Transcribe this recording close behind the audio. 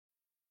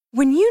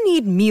When you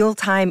need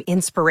mealtime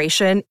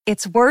inspiration,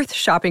 it's worth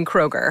shopping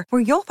Kroger,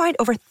 where you'll find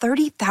over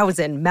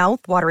 30,000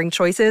 mouth-watering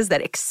choices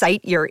that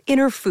excite your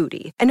inner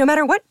foodie. And no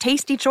matter what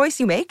tasty choice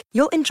you make,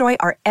 you'll enjoy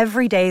our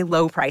everyday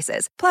low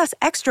prices, plus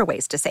extra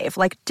ways to save,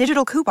 like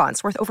digital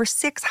coupons worth over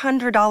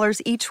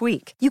 $600 each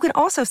week. You can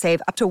also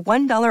save up to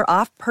 $1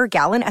 off per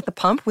gallon at the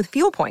pump with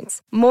fuel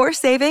points. More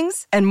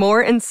savings and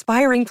more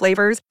inspiring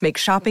flavors make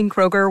shopping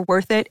Kroger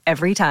worth it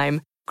every time.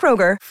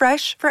 Kroger,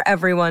 fresh for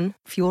everyone.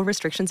 Fuel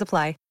restrictions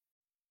apply.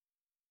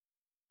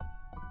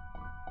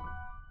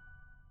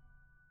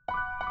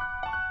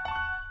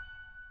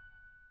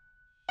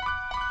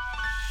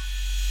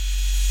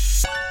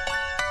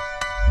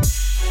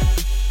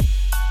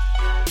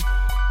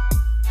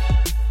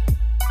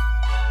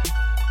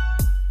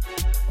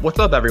 What's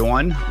up,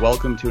 everyone?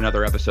 Welcome to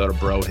another episode of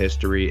Bro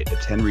History.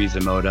 It's Henry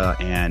Zamota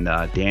and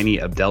Danny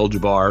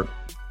Abdeljabbar.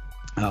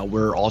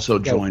 We're also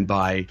joined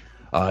by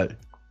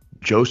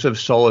Joseph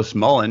Solis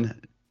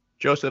Mullen.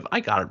 Joseph, I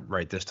got it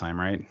right this time,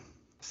 right?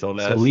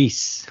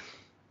 Solis.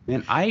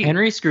 Man,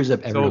 Henry screws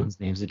up everyone's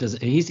names. It does.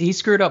 He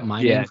screwed up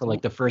my name for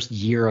like the first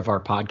year of our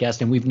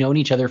podcast, and we've known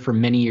each other for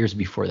many years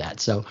before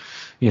that. So,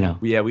 you know.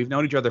 Yeah, we've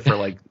known each other for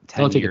like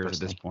 10 years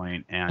at this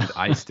point, and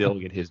I still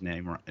get his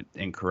name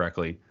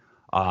incorrectly.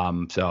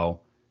 So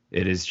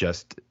it is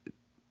just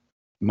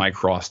my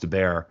cross to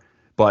bear.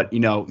 But, you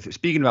know,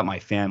 speaking about my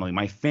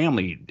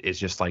family is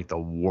just like the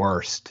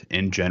worst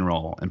in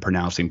general in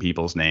pronouncing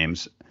people's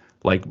names.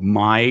 Like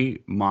my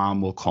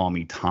mom will call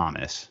me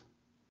Thomas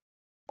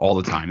all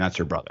the time. That's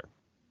her brother.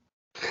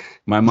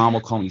 My mom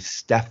will call me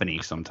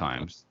Stephanie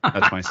sometimes.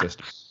 That's my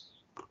sister.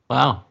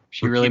 Wow.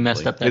 She really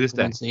messed up that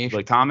pronunciation.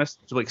 Like Thomas,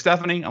 so like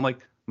Stephanie, I'm like,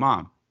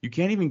 Mom, you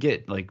can't even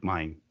get like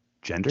my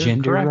gender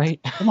correct? Right?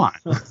 Come on.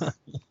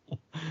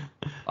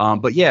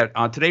 But yeah,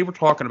 today we're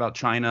talking about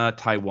China,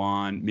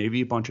 Taiwan,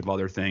 maybe a bunch of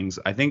other things.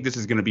 I think this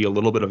is going to be a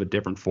little bit of a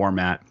different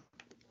format.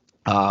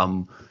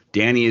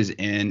 Danny is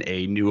in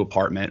a new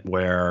apartment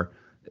where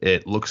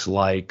it looks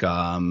like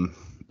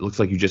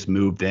you just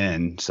moved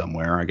in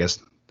somewhere. I guess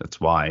that's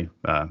why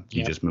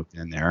you just moved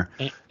in there.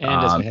 And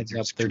as a heads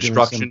up, there's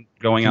construction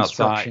going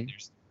outside.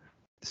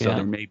 So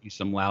there may be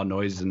some loud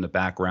noises in the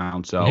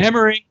background. So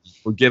hammering.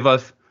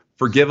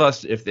 Forgive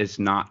us if it's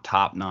not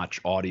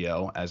top-notch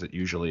audio as it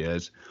usually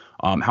is.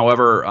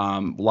 However, a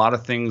lot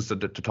of things to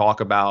talk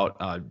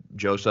about.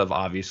 Joseph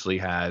obviously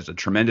has a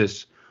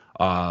tremendous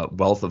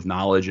wealth of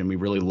knowledge, and we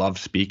really loved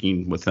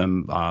speaking with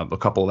him a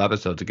couple of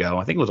episodes ago.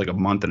 I think it was like a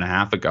month and a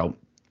half ago.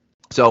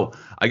 So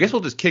I guess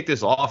we'll just kick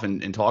this off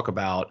and talk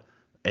about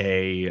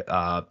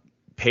a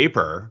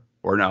paper,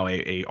 or no,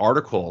 a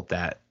article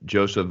that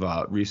Joseph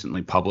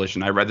recently published,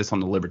 and I read this on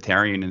the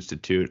Libertarian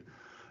Institute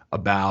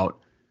about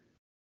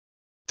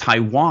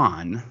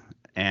Taiwan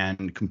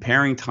and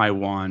comparing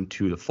Taiwan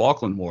to the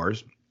Falkland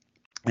Wars.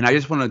 And I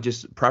just want to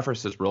just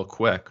preface this real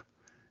quick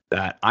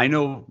that I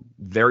know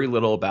very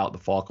little about the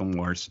Falkland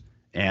Wars.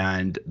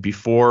 And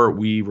before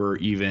we were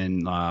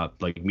even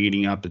like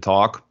meeting up to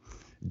talk,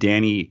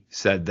 Danny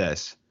said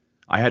this: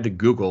 I had to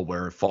Google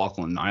where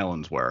Falkland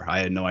Islands were. I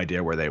had no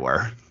idea where they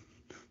were.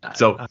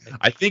 So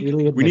I think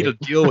we need to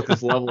deal with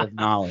this level of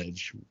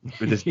knowledge,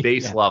 with this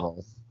base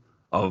level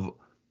of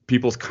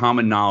people's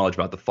common knowledge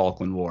about the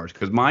Falkland Wars,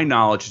 because my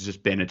knowledge has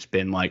just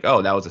been like,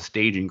 oh, that was a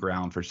staging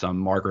ground for some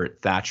Margaret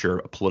Thatcher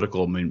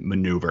political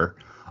maneuver.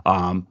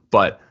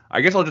 But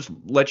I guess I'll just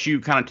let you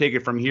kind of take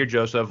it from here,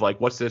 Joseph. Like,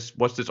 what's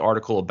this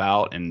article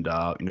about, and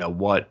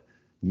what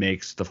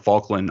makes the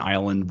Falkland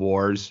Island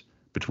Wars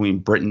between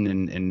Britain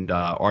and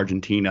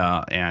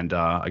Argentina, and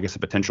I guess a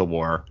potential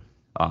war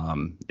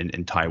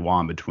in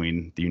Taiwan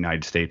between the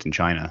United States and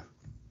China.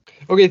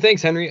 Okay,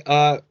 thanks, Henry.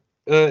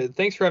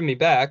 Thanks for having me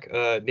back,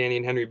 Danny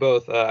and Henry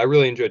both. I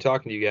really enjoyed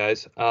talking to you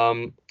guys.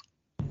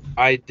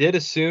 I did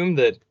assume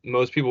that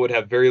most people would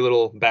have very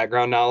little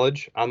background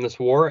knowledge on this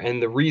war,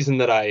 and the reason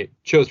that I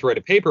chose to write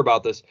a paper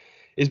about this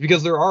is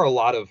because there are a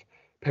lot of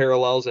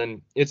parallels,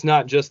 and it's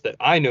not just that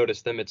I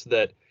noticed them, it's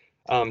that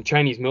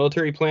Chinese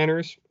military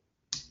planners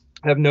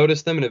have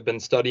noticed them and have been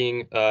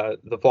studying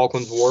the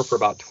Falklands War for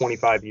about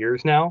 25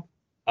 years now.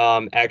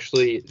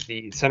 Actually,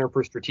 the Center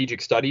for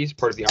Strategic Studies,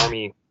 part of the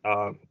Army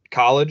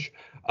College,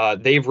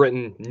 they've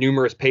written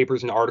numerous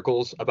papers and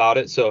articles about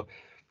it. So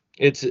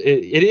it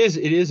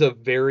is a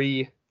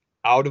very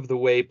out of the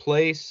way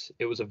place.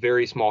 It was a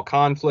very small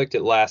conflict.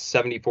 It lasts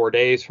 74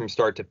 days from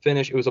start to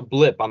finish. It was a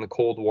blip on the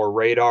Cold War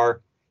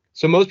radar.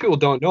 So most people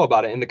don't know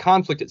about it. And the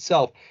conflict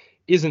itself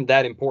isn't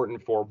that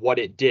important for what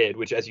it did,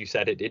 which, as you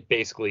said, it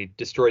basically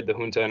destroyed the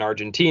junta in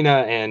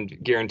Argentina and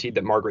guaranteed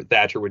that Margaret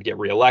Thatcher would get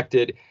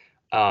reelected.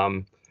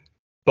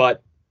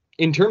 But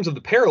in terms of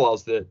the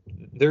parallels, that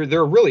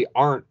there really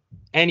aren't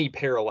any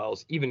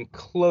parallels even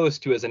close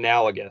to as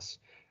analogous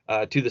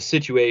to the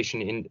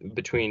situation in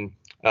between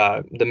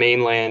the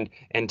mainland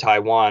and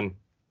Taiwan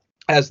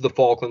as the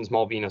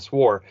Falklands-Malvinas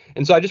War.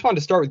 And so I just wanted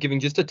to start with giving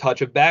just a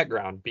touch of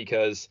background,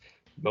 because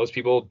most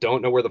people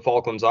don't know where the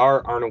Falklands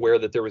aren't aware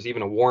that there was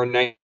even a war in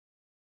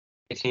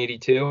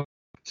 1982.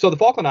 So the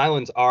Falkland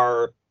Islands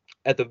are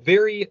at the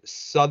very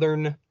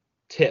southern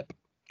tip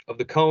of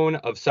the cone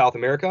of South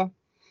America.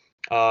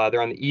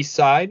 They're on the east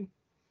side.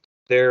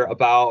 They're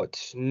about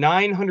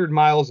 900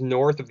 miles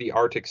north of the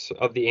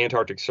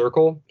Antarctic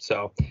Circle.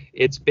 So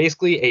it's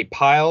basically a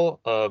pile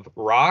of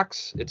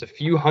rocks. It's a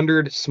few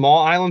hundred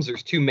small islands.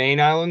 There's 2 main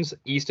islands,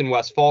 East and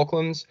West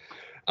Falklands.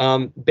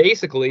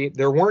 Basically,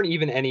 there weren't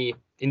even any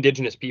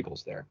indigenous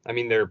peoples there. I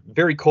mean, they're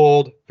very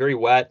cold, very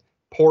wet,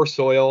 poor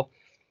soil.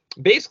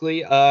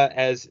 Basically,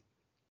 as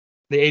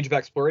the age of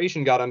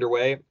exploration got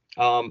underway,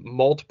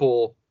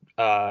 multiple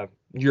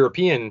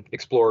European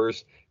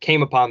explorers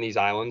came upon these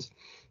islands.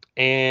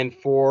 And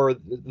for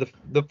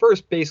the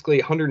first basically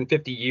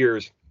 150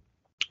 years,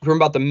 from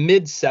about the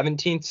mid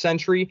 17th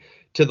century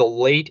to the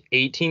late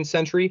 18th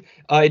century,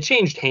 it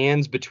changed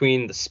hands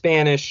between the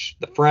Spanish,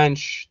 the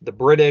French, the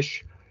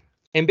British.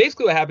 And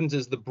basically what happens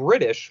is the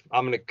British,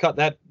 I'm going to cut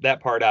that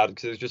part out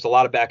because there's just a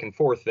lot of back and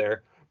forth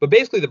there. But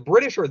basically the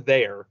British are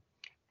there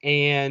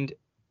and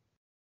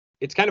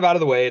it's kind of out of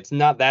the way. It's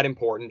not that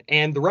important.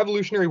 And the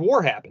Revolutionary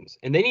War happens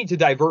and they need to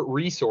divert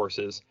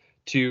resources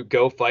to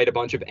go fight a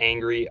bunch of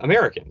angry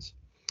Americans.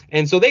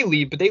 And so they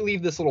leave, but they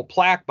leave this little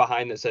plaque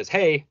behind that says,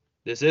 hey,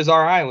 this is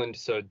our island,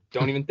 so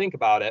don't even think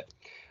about it.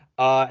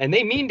 And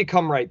they mean to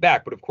come right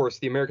back. But of course,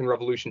 the American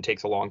Revolution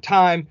takes a long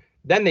time.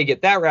 Then they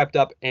get that wrapped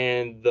up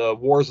and the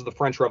wars of the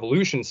French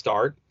Revolution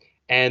start.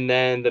 And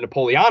then the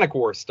Napoleonic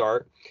Wars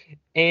start.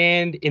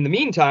 And in the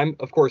meantime,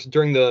 of course,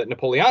 during the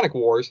Napoleonic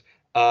Wars,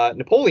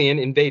 Napoleon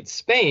invades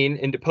Spain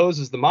and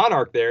deposes the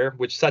monarch there,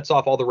 which sets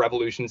off all the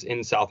revolutions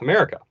in South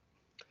America.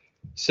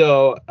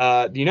 So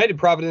the United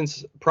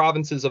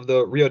Provinces of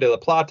the Rio de la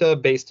Plata,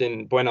 based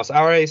in Buenos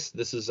Aires,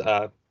 this is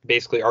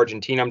basically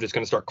Argentina. I'm just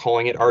going to start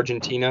calling it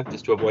Argentina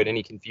just to avoid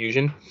any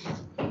confusion.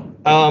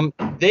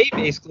 They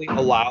basically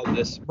allow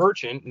this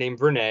merchant named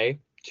Vernet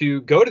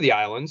to go to the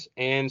islands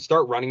and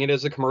start running it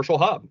as a commercial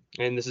hub.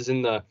 And this is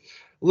in the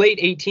late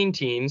 18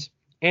 teens.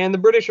 And the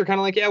British are kind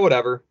of like, yeah,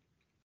 whatever.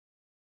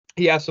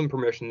 He has some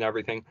permission and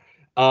everything.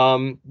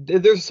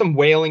 There's some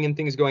whaling and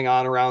things going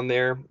on around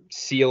there,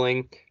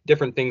 sealing,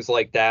 different things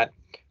like that.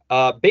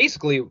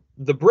 Basically,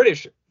 the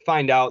British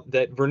find out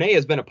that Vernet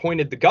has been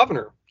appointed the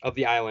governor of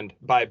the island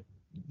by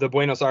the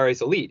Buenos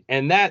Aires elite,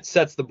 and that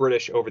sets the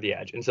British over the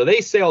edge. And so they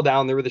sail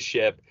down there with a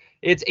ship.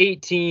 It's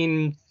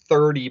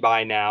 1830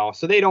 by now,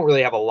 so they don't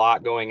really have a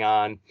lot going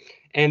on.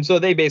 And so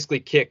they basically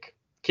kick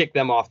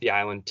them off the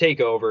island,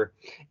 take over.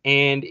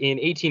 And in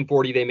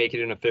 1840, they make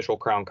it an official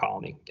crown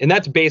colony. And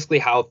that's basically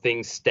how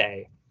things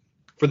stay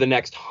for the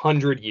next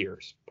 100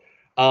 years.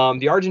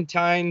 The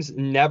Argentines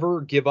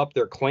never give up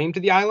their claim to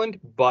the island,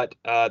 but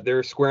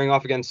they're squaring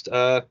off against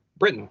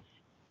Britain,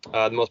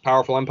 the most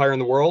powerful empire in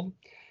the world.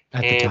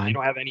 And they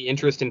don't have any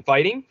interest in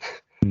fighting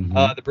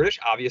the British,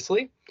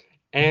 obviously.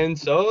 And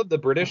so the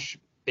British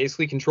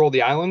basically control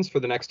the islands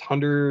for the next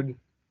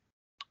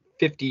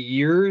 150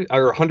 years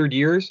or 100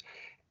 years.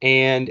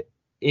 And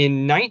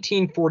in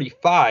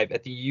 1945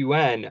 at the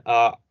UN,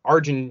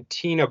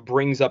 Argentina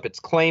brings up its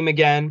claim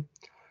again.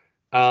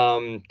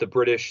 The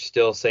British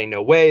still say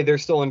no way. They're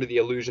still under the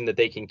illusion that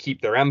they can keep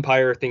their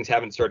empire. Things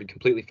haven't started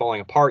completely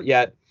falling apart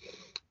yet.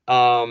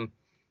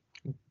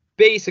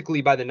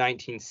 Basically, by the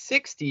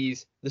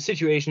 1960s, the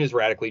situation is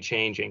radically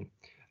changing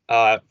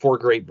for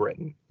Great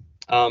Britain.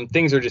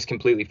 Things are just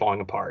completely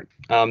falling apart.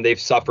 They've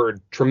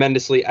suffered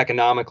tremendously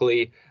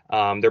economically.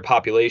 Their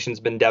population's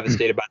been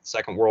devastated by the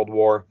Second World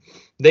War.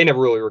 They never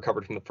really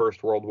recovered from the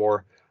First World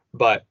War.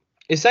 But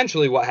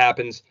essentially what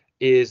happens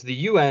is the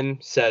UN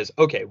says,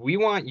 okay, we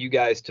want you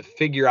guys to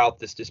figure out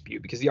this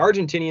dispute because the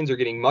Argentinians are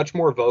getting much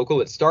more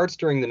vocal. It starts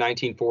during the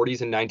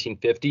 1940s and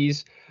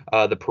 1950s.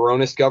 The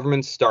Peronist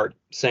governments start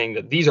saying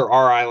that these are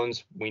our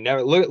islands. We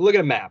never look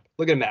at a map.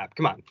 Look at a map.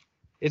 Come on.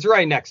 It's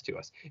right next to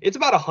us. It's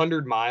about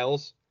 100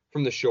 miles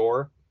from the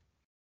shore.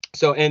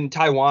 So, and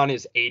Taiwan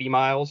is 80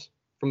 miles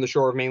from the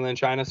shore of mainland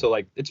China. So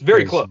like it's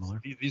very close.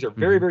 These are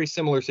very, very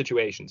similar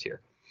situations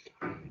here.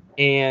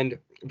 And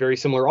very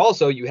similar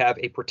also, you have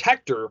a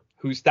protector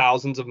who's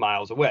thousands of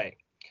miles away.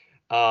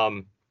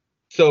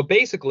 So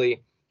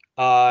basically,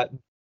 the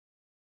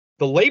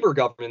labor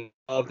government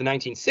of the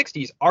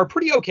 1960s are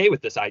pretty okay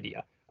with this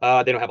idea.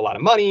 They don't have a lot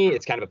of money.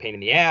 It's kind of a pain in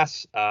the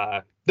ass.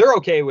 They're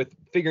okay with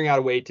figuring out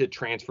a way to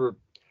transfer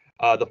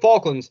the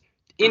Falklands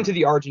into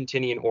the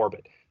Argentinian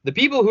orbit. The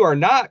people who are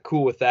not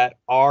cool with that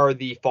are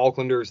the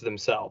Falklanders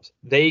themselves.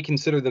 They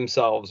consider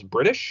themselves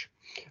British.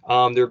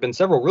 There have been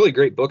several really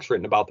great books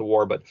written about the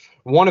war, but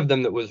one of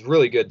them that was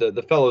really good,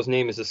 the fellow's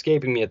name is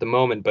escaping me at the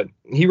moment, but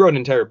he wrote an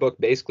entire book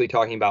basically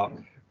talking about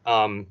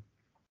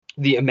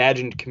the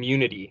imagined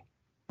community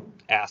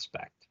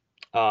aspect.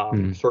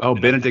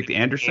 Benedict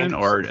Anderson,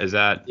 or is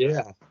that?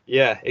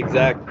 Yeah,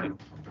 exactly.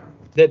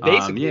 That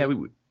basically.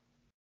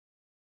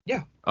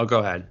 Oh, go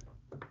ahead.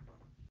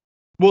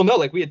 Well, no,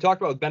 like we had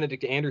talked about with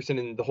Benedict Anderson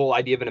and the whole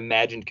idea of an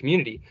imagined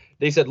community.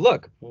 They said,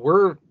 look,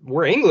 we're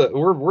English,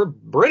 we're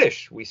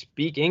British. We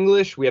speak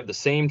English. We have the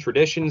same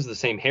traditions, the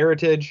same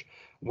heritage.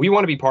 We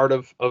want to be part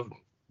of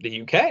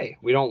the UK.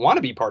 We don't want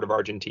to be part of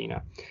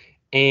Argentina.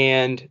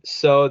 And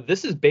so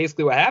this is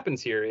basically what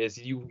happens here is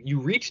you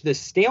reach this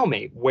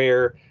stalemate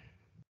where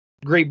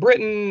Great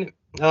Britain,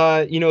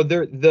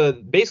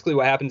 basically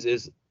what happens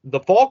is the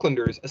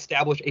Falklanders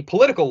establish a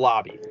political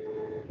lobby,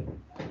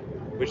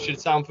 which should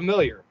sound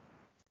familiar.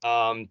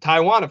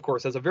 Taiwan, of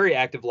course, has a very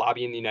active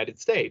lobby in the United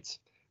States,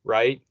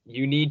 right?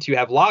 You need to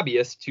have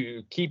lobbyists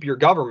to keep your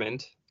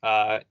government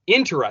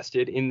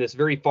interested in this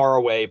very far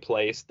away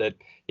place that,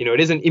 it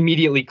isn't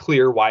immediately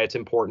clear why it's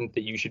important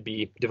that you should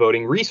be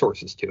devoting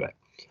resources to it.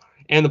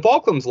 And the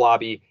Falklands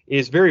lobby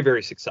is very,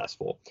 very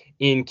successful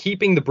in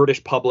keeping the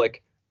British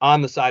public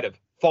on the side of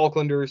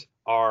Falklanders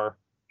are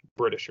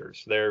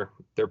Britishers. They're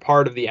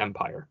part of the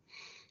empire.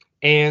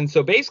 And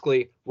so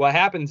basically what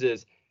happens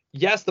is,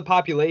 yes, the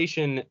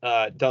population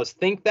does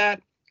think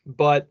that,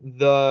 but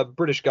the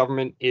British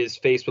government is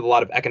faced with a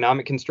lot of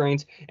economic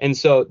constraints. And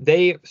so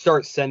they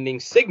start sending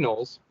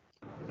signals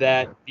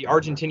that the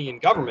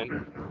Argentinian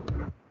government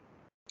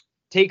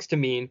takes to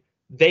mean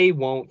they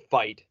won't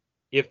fight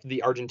if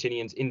the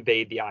Argentinians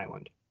invade the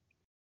island.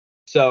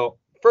 So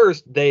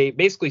first, they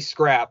basically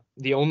scrap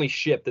the only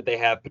ship that they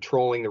have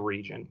patrolling the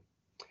region.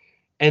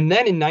 And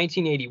then in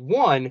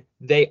 1981,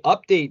 they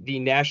update the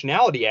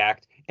Nationality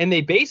Act, and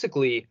they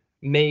basically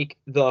make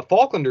the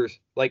Falklanders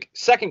like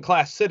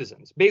second-class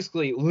citizens,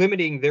 basically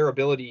limiting their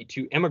ability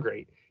to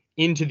immigrate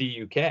into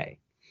the UK.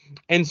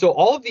 And so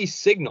all of these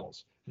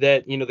signals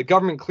that, the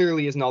government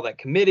clearly isn't all that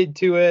committed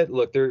to it.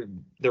 Look, they're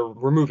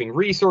removing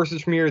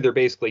resources from here. They're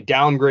basically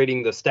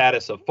downgrading the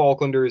status of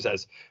Falklanders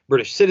as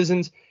British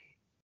citizens.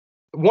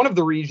 One of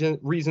the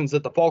reasons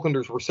that the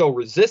Falklanders were so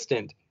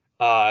resistant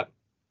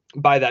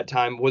by that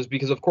time was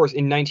because, of course,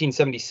 in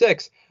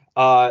 1976,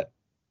 the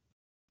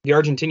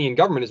Argentinian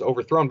government is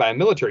overthrown by a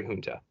military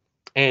junta,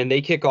 and they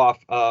kick off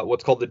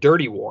what's called the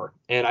Dirty War.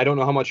 And I don't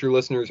know how much your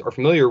listeners are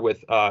familiar with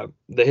the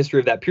history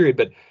of that period,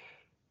 but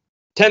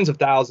tens of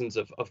thousands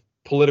of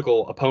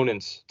political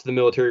opponents to the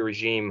military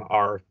regime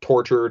are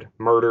tortured,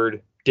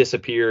 murdered,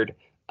 disappeared.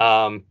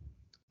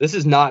 This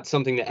is not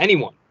something that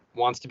anyone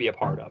wants to be a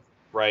part of,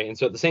 right? And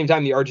so at the same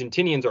time, the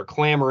Argentinian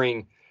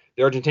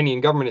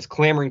government is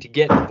clamoring to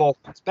get the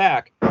Falklands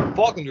back. The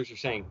Falklanders are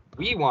saying,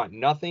 we want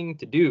nothing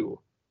to do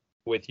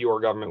with your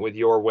government, with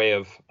your way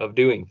of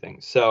doing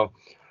things. So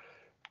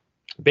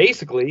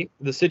basically,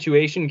 the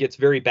situation gets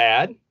very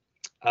bad.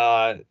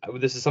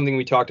 This is something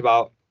we talked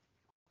about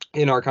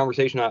in our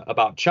conversation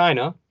about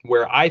China,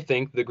 where I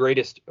think the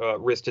greatest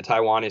risk to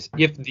Taiwan is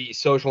if the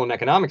social and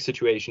economic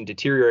situation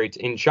deteriorates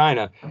in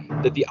China,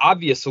 that the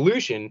obvious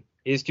solution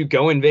is to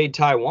go invade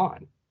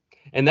Taiwan.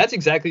 And that's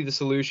exactly the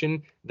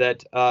solution that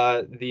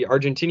the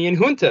Argentinian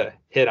junta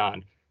hit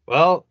on.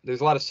 Well,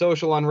 there's a lot of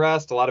social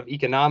unrest, a lot of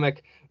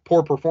economic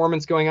poor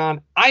performance going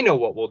on. I know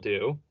what we'll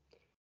do.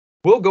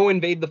 We'll go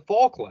invade the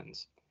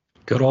Falklands.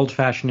 Good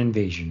old-fashioned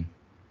invasion.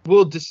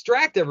 We'll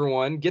distract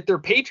everyone, get their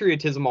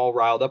patriotism all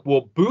riled up.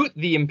 We'll boot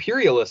the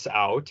imperialists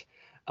out,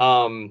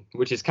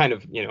 which is kind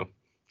of,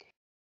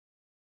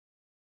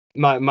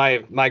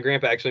 my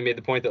grandpa actually made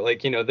the point that,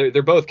 like,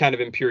 they're both kind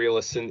of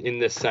imperialists in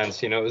this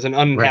sense. It was an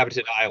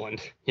uninhabited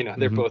island.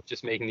 They're both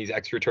just making these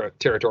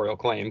extraterritorial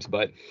claims,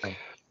 but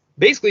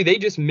basically they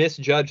just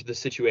misjudge the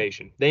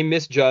situation. They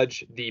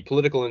misjudge the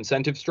political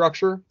incentive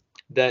structure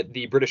that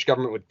the British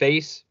government would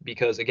face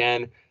because,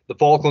 again, the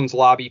Falklands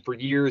lobby for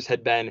years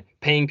had been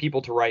paying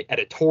people to write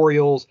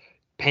editorials,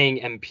 paying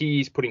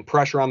MPs, putting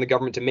pressure on the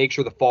government to make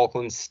sure the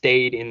Falklands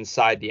stayed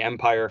inside the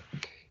empire.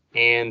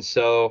 And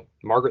so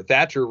Margaret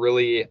Thatcher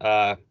really,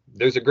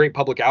 there's a great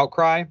public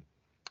outcry,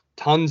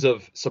 tons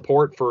of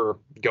support for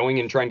going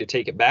and trying to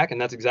take it back.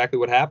 And that's exactly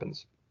what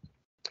happens.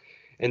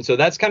 And so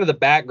that's kind of the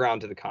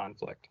background to the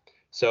conflict.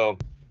 So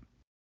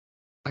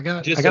I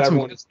got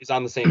everyone is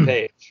on the same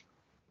page.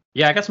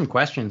 Yeah, I got some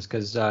questions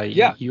because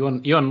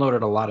you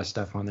unloaded a lot of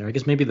stuff on there. I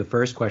guess maybe the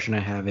first question I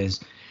have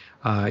is,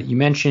 you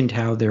mentioned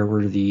how there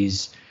were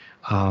these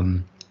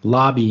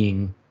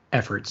lobbying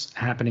efforts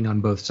happening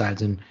on both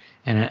sides, and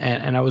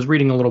I was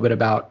reading a little bit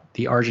about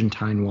the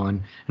Argentine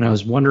one, and I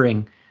was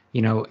wondering,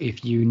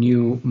 if you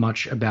knew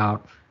much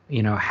about,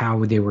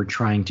 how they were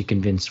trying to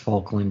convince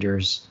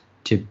Falklanders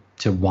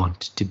to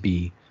want to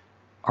be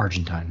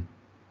Argentine.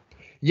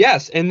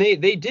 Yes, and they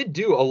did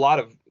do a lot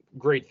of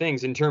great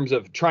things in terms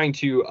of trying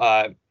to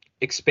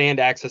expand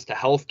access to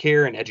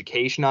healthcare and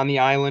education on the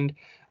island,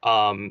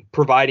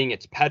 providing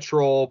its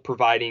petrol,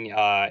 providing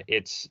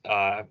its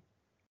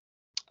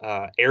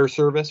air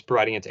service,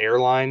 providing its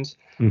airlines.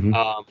 Mm-hmm.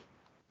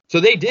 So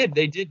they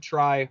did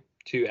try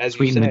to, as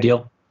sweeten you said, the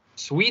deal.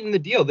 Sweeten the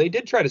deal. They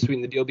did try to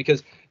sweeten the deal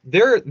because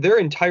their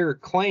entire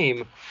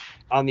claim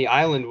on the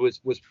island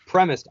was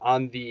premised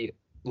on the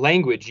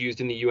language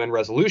used in the UN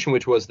resolution,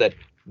 which was that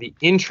the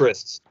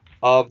interests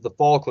of the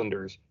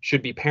Falklanders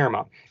should be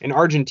paramount. And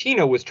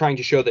Argentina was trying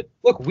to show that,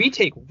 look, we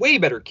take way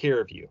better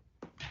care of you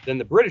than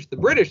the British. The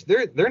British,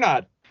 they're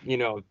not,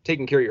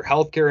 taking care of your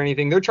health care or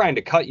anything. They're trying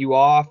to cut you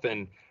off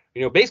and,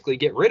 basically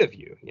get rid of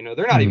you.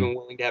 They're not even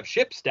willing to have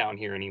ships down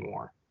here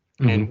anymore.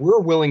 Mm-hmm. And we're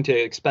willing to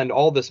expend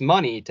all this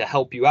money to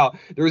help you out.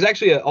 There was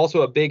actually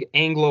also a big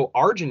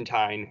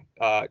Anglo-Argentine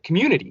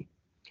community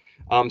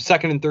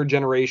second and third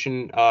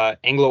generation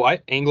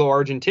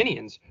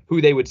Anglo-Argentinians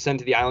who they would send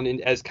to the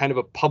island as kind of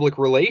a public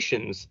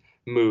relations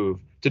move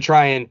to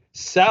try and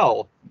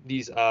sell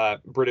these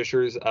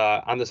Britishers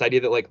on this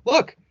idea that, like,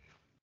 look,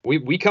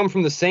 we come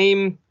from the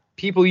same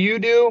people you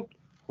do.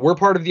 We're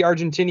part of the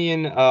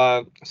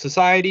Argentinian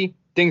society.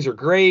 Things are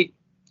great.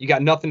 You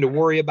got nothing to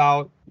worry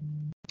about.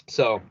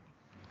 So,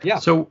 yeah.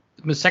 So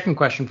the second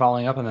question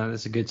following up on that,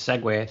 that's a good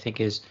segue, I think,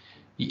 is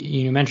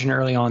you mentioned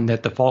early on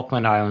that the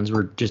Falkland Islands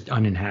were just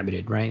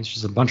uninhabited, right? It's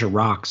just a bunch of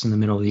rocks in the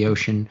middle of the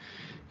ocean,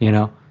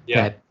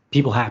 that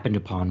people happened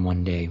upon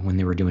one day when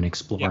they were doing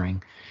exploring.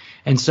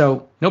 Yeah. And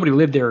so nobody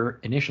lived there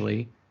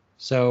initially.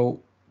 So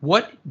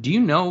do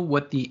you know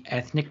what the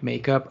ethnic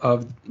makeup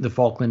of the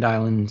Falkland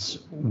Islands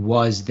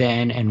was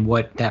then, and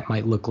what that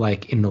might look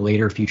like in the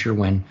later future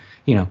when,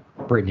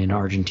 Britain and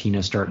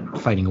Argentina start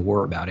fighting a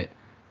war about it?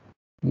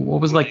 What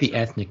was like the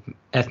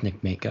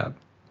ethnic makeup?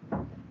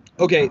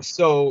 Okay,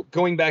 so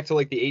going back to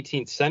like the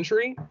 18th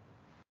century?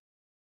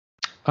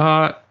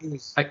 I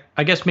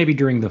guess maybe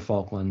during the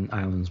Falkland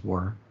Islands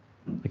War.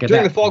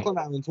 During the Falkland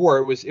Islands War,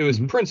 it was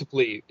mm-hmm.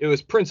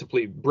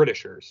 principally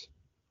Britishers.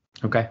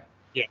 Okay.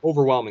 Yeah,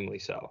 overwhelmingly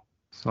so.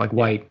 So like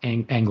white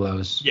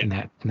Anglos in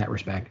that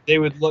respect. They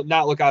would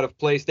not look out of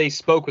place. They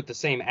spoke with the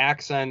same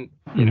accent,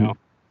 mm-hmm.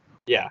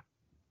 Yeah.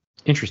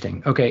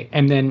 Interesting. Okay,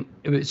 and then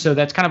so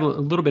that's kind of a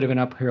little bit of an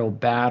uphill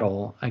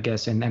battle, I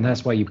guess, and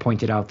that's why you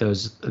pointed out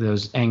those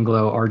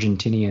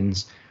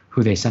Anglo-Argentinians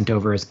who they sent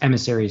over as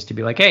emissaries to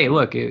be like, hey,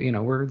 look,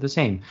 we're the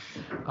same.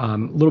 A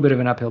little bit of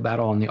an uphill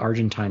battle on the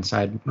Argentine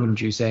side,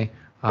 wouldn't you say,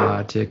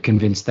 to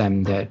convince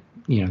them that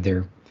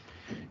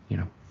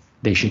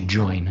they should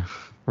join,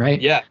 right?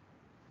 Yeah.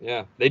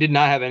 They did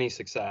not have any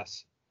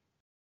success.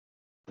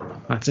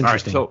 That's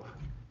interesting. All right, so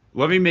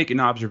let me make an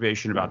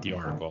observation about the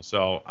article.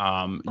 So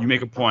you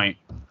make a point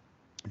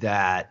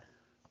that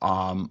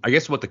I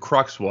guess what the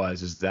crux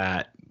was is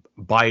that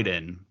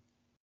Biden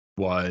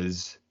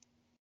was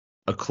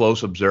a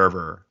close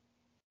observer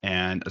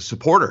and a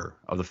supporter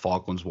of the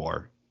Falklands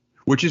War,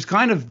 which is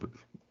kind of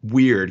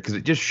weird because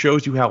it just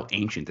shows you how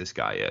ancient this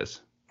guy is.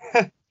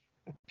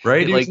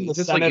 Right? Like,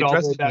 just like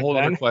addresses a whole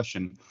other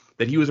question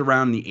that he was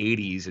around in the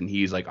 80s and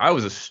he's like, I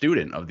was a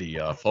student of the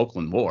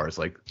Falkland War. It's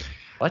like,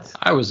 what?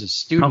 I was a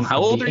student how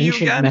old of are the you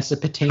ancient again?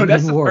 Mesopotamian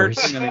That's the wars.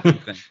 first thing I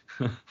think.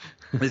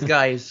 This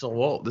guy is so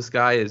old. This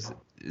guy is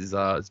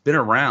it's been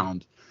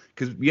around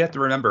because we have to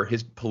remember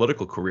his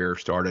political career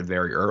started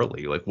very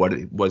early. Like, what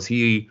was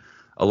he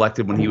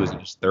elected when he was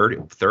just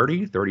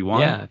 30,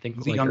 31? Yeah, I think he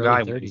was like a young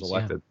guy when he was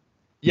elected.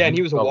 Yeah, and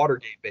he was a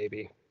Watergate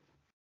baby.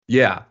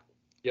 Yeah.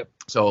 Yep.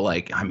 So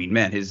like, I mean,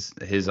 man, his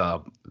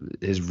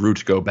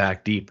roots go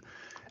back deep.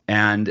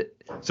 And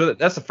so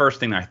that's the first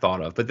thing I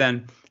thought of. But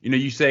then,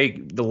 you say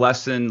the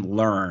lesson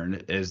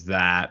learned is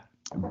that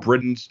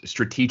Britain's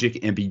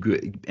strategic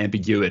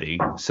ambiguity.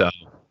 So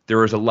there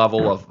was a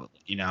level of,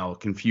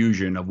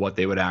 confusion of what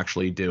they would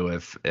actually do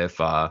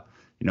if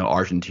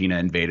Argentina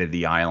invaded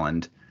the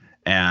island.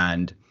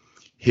 And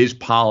his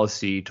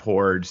policy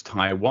towards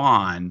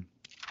Taiwan,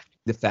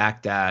 the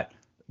fact that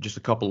just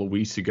a couple of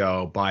weeks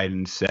ago,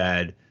 Biden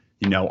said,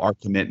 our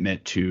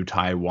commitment to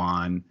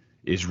Taiwan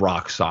is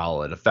rock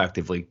solid,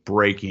 effectively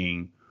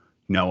breaking,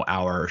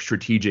 our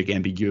strategic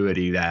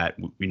ambiguity that,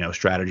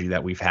 strategy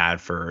that we've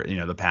had for,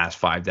 the past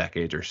 5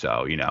 decades or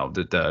so,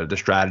 the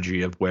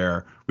strategy of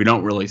where we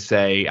don't really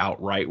say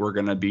outright we're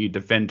going to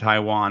defend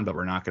Taiwan, but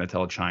we're not going to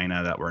tell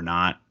China that we're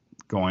not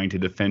going to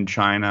defend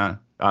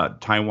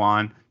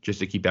Taiwan, just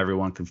to keep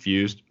everyone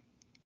confused.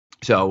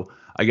 So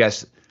I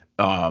guess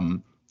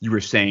you were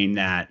saying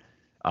that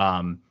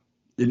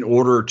in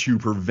order to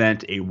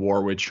prevent a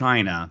war with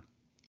China,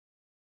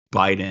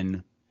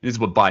 this is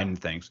what Biden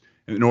thinks.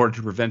 In order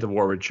to prevent a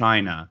war with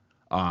China,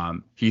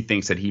 he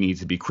thinks that he needs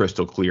to be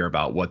crystal clear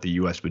about what the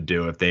U.S. would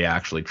do if they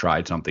actually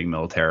tried something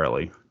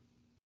militarily.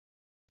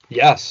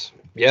 Yes.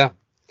 Yeah.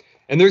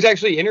 And there's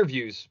actually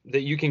interviews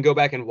that you can go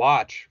back and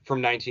watch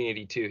from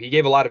 1982. He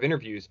gave a lot of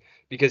interviews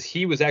because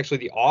he was actually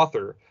the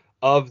author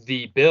of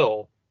the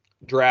bill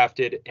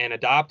drafted and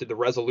adopted, the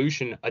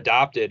resolution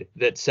adopted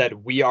that said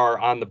we are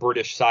on the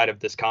British side of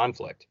this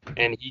conflict.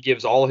 And he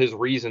gives all his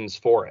reasons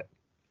for it.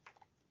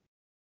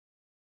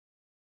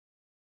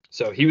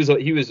 So he was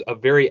a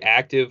very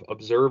active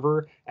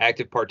observer,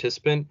 active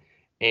participant.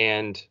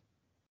 And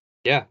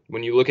yeah,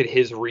 when you look at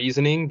his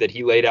reasoning that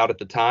he laid out at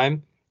the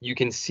time, you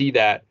can see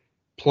that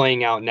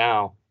playing out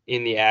now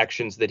in the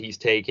actions that he's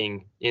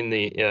taking in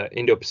the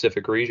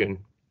Indo-Pacific region.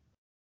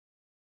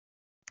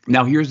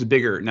 Now here's the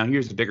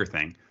bigger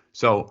thing.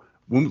 So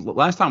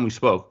last time we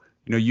spoke,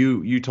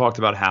 you talked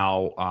about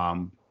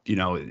how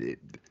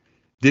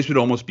this would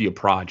almost be a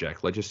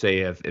project. Let's just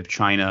say if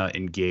China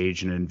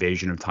engaged in an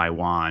invasion of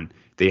Taiwan,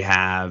 they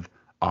have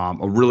a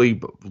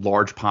really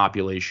large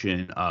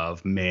population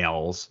of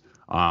males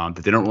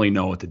that they don't really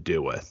know what to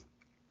do with.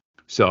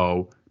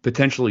 So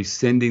potentially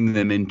sending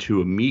them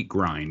into a meat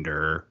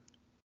grinder,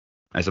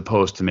 as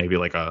opposed to maybe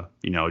like a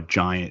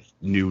giant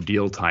New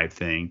Deal type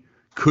thing,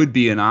 could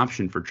be an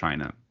option for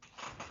China.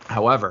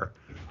 However,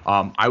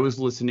 I was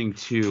listening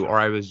to, or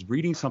I was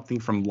reading something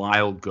from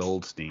Lyle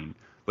Goldstein.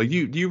 Like, do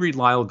you read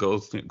Lyle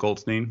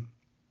Goldstein?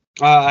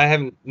 I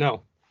haven't.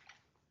 No.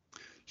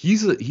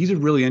 He's a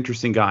really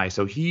interesting guy.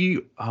 So he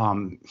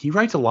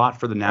writes a lot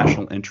for the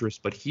National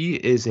Interest, but he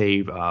is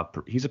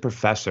he's a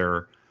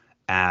professor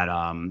at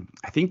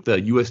I think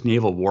the U.S.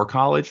 Naval War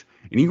College,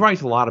 and he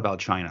writes a lot about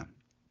China.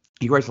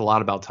 He writes a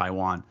lot about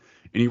Taiwan,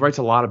 and he writes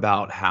a lot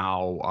about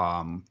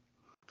how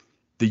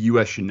the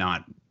U.S. should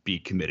not be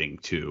committing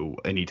to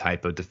any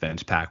type of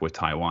defense pact with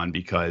Taiwan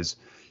because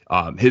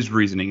his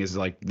reasoning is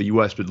like the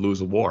U.S. would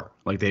lose a war,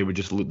 like they would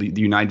just the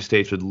United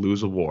States would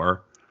lose a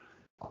war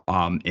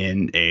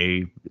in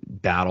a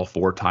battle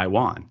for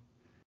Taiwan.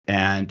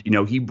 And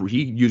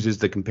he uses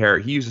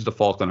the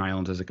Falkland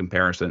Islands as a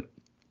comparison.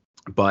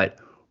 But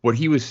what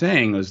he was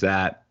saying was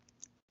that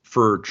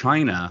for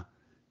China,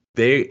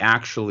 they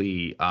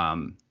actually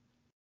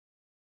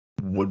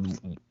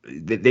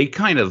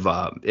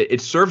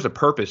it serves a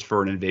purpose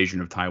for an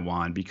invasion of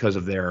Taiwan because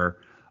of their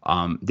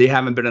they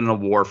haven't been in a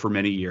war for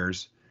many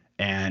years,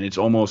 and it's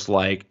almost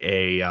like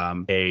a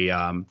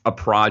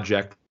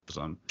project.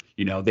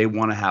 They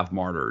want to have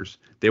martyrs.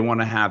 They want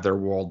to have their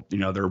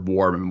their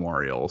war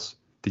memorials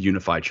to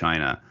unify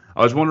China.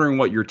 I was wondering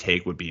what your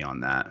take would be on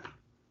that.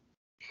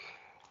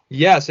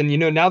 Yes, and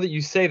now that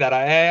you say that,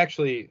 I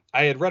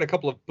had read a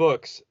couple of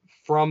books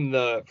from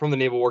the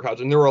Naval War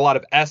College, and there were a lot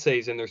of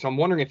essays in there. So I'm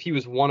wondering if he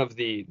was one of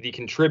the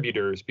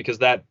contributors, because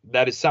that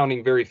is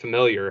sounding very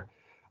familiar.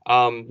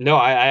 No,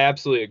 I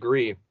absolutely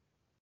agree.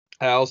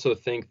 I also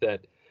think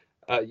that,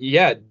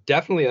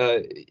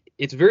 definitely,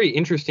 it's very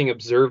interesting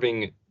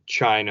observing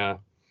China,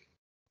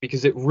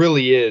 because it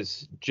really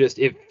is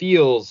it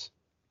feels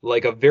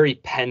like a very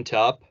pent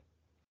up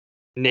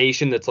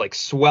nation that's like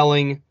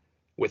swelling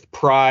with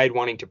pride,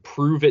 wanting to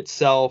prove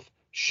itself,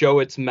 show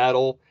its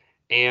mettle.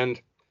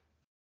 And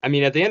I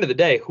mean, at the end of the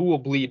day, who will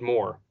bleed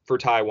more for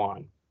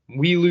Taiwan?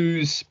 We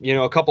lose,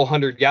 a couple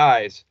hundred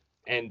guys,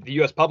 and the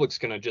U.S. public's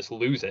going to just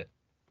lose it.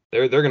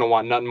 They're going to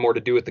want nothing more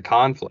to do with the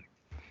conflict.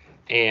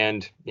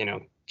 And,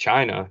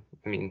 China,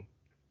 I mean.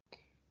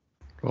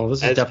 Well,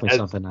 this is definitely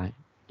something something I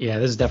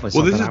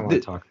want to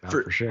talk about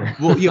for sure.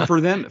 Well, yeah,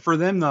 for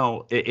them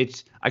though,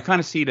 I kind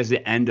of see it as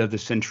the end of the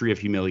century of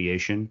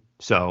humiliation.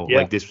 So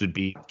like this would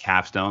be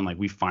capstone. Like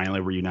we finally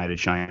reunited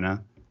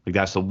China. Like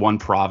that's the one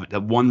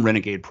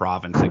renegade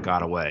province that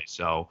got away.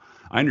 So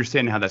I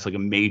understand how that's like a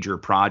major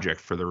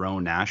project for their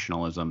own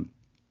nationalism.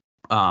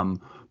 But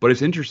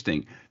it's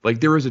interesting.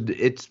 Like there was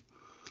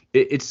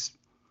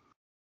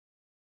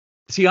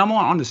see, I'm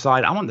on the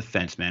side. I'm on the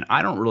fence, man.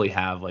 I don't really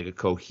have like a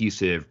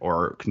cohesive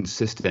or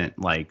consistent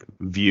like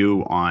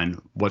view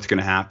on what's going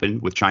to happen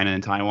with China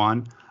and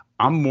Taiwan.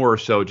 I'm more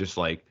so just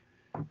like,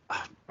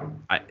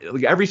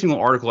 every single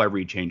article I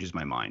read changes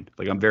my mind.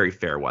 Like I'm very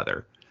fair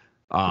weather.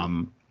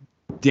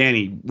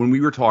 Danny, when we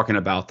were talking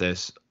about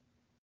this,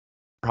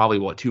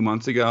 probably 2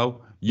 months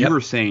ago, you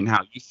were saying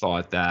how you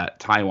thought that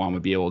Taiwan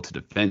would be able to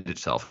defend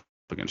itself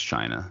against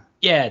China.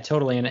 Yeah,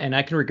 totally. And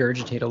I can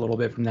regurgitate a little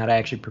bit from that. I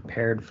actually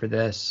prepared for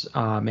this.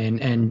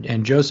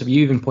 And Joseph,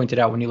 you even pointed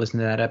out when you listened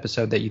to that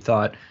episode that you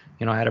thought,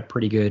 I had a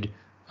pretty good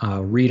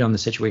read on the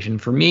situation.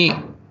 For me,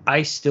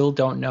 I still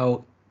don't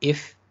know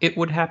if it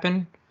would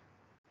happen,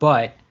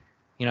 but,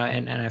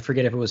 and I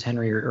forget if it was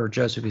Henry or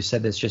Joseph who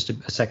said this just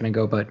a second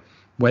ago, but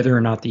whether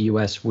or not the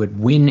U.S. would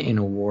win in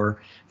a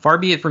war, far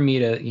be it from me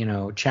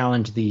to,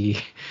 challenge the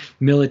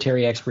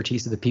military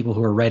expertise of the people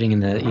who are writing in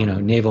the,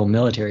 Naval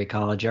Military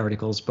College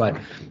articles. But,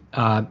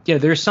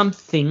 there's some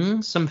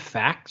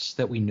facts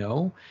that we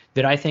know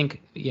that I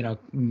think,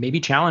 maybe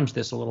challenge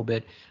this a little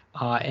bit.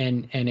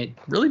 And it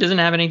really doesn't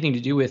have anything to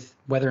do with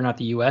whether or not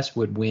the U.S.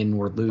 would win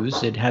or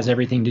lose. It has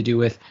everything to do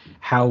with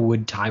how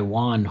would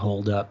Taiwan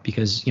hold up,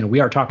 because, we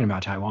are talking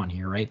about Taiwan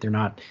here, right? They're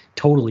not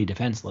totally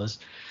defenseless.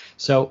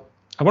 So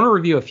I want to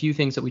review a few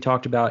things that we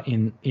talked about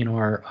in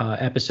our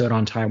episode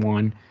on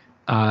Taiwan.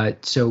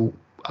 So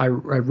I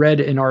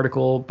read an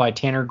article by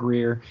Tanner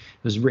Greer.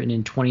 It was written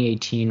in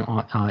 2018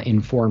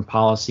 in Foreign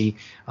Policy.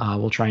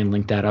 We'll try and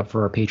link that up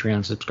for our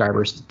Patreon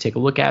subscribers to take a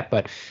look at.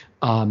 But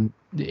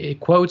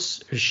it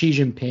quotes Xi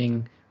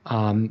Jinping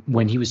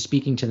when he was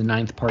speaking to the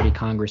Ninth Party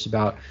Congress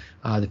about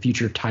the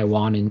future of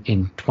Taiwan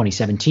in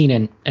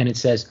 2017. And it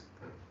says,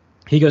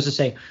 he goes to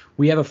say,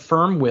 "We have a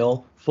firm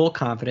will, full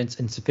confidence,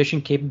 and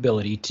sufficient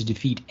capability to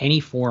defeat any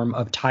form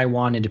of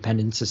Taiwan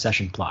independence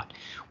secession plot.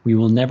 We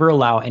will never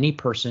allow any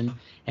person,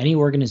 any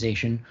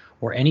organization,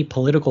 or any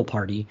political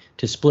party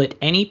to split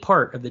any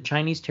part of the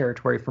Chinese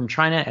territory from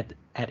China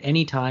at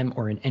any time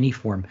or in any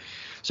form."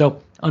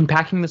 So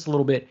unpacking this a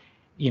little bit,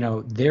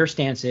 their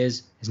stance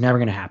is never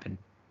going to happen.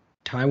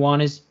 Taiwan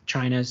is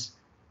China's.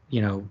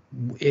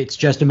 It's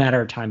just a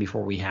matter of time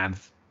before we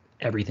have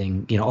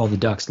everything, all the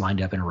ducks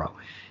lined up in a row.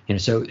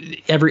 So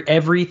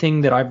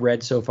everything that I've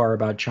read so far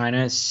about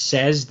China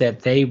says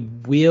that they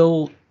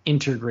will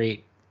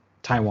integrate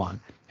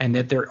Taiwan and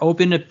that they're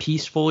open to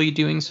peacefully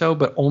doing so,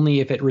 but only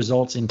if it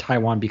results in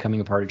Taiwan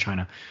becoming a part of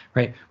China,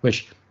 right?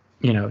 Which,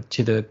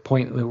 to the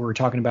point that we were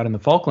talking about in the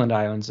Falkland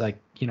Islands, like,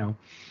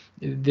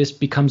 this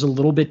becomes a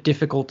little bit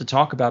difficult to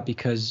talk about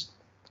because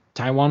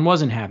Taiwan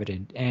was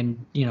inhabited,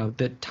 and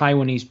the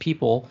Taiwanese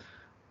people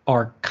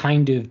are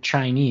kind of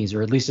Chinese,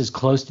 or at least as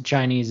close to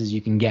Chinese as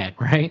you can get,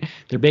 right?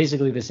 They're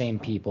basically the same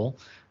people.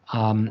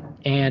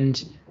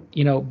 And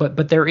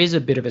but there is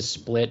a bit of a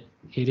split.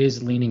 It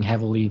is leaning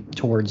heavily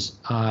towards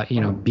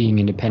being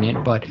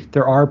independent, but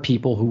there are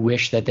people who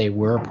wish that they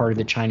were a part of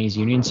the Chinese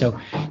Union. So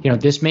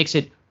this makes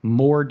it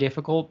more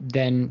difficult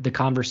than the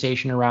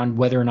conversation around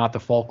whether or not the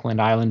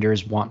Falkland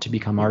Islanders want to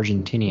become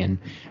Argentinian,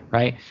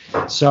 right?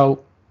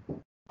 So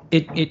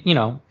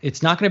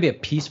it's not going to be a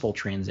peaceful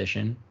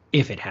transition.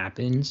 If it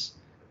happens,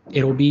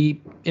 it'll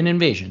be an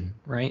invasion,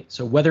 right?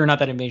 So whether or not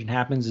that invasion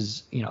happens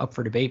is up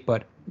for debate,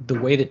 but the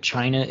way that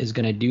China is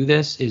going to do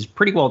this is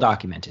pretty well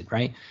documented,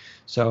 right?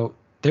 So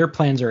their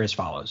plans are as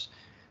follows.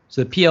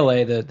 So the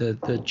PLA,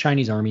 the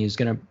Chinese army, is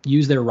going to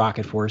use their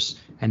rocket force,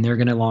 and they're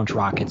going to launch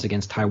rockets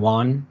against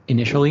Taiwan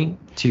initially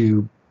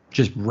to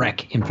just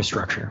wreck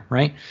infrastructure,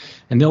 right?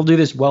 And they'll do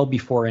this well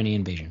before any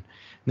invasion.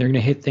 They're going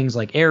to hit things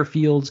like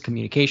airfields,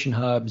 communication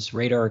hubs,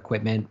 radar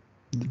equipment,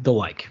 the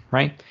like,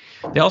 right?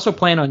 They also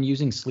plan on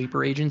using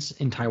sleeper agents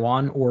in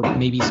Taiwan, or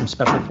maybe some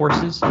special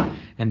forces.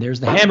 And there's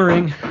the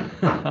hammering.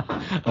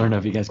 I don't know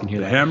if you guys can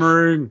hear that.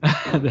 Hammering.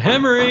 The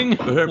hammering.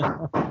 Hold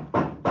on.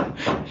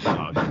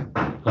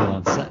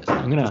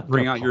 I'm gonna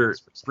bring out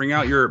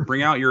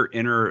your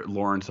inner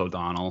Lawrence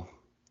O'Donnell.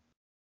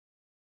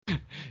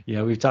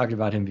 Yeah, we've talked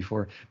about him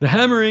before. The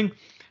hammering.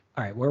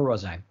 All right, where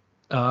was I?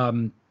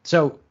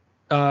 So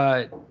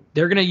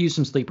they're gonna use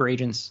some sleeper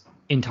agents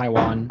in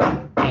Taiwan,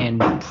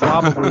 and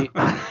probably.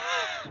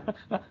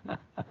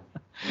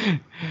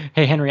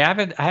 Hey Henry,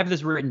 I have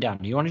this written down.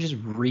 Do you want to just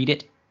read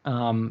it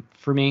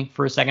for me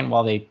for a second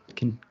while they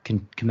can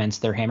commence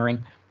their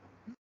hammering?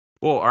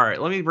 Well, all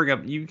right. Let me bring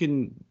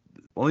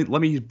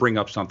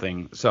up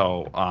something.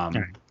 So,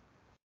 right.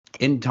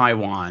 In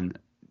Taiwan,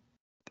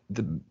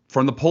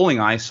 from the polling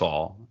I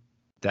saw,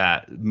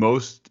 that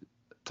most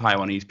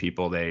Taiwanese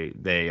people they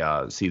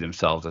see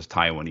themselves as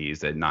Taiwanese,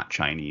 they're not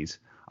Chinese.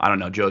 I don't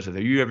know, Joseph.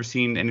 Have you ever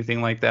seen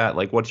anything like that?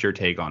 Like, what's your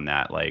take on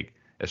that? Like,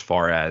 as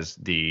far as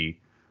the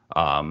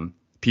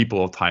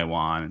people of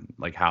Taiwan,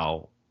 like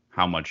how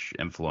much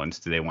influence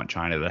do they want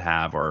China to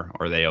have, or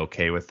are they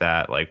okay with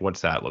that? Like,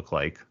 what's that look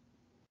like?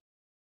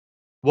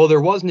 Well,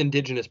 there was an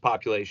indigenous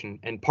population,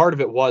 and part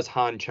of it was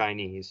Han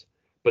Chinese,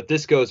 but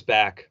this goes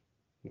back,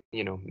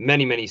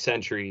 many, many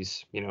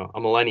centuries, a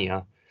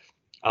millennia.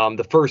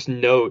 The first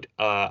note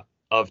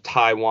of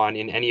Taiwan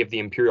in any of the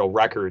imperial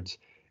records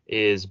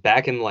is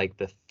back in like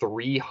the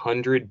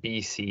 300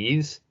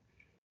 BCs.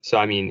 So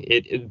I mean,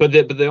 but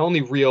the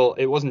only real,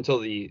 it wasn't until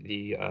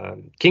the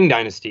Qing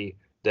dynasty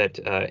that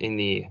in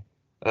the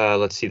the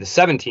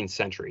 17th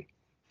century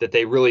that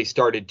they really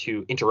started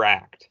to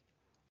interact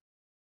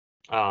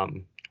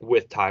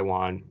with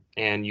Taiwan,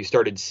 and you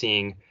started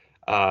seeing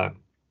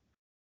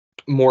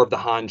more of the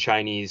Han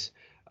Chinese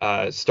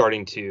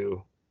starting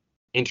to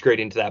integrate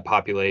into that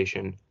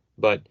population.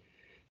 But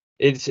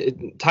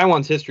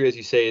Taiwan's history, as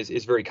you say,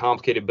 is very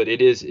complicated, but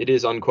it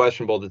is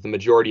unquestionable that the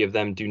majority of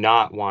them do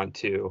not want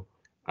to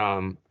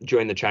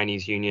join the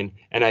Chinese Union.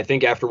 And I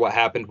think after what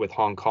happened with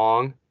Hong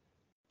Kong,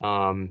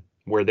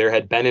 where there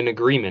had been an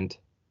agreement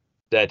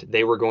that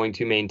they were going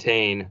to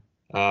maintain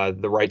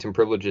the rights and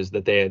privileges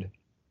that they had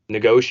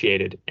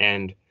negotiated,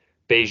 and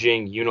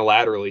Beijing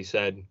unilaterally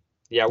said,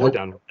 yeah, we're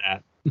done with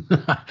that.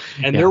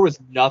 And there was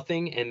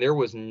nothing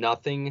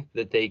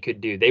that they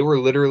could do. They were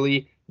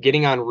literally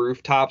getting on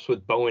rooftops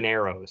with bow and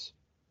arrows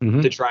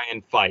to try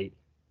and fight.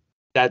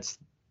 That's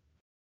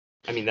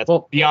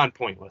beyond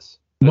pointless.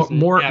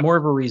 More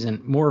of a reason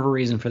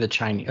for the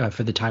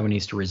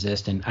Taiwanese to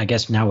resist. And I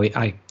guess now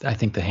I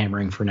think the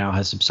hammering for now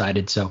has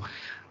subsided. So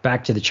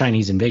back to the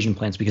Chinese invasion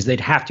plans, because they'd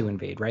have to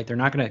invade, right? They're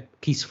not going to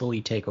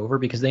peacefully take over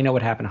because they know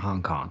what happened to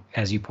Hong Kong,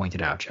 as you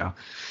pointed out, Joe.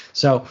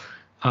 So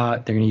they're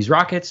going to use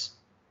rockets,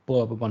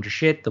 blow up a bunch of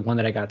shit. The one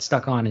that I got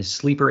stuck on is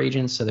sleeper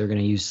agents. So they're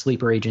going to use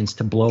sleeper agents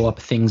to blow up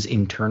things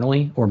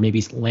internally, or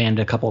maybe land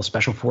a couple of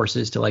special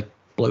forces to like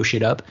blow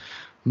shit up,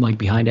 like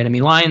behind enemy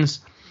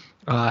lines.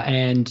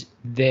 And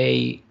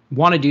they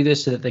want to do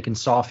this so that they can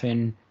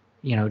soften,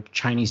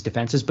 Chinese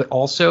defenses, but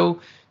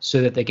also so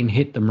that they can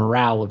hit the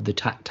morale of the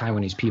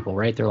Taiwanese people,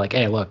 right? They're like,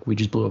 hey, look, we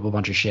just blew up a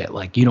bunch of shit.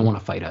 Like, you don't want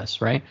to fight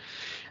us, right?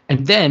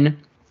 And then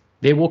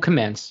they will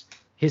commence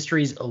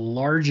history's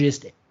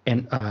largest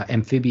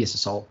amphibious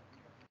assault.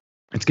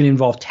 It's going to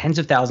involve tens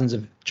of thousands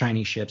of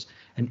Chinese ships,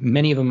 and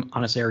many of them,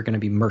 honestly, are going to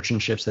be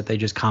merchant ships that they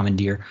just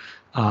commandeer.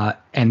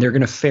 And they're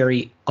going to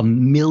ferry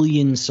 1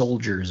 million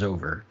soldiers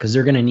over, because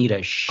they're going to need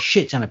a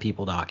shit ton of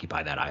people to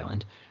occupy that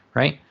island,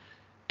 right?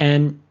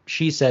 And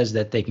she says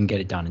that they can get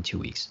it done in 2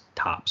 weeks,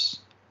 tops.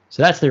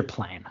 So that's their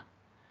plan,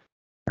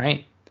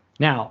 right?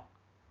 Now,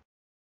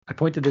 I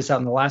pointed this out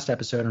in the last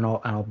episode, and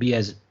I'll be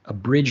as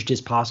abridged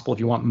as possible. If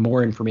you want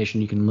more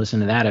information, you can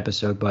listen to that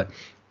episode. But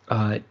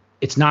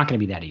it's not going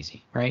to be that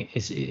easy, right?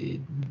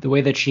 The way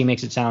that she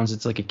makes it sounds,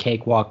 it's like a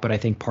cakewalk, but I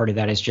think part of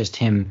that is just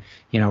him,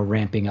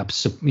 ramping up,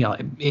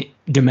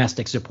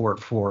 domestic support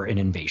for an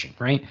invasion,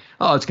 right?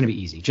 Oh, it's going to be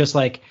easy. Just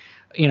like,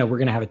 we're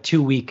going to have a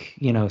 2-week,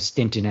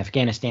 stint in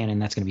Afghanistan, and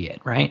that's going to be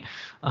it, right?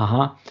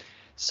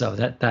 So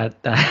that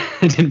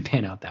didn't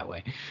pan out that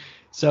way.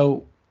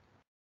 So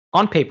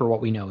on paper,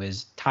 what we know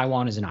is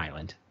Taiwan is an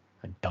island.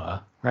 Duh,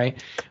 right?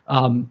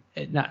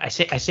 Now, I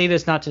say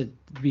this not to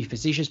be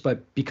facetious,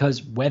 but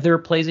because weather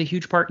plays a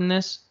huge part in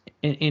this,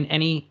 in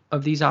any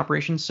of these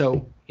operations.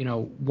 So,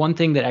 one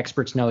thing that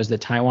experts know is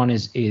that Taiwan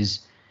is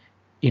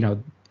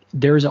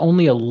there is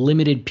only a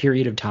limited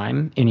period of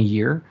time in a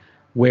year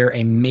where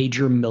a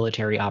major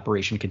military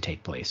operation can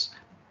take place,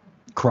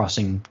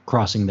 crossing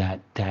that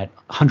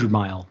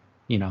 100-mile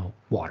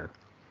water.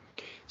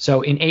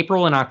 So in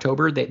April and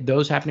October,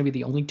 those happen to be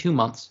the only 2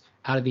 months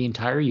out of the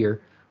entire year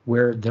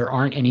where there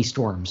aren't any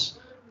storms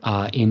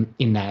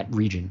in that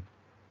region,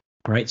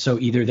 right? So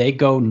either they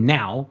go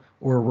now,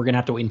 or we're gonna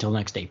have to wait until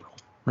next April,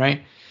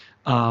 right?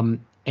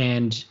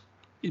 And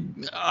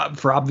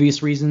for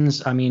obvious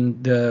reasons, I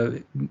mean,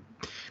 the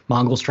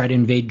Mongols tried to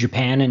invade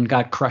Japan and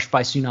got crushed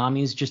by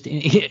tsunamis just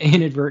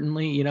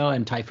inadvertently,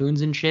 and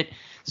typhoons and shit.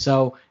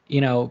 So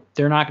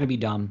they're not gonna be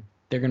dumb.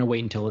 They're gonna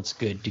wait until it's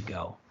good to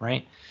go,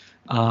 right?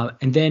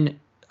 And then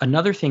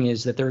another thing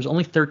is that there's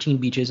only 13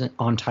 beaches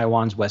on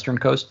Taiwan's western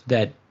coast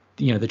that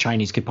the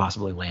Chinese could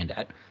possibly land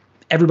at.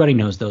 Everybody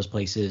knows those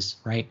places,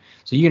 right?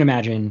 So you can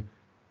imagine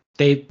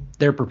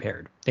they're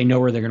prepared. They know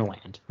where they're going to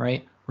land,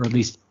 right? Or at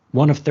least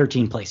one of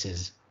 13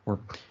 places, or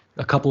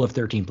a couple of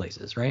 13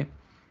 places, right?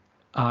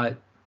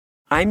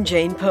 I'm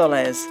Jane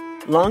Perlez,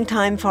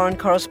 longtime foreign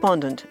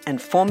correspondent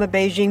and former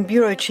Beijing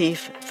bureau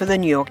chief for the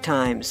New York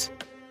Times.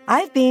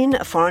 I've been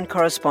a foreign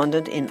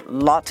correspondent in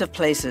lots of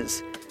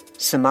places: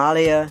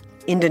 Somalia,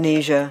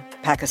 Indonesia,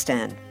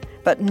 Pakistan.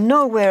 But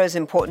nowhere as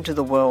important to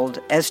the world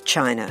as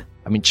China.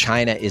 I mean,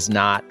 China is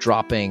not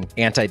dropping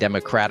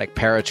anti-democratic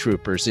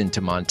paratroopers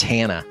into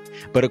Montana.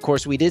 But of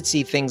course, we did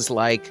see things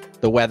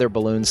like the weather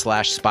balloon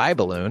 / spy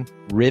balloon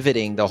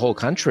riveting the whole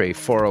country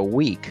for a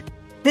week.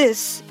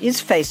 This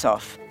is Face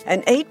Off,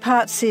 an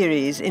 8-part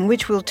series in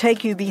which we'll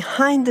take you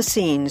behind the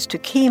scenes to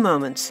key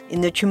moments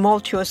in the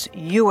tumultuous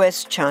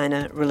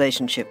U.S.-China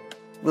relationship.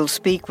 We'll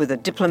speak with a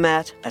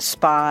diplomat, a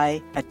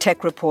spy, a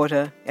tech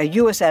reporter, a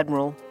U.S.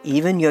 admiral,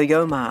 even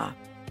Yo-Yo Ma.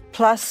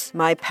 Plus,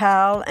 my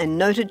pal and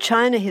noted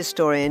China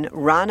historian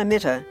Rana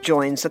Mitter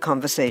joins the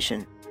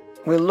conversation.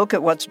 We'll look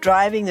at what's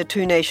driving the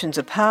two nations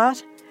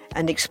apart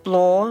and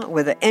explore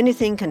whether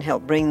anything can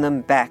help bring them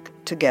back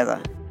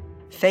together.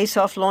 Face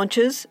Off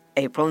launches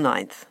April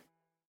 9th.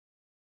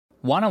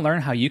 Want to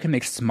learn how you can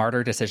make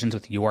smarter decisions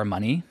with your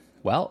money?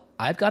 Well,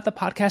 I've got the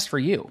podcast for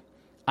you.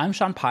 I'm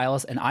Sean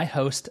Piles, and I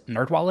host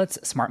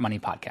NerdWallet's Smart Money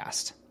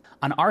Podcast.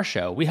 On our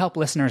show, we help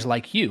listeners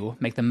like you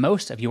make the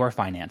most of your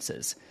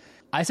finances.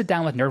 I sit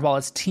down with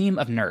NerdWallet's team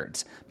of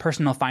nerds,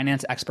 personal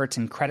finance experts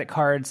in credit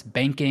cards,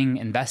 banking,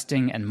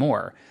 investing, and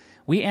more.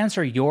 We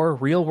answer your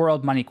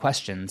real-world money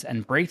questions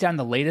and break down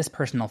the latest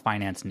personal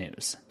finance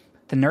news.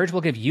 The nerds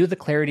will give you the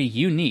clarity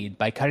you need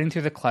by cutting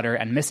through the clutter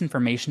and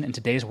misinformation in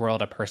today's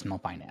world of personal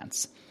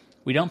finance.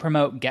 We don't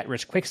promote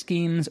get-rich-quick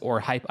schemes or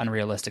hype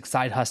unrealistic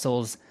side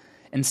hustles.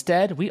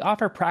 Instead, we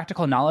offer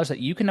practical knowledge that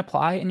you can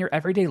apply in your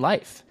everyday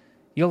life.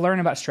 You'll learn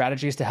about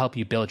strategies to help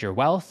you build your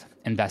wealth,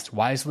 invest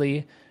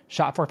wisely,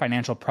 shop for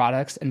financial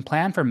products, and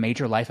plan for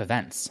major life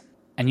events.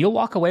 And you'll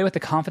walk away with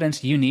the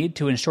confidence you need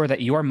to ensure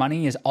that your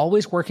money is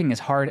always working as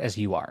hard as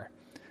you are.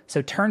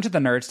 So turn to the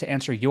nerds to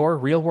answer your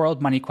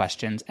real-world money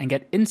questions and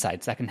get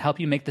insights that can help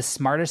you make the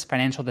smartest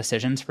financial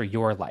decisions for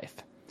your life.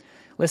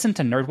 Listen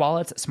to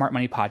NerdWallet's Smart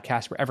Money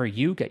Podcast wherever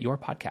you get your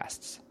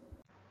podcasts.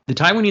 The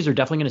Taiwanese are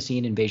definitely going to see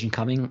an invasion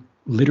coming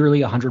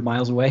literally 100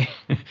 miles away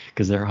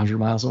because they're 100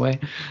 miles away.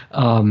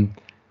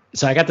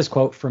 So I got this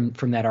quote from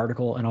that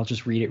article, and I'll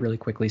just read it really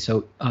quickly.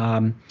 So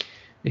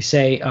they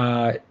say,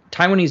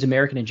 Taiwanese,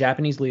 American, and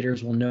Japanese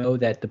leaders will know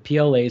that the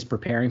PLA is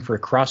preparing for a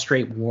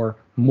cross-strait war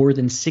more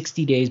than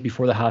 60 days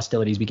before the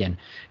hostilities begin.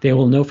 They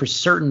will know for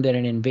certain that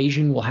an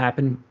invasion will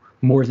happen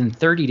more than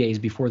 30 days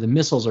before the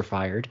missiles are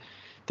fired.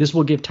 This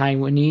will give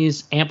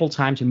Taiwanese ample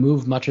time to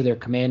move much of their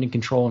command and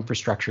control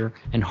infrastructure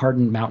and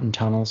hardened mountain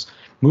tunnels,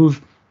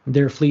 move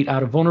their fleet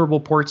out of vulnerable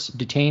ports,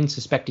 detain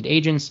suspected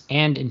agents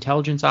and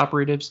intelligence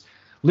operatives,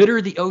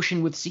 litter the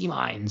ocean with sea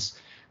mines,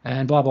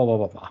 and blah, blah, blah,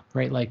 blah, blah,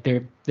 right? Like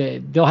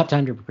they'll have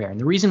time to prepare. And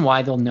the reason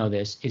why they'll know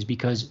this is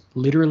because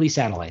literally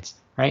satellites,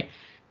 right?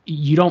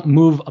 You don't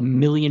move 1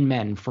 million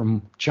men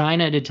from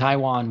China to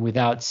Taiwan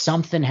without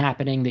something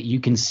happening that you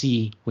can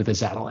see with a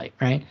satellite,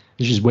 right?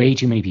 There's just way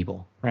too many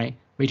people, right?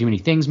 Way too many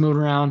things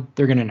moving around.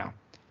 They're going to know.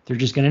 They're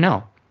just going to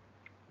know.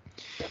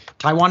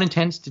 Taiwan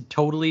intends to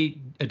totally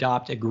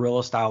adopt a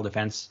guerrilla-style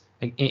defense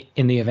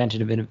in the event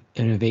of an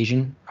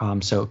invasion.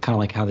 So kind of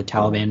like how the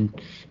Taliban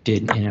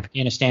did in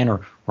Afghanistan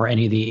or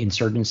any of the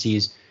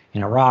insurgencies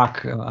in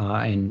Iraq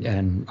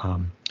and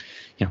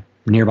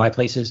nearby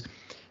places.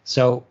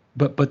 So,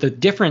 but the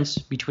difference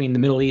between the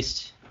Middle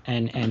East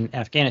and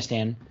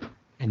Afghanistan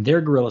and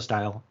their guerrilla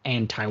style,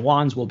 and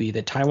Taiwan's will be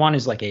that Taiwan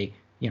is like a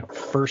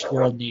first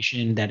world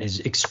nation that is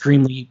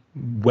extremely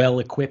well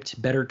equipped,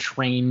 better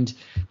trained,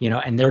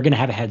 and they're going to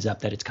have a heads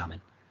up that it's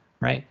coming,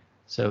 right?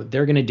 So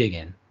they're going to dig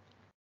in.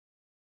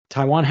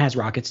 Taiwan has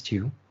rockets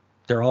too.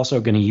 They're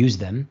also going to use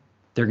them.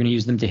 They're going to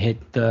use them to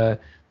hit the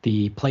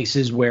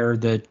places where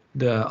the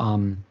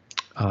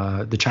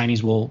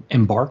Chinese will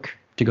embark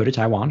to go to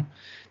Taiwan.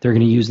 They're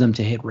going to use them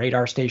to hit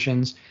radar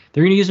stations.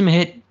 They're going to use them to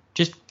hit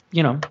just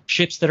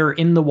ships that are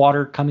in the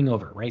water coming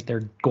over, right?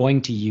 They're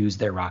going to use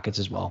their rockets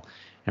as well.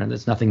 And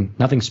that's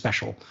nothing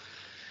special.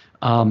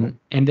 And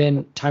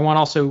then Taiwan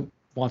also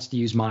wants to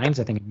use mines.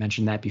 I think I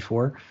mentioned that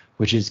before,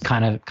 which is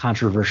kind of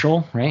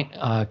controversial, right?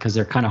 Because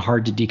they're kind of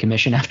hard to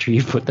decommission after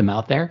you put them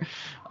out there.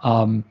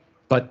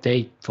 But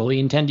they fully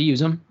intend to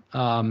use them.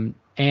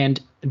 And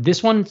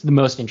this one's the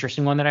most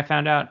interesting one that I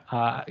found out.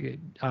 I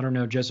don't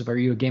know, Joseph, are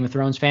you a Game of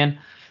Thrones fan?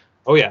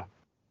 Oh, yeah.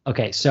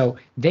 Okay, so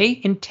they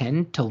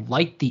intend to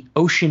light the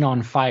ocean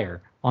on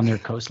fire on their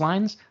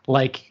coastlines,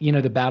 like,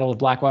 the Battle of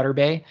Blackwater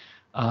Bay.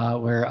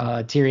 Where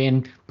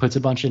Tyrion puts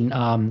a bunch of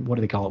what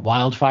do they call it,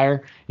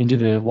 wildfire into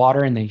the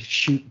water, and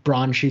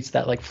Bronn shoots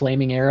that like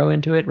flaming arrow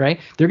into it, right?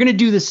 They're going to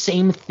do the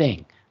same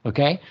thing,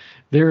 okay?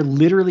 They're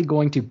literally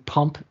going to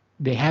pump.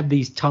 They have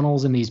these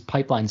tunnels and these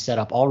pipelines set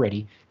up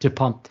already to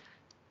pump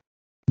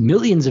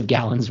millions of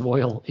gallons of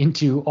oil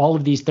into all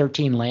of these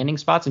 13 landing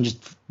spots and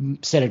just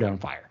set it on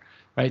fire,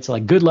 right? So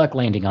like, good luck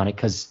landing on it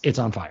because it's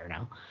on fire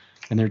now,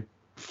 and they're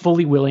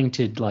fully willing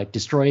to like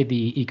destroy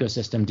the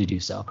ecosystem to do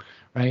so,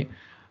 right?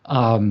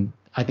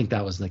 I think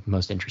that was the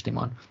most interesting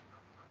one.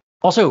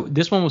 Also,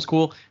 this one was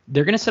cool.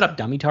 They're going to set up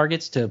dummy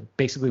targets to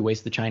basically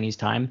waste the Chinese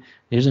time.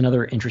 Here's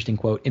another interesting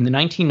quote. In the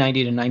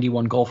 1990 to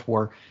 91 Gulf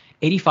War,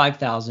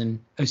 88,000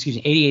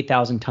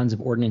 tons of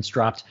ordnance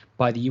dropped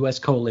by the U.S.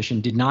 coalition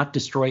did not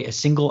destroy a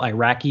single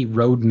Iraqi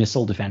road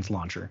missile defense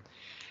launcher.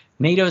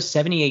 NATO's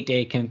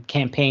 78-day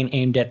campaign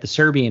aimed at the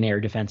Serbian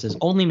air defenses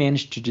only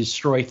managed to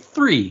destroy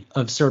 3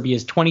 of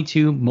Serbia's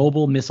 22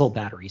 mobile missile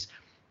batteries.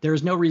 There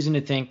is no reason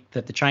to think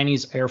that the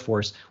Chinese Air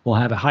Force will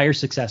have a higher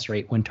success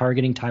rate when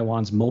targeting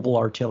Taiwan's mobile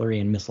artillery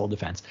and missile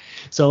defense.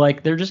 So,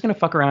 like, they're just going to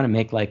fuck around and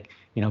make, like,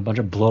 a bunch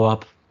of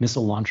blow-up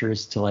missile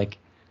launchers to, like,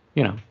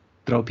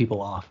 throw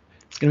people off.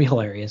 It's going to be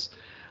hilarious.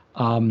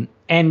 And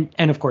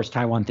of course,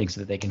 Taiwan thinks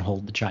that they can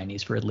hold the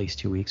Chinese for at least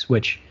 2 weeks,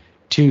 which,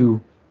 to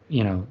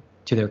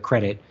their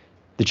credit,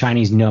 the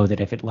Chinese know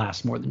that if it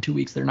lasts more than 2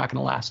 weeks, they're not going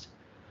to last.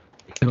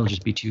 It'll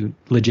just be too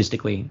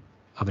logistically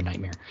of a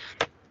nightmare.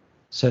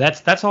 So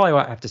that's all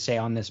I have to say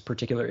on this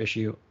particular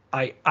issue.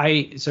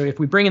 So if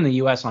we bring in the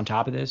U.S. on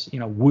top of this,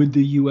 would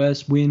the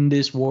U.S. win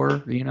this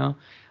war?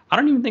 I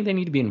don't even think they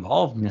need to be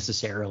involved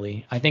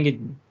necessarily. I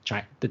think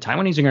the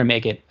Taiwanese are going to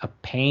make it a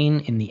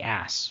pain in the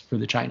ass for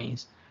the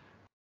Chinese.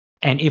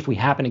 And if we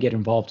happen to get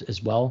involved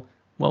as well,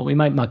 we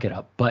might muck it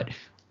up. But,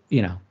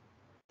 the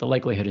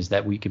likelihood is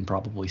that we can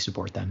probably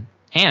support them.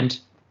 And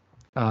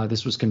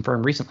this was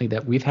confirmed recently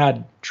that we've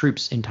had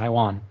troops in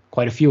Taiwan,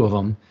 quite a few of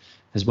them,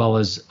 as well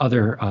as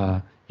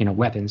other,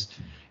 weapons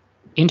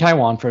in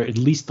Taiwan for at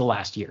least the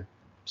last year.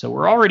 So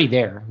we're already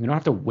there. We don't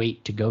have to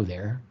wait to go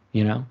there,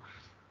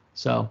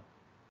 So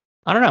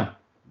I don't know.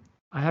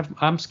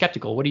 I'm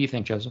skeptical. What do you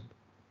think, Joseph?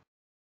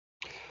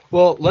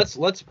 Well,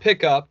 let's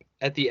pick up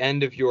at the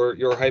end of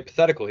your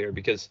hypothetical here,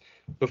 because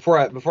before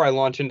I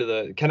launch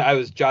into I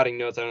was jotting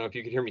notes. I don't know if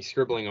you could hear me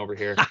scribbling over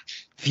here.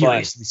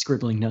 Furiously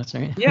scribbling notes,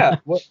 right? Yeah.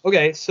 Well,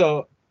 okay.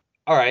 So,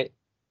 all right.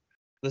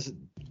 This is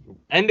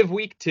end of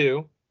week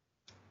 2.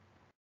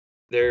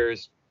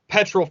 There's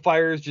petrol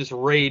fires just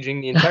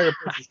raging. The entire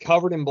place is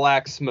covered in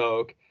black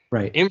smoke.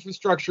 Right.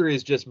 Infrastructure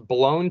is just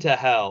blown to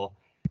hell.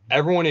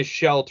 Everyone is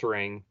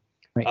sheltering.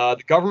 Right.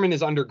 The government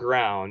is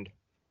underground.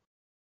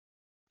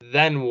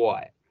 Then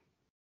what?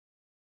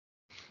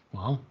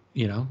 Well,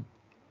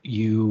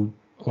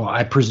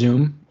 I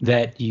presume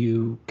that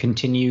you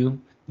continue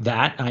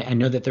that. I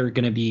know that they're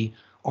going to be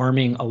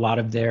arming a lot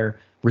of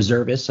their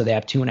reservists. So they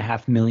have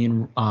 2.5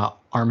 million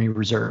Army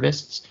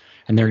reservists.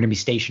 And they're going to be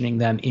stationing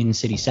them in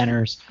city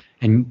centers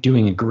and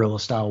doing a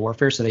guerrilla-style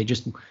warfare. So they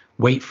just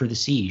wait for the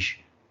siege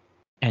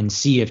and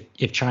see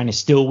if China's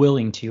still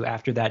willing to,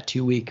 after that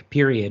 2-week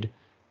period,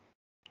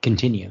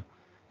 continue.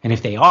 And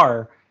if they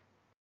are,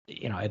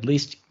 at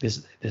least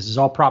this is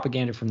all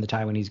propaganda from the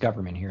Taiwanese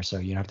government here. So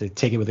you have to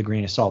take it with a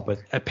grain of salt. But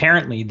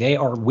apparently they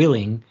are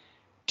willing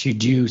to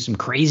do some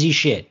crazy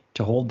shit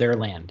to hold their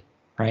land,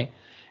 right?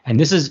 And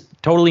this is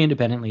totally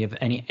independently of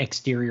any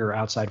exterior or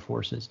outside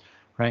forces,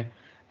 right?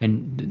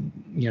 And,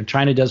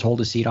 China does hold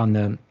a seat on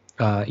the,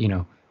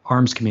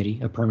 Arms Committee,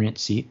 a permanent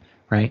seat,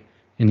 right,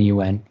 in the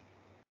UN.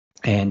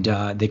 And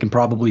they can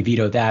probably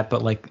veto that.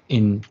 But like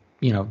in,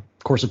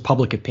 course of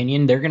public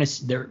opinion,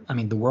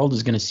 the world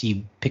is going to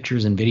see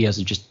pictures and videos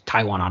of just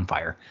Taiwan on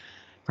fire,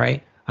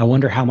 right? I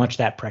wonder how much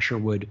that pressure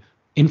would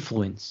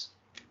influence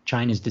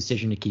China's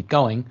decision to keep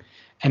going.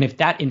 And if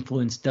that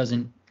influence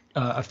doesn't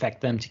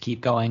affect them to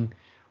keep going,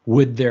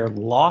 would their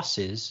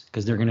losses,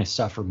 because they're going to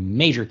suffer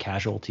major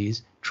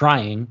casualties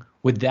trying,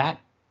 would that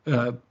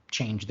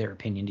change their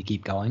opinion to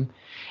keep going.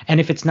 And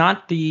if it's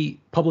not the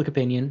public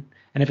opinion,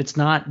 and if it's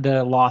not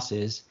the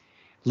losses,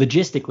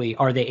 logistically,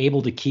 are they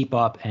able to keep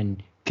up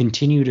and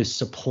continue to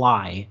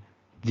supply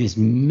this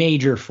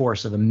major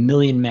force of 1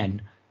 million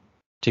men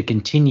to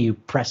continue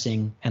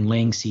pressing and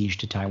laying siege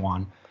to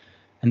Taiwan?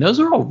 And those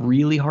are all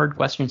really hard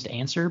questions to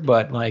answer,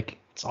 but like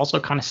it's also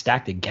kind of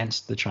stacked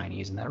against the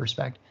Chinese in that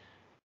respect.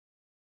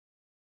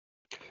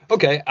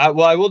 Okay,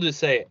 well, I will just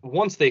say,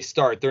 once they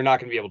start, they're not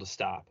going to be able to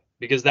stop,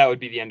 because that would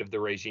be the end of the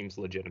regime's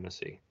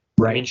legitimacy.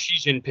 Right. I mean, Xi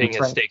Jinping That's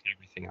has right. staked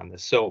everything on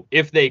this. So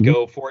if they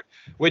go for it,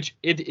 which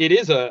it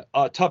is a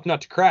tough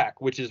nut to crack,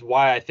 which is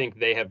why I think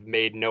they have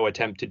made no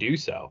attempt to do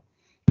so,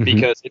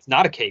 because it's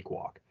not a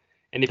cakewalk.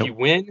 And if you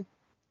win,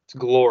 it's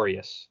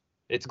glorious.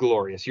 It's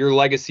glorious. Your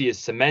legacy is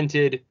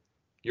cemented.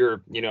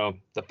 You're,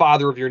 the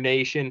father of your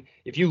nation.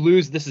 If you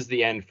lose, this is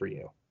the end for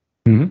you.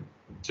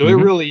 So it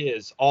really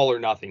is all or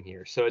nothing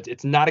here. So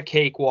it's not a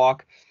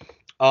cakewalk.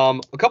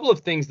 A couple of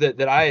things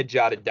that I had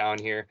jotted down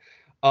here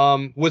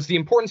was the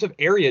importance of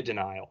area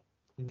denial.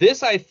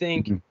 This, I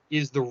think,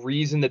 is the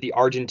reason that the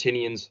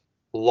Argentinians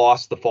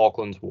lost the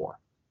Falklands War,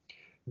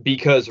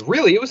 because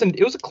really it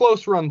was a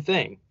close run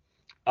thing.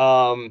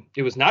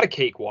 It was not a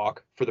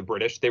cakewalk for the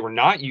British. They were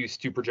not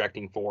used to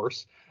projecting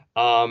force.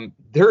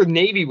 Their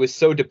navy was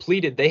so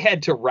depleted they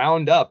had to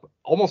round up.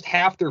 Almost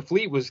half their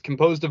fleet was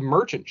composed of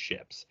merchant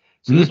ships.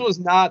 So this was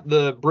not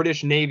the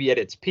British Navy at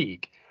its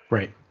peak.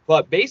 Right.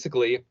 But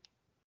basically,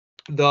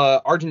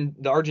 the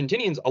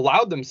Argentinians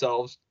allowed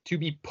themselves to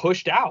be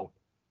pushed out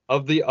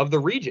of the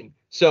region.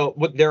 So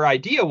what their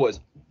idea was,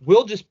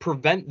 we'll just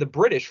prevent the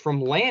British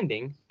from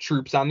landing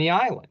troops on the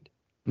island.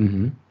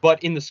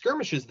 But in the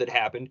skirmishes that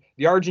happened,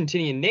 the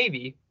Argentinian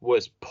Navy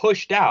was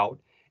pushed out,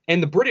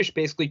 and the British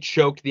basically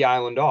choked the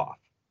island off.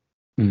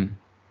 And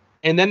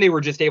then they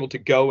were just able to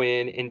go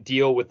in and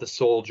deal with the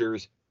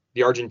soldiers,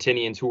 the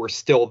Argentinians who were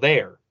still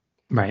there.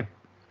 Right.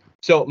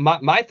 So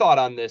my thought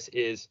on this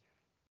is,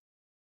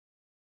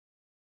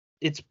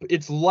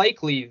 it's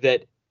likely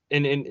that,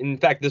 and in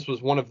fact, this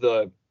was one of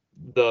the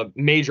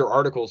major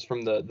articles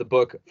from the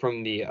book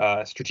from the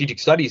Strategic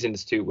Studies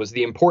Institute, was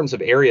the importance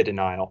of area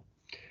denial.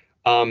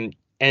 And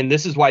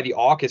this is why the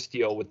AUKUS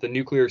deal with the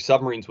nuclear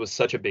submarines was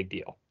such a big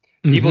deal.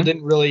 People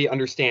didn't really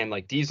understand,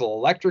 like, diesel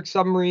electric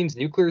submarines,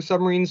 nuclear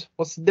submarines.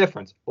 What's the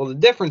difference? Well, the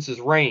difference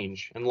is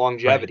range and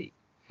longevity.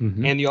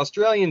 And the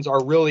Australians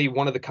are really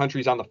one of the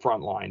countries on the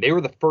front line. They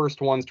were the first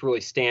ones to really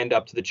stand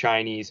up to the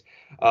Chinese,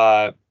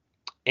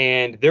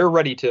 and they're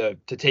ready to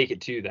take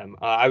it to them.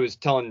 I was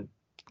telling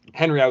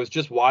Henry, I was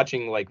just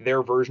watching like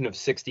their version of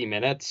 60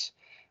 Minutes,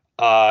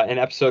 an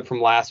episode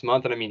from last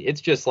month, and I mean,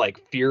 it's just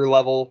like fear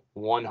level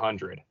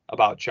 100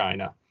 about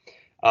China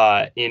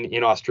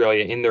in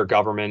Australia, in their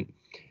government.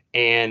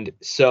 And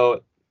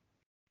so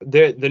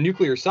the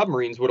nuclear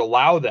submarines would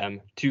allow them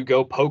to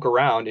go poke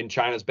around in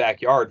China's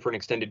backyard for an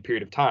extended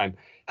period of time,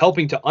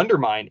 helping to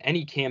undermine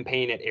any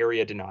campaign at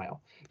area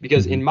denial.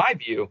 Because in my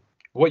view,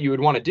 what you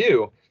would want to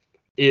do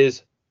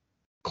is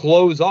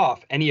close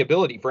off any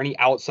ability for any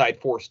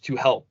outside force to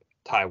help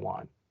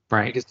Taiwan.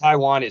 Right. Because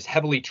Taiwan is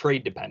heavily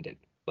trade dependent.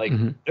 Like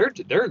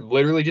they're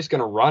literally just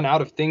going to run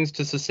out of things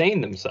to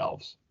sustain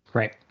themselves.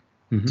 Right.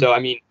 So, I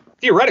mean,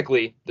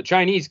 theoretically, the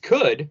Chinese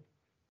could,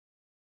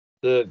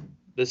 the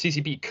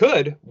CCP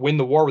could win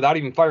the war without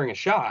even firing a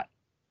shot.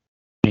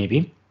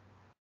 Maybe.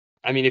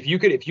 I mean, if you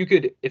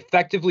could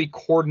effectively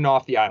cordon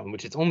off the island,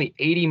 which is only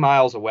 80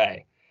 miles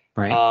away.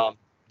 Right.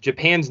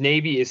 Japan's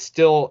navy is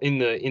still in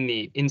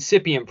the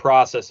incipient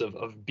process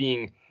of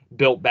being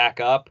built back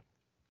up.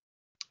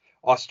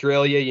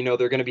 Australia,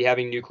 they're going to be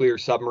having nuclear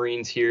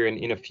submarines here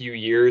in a few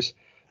years.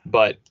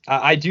 But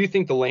I do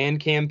think the land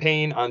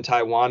campaign on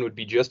Taiwan would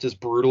be just as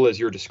brutal as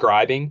you're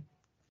describing.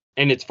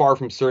 And it's far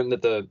from certain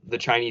that the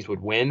Chinese would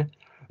win.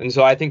 And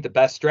so I think the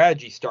best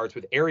strategy starts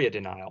with area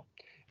denial.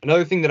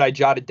 Another thing that I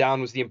jotted down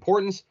was the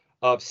importance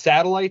of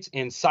satellites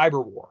and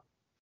cyber war.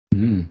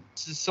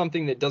 This is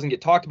something that doesn't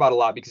get talked about a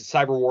lot because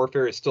cyber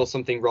warfare is still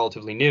something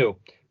relatively new.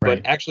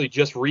 Right. But actually,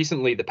 just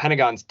recently, the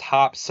Pentagon's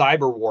top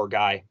cyber war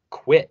guy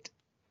quit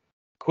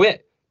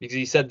because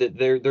he said that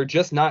they're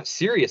just not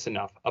serious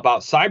enough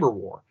about cyber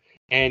war.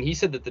 And he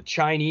said that the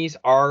Chinese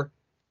are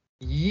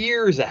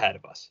years ahead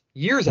of us.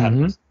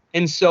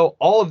 And so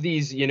all of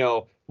these,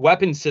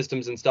 weapon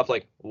systems and stuff,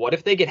 like, what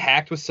if they get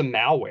hacked with some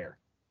malware?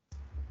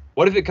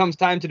 What if it comes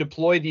time to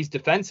deploy these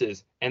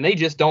defenses and they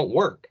just don't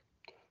work?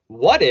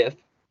 What if,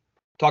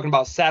 talking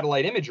about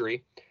satellite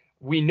imagery,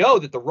 we know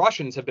that the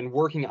Russians have been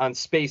working on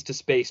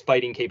space-to-space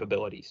fighting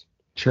capabilities.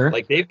 Sure.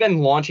 Like, they've been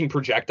launching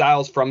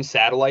projectiles from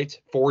satellites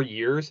for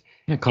years.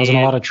 Yeah, causing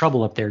a lot of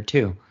trouble up there,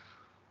 too.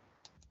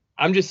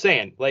 I'm just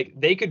saying, like,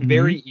 they could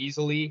very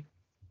easily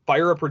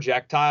fire a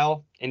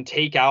projectile and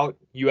take out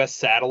U.S.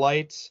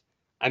 satellites.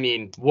 I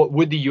mean,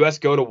 would the U.S.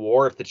 go to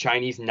war if the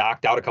Chinese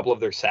knocked out a couple of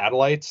their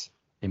satellites?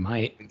 They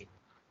might.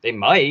 They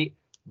might,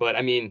 but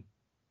I mean,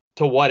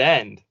 to what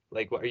end?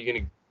 Like, are you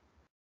going to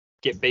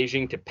get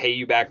Beijing to pay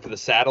you back for the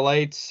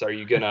satellites? Are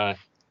you going to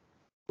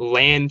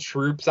land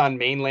troops on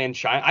mainland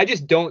China? I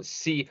just don't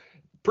see.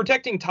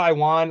 protecting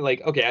Taiwan,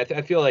 like, okay,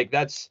 I feel like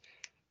that's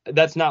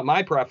not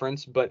my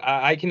preference, but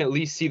I can at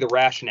least see the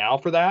rationale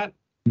for that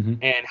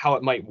and how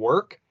it might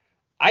work.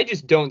 I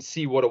just don't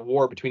see what a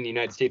war between the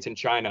United States and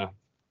China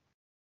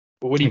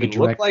would even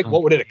look like.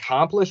 What would it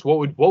accomplish?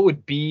 What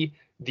would be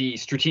the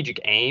strategic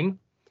aim?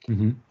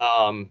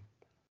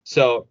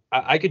 So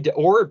I could,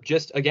 or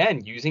just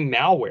again using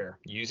malware,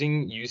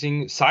 using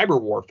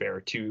cyber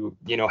warfare to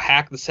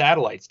hack the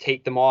satellites,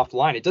 take them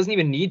offline. It doesn't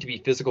even need to be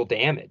physical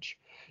damage.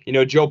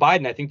 Joe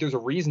Biden, I think there's a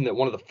reason that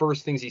one of the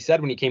first things he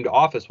said when he came to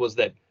office was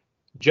that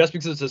just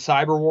because it's a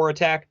cyber war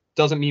attack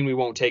doesn't mean we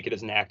won't take it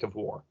as an act of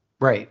war.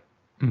 Right.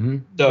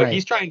 So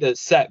he's trying to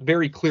set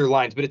very clear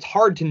lines, but it's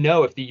hard to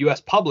know if the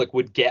U.S. public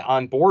would get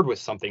on board with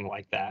something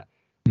like that.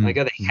 Like,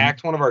 they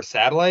hacked one of our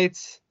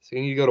satellites, so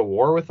you need to go to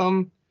war with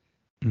them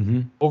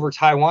over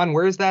Taiwan.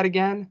 Where is that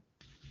again?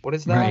 What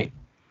is that? Right.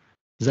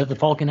 Is that the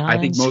Falkland Islands?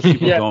 I think most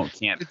people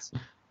can't.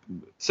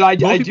 So I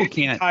do think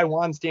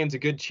Taiwan stands a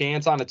good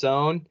chance on its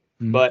own.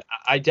 But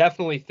I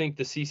definitely think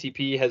the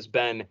CCP has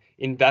been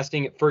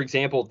investing. For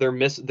example, their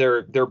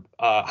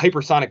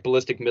hypersonic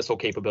ballistic missile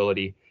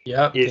capability.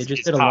 Yeah, they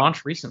just did a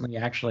launch recently,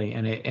 actually,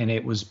 and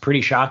it was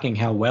pretty shocking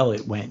how well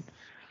it went.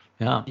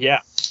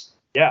 Yeah.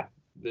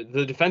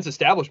 The defense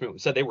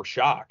establishment said they were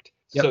shocked.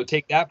 Yep. So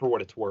take that for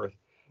what it's worth.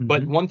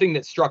 But one thing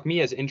that struck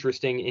me as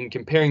interesting in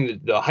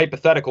comparing the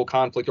hypothetical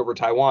conflict over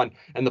Taiwan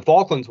and the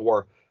Falklands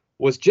War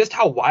was just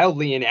how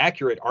wildly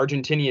inaccurate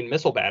Argentinian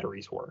missile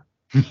batteries were.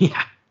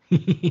 Yeah.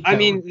 I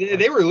mean,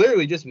 they were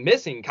literally just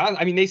missing.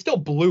 I mean, they still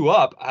blew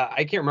up.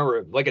 I can't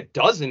remember, like a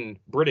dozen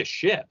British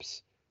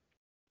ships.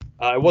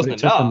 It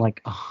wasn't enough. Took them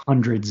like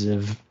hundreds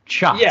of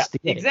shots. Yeah,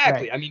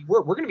 exactly. Right. I mean,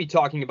 we're going to be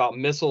talking about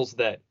missiles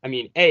that, I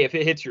mean, if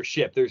it hits your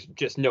ship, there's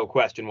just no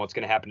question what's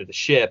going to happen to the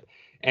ship.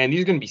 And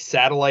these are going to be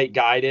satellite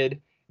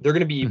guided. They're going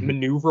to be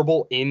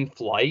maneuverable in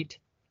flight.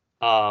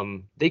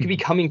 They could be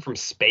coming from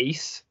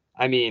space.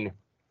 I mean,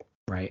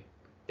 right.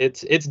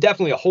 It's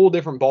definitely a whole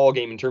different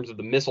ballgame in terms of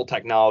the missile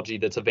technology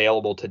that's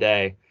available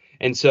today.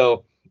 And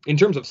so in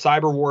terms of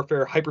cyber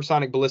warfare,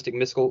 hypersonic ballistic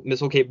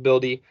missile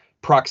capability,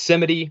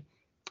 proximity,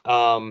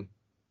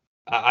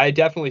 I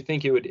definitely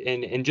think it would,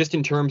 and just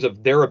in terms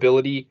of their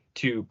ability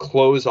to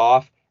close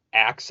off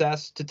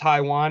access to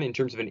Taiwan in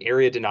terms of an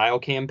area denial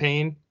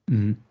campaign,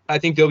 I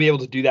think they'll be able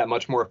to do that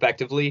much more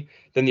effectively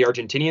than the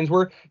Argentinians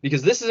were,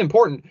 because this is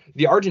important.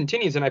 The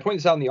Argentinians, and I point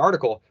this out in the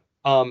article,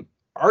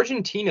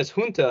 Argentina's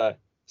junta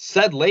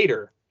said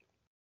later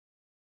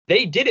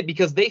they did it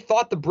because they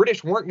thought the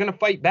British weren't going to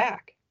fight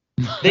back.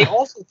 They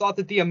also thought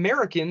that the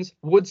Americans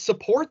would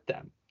support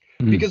them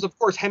because, of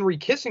course, Henry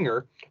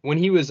Kissinger, when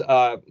he was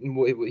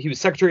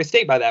Secretary of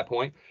State by that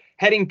point,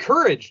 had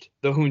encouraged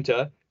the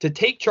junta to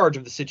take charge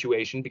of the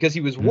situation because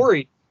he was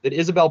worried that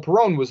Isabel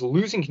Perón was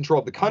losing control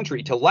of the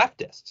country to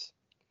leftists.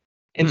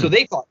 And so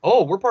they thought,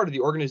 we're part of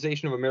the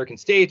Organization of American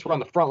States. We're on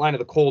the front line of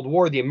the Cold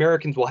War. The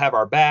Americans will have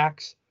our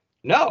backs.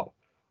 No.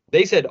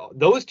 They said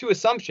those two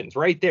assumptions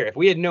right there. If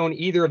we had known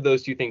either of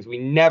those two things, we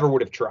never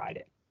would have tried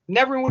it.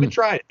 Never would have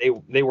tried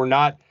it. They were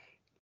not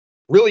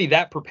really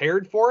that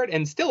prepared for it.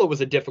 And still, it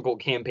was a difficult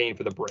campaign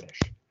for the British.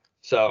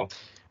 So,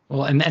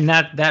 well, and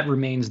that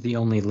remains the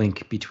only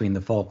link between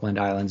the Falkland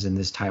Islands and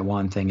this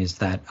Taiwan thing is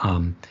that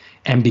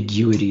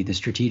ambiguity, the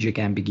strategic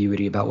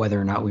ambiguity about whether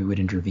or not we would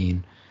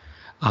intervene.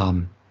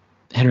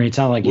 Henry, it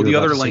sounded like the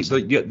other link.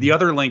 The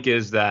other link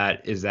is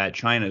that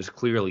China is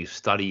clearly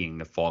studying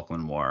the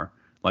Falkland War.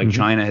 Like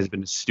China has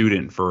been a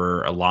student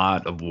for a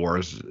lot of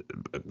wars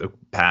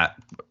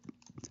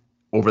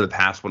over the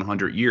past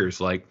 100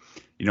 years. Like,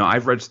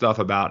 I've read stuff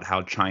about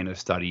how China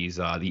studies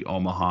the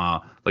Omaha,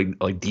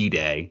 like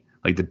D-Day,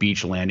 like the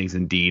beach landings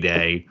in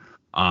D-Day,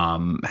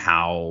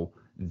 how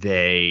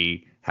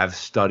they have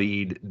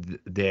studied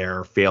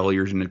their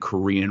failures in the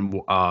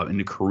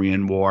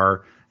Korean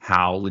War,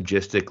 how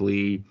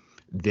logistically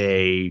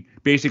they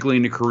basically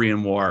in the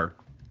Korean War,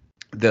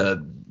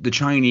 the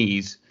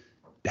Chinese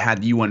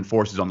had UN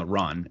forces on the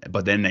run,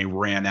 but then they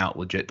ran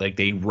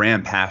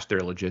past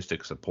their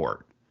logistic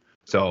support.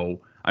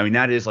 So, I mean,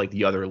 that is like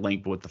the other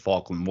link with the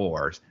Falkland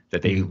Wars,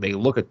 that they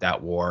look at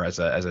that war as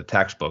a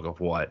textbook of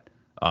what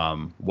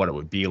it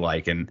would be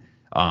like. And,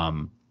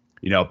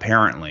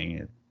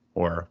 apparently,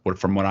 or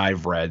from what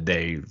I've read,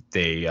 they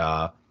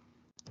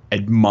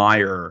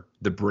admire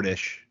the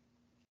British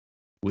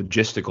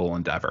logistical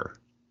endeavor.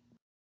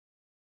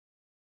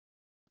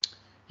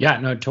 Yeah,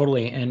 no,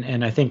 totally.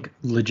 And I think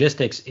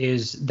logistics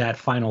is that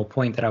final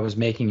point that I was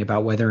making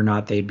about whether or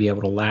not they'd be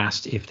able to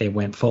last if they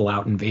went full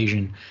out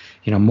invasion.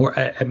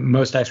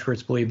 Most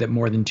experts believe that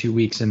more than 2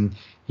 weeks and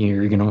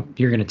you're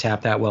gonna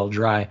tap that well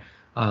dry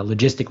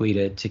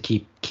logistically to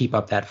keep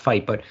up that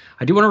fight. But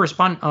I do want to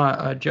respond,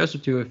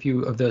 Joseph, to a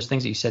few of those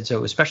things that you said.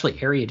 So especially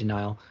area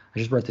denial. I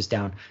just wrote this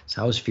down,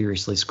 so I was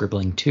furiously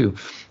scribbling too.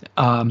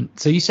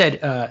 So you said,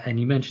 and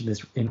you mentioned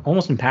this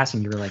almost in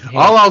passing. You were like, "Hey,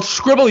 I'll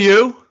scribble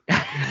you."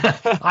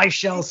 I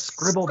shall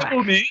scribble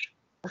back. Me.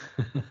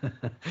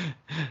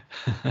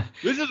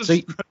 This is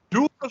a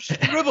duel of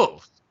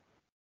scribbles.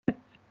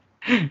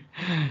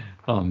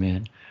 Oh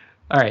man.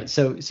 All right.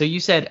 So you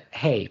said,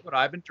 hey. What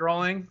I've been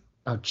drawing?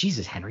 Oh,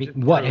 Jesus, Henry.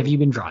 What have you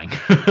been drawing?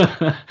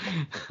 I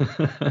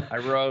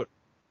wrote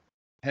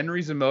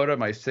Henry Zamota,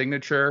 my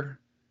signature,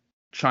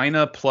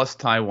 China plus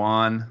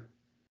Taiwan,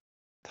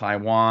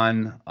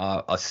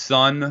 a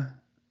sun,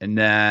 and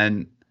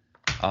then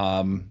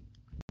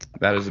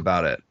that is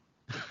about it.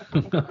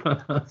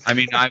 I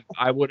mean,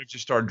 I would have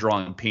just started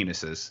drawing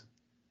penises.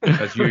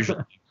 That's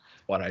usually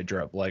what I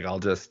drew. Like, I'll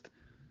just.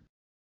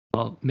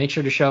 Well, make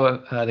sure to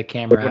show the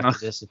camera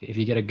after this if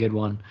you get a good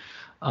one.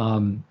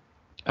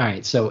 All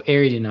right, so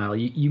area denial.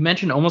 You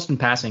mentioned almost in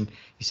passing,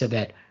 you said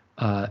that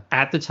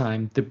at the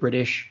time, the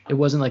British, it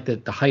wasn't like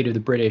the height of the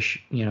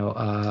British,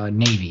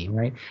 Navy,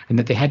 right? And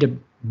that they had to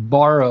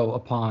borrow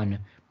upon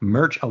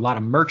a lot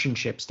of merchant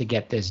ships to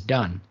get this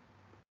done.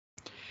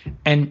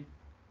 And,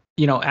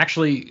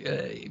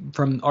 actually,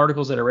 from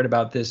articles that I read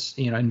about this,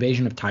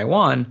 invasion of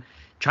Taiwan,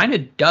 China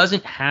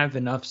doesn't have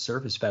enough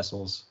surface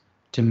vessels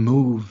to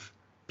move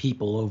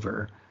people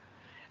over.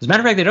 As a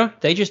matter of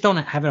fact, they just don't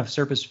have enough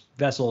surface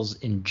vessels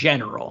in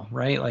general,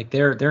 right? Like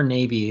their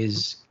navy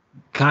is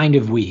kind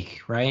of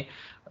weak, right?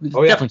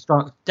 Oh, yeah.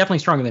 Definitely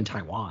stronger than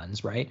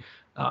Taiwan's, right?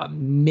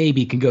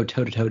 Maybe can go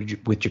toe to toe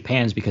with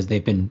Japan's because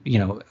they've been,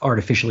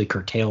 artificially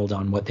curtailed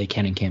on what they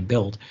can and can't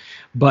build.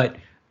 But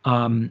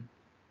their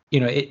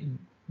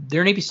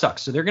navy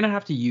sucks, so they're going to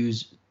have to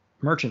use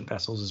merchant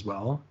vessels as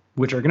well,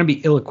 which are going to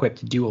be ill-equipped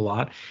to do a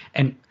lot.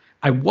 And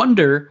I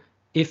wonder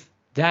if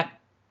that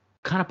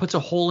kind of puts a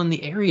hole in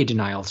the area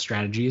denial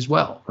strategy as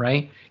well,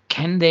 right?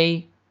 Can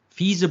they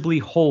feasibly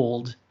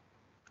hold,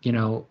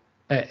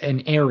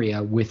 an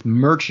area with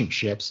merchant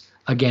ships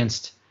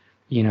against,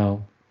 a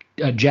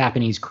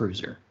Japanese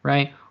cruiser,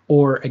 right?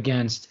 Or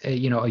against, a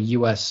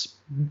U.S.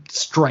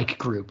 strike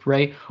group,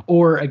 right?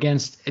 Or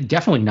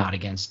definitely not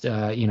against,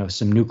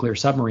 some nuclear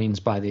submarines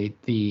by the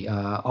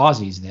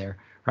Aussies there,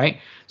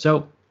 right?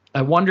 So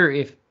I wonder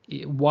if,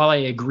 while I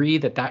agree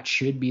that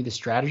should be the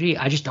strategy,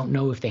 I just don't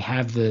know if they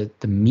have the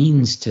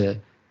means to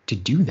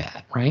do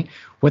that, right?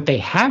 What they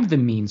have the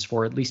means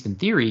for, at least in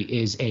theory,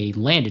 is a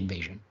land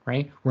invasion,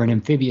 right? Or an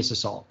amphibious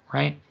assault,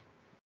 right?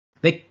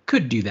 They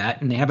could do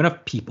that, and they have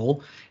enough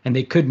people, and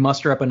they could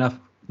muster up enough,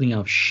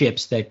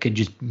 ships that could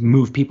just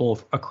move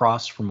people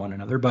across from one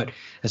another. But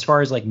as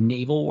far as like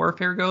naval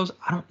warfare goes,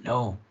 I don't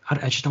know.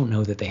 I just don't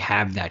know that they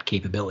have that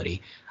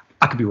capability.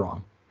 I could be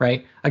wrong.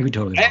 Right, I could be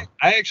totally wrong.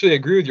 I actually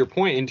agree with your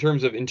point in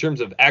terms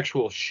of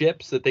actual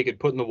ships that they could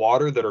put in the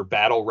water that are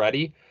battle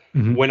ready.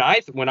 Mm-hmm.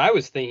 When I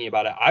was thinking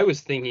about it, I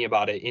was thinking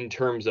about it in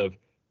terms of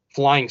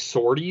flying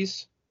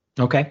sorties.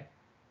 Okay.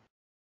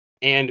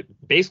 And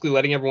basically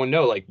letting everyone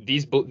know, like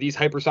these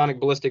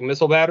hypersonic ballistic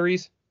missile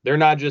batteries, they're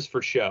not just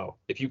for show.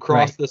 If you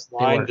cross this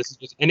line, this is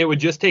just, and it would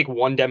just take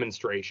one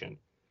demonstration.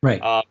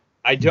 Right.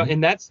 I don't,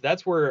 and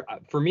that's where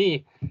for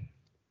me,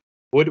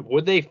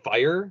 would they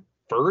fire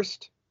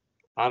first?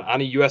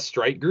 On a U.S.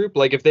 strike group,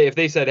 like if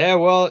they said, hey,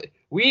 well,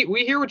 we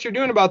hear what you're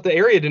doing about the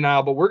area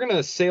denial, but we're going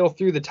to sail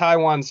through the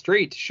Taiwan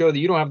Strait to show that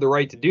you don't have the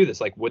right to do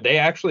this. Like, would they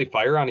actually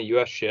fire on a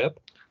U.S.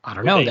 ship? I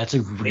don't know. That's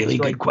a really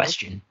good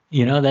question.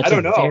 That's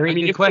a very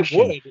good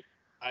question.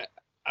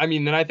 I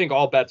mean, then I think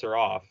all bets are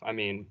off. I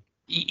mean,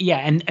 yeah,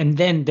 and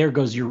then there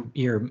goes your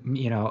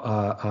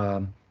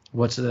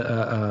what's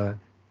the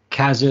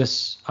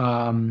casus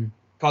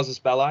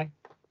belli.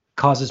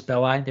 Casus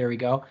belli, there we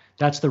go.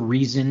 That's the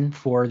reason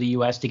for the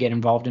U.S. to get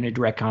involved in a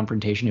direct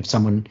confrontation if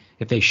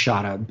they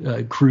shot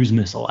a cruise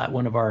missile at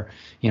one of our,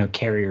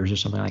 carriers or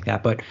something like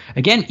that. But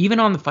again, even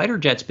on the fighter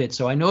jets bit,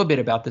 so I know a bit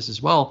about this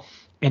as well.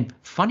 And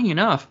funny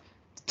enough,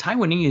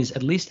 Taiwanese,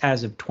 at least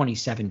as of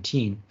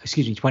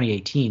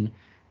 2018,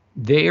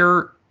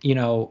 their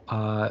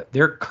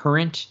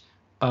current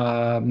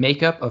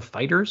makeup of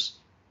fighters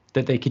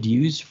that they could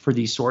use for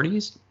these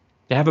sorties,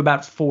 they have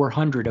about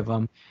 400 of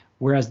them,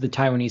 whereas the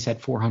Taiwanese had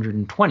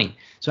 420.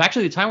 So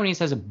actually the Taiwanese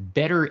has a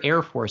better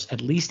Air Force, at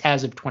least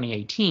as of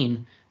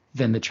 2018,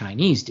 than the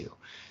Chinese do.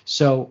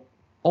 So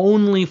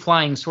only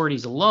flying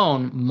sorties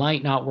alone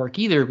might not work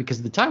either,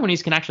 because the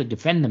Taiwanese can actually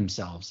defend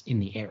themselves in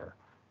the air,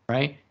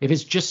 right? If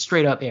it's just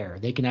straight up air,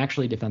 they can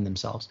actually defend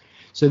themselves.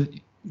 So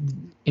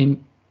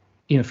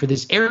for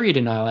this area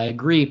denial, I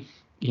agree,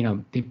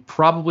 they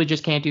probably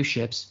just can't do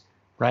ships,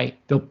 right?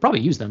 They'll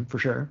probably use them for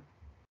sure.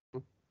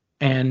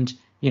 And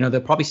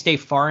they'll probably stay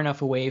far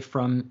enough away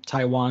from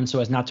Taiwan so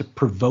as not to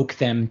provoke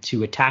them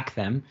to attack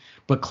them,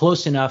 but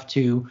close enough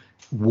to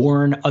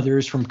warn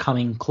others from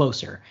coming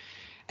closer.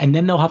 And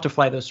then they'll have to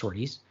fly those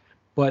sorties.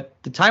 But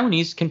the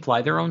Taiwanese can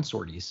fly their own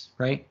sorties,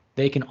 right?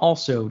 They can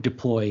also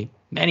deploy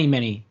many,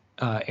 many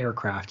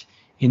aircraft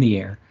in the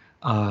air,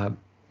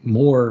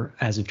 more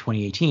as of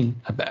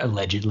 2018,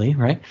 allegedly,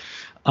 right?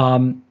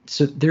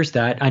 So there's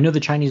that. I know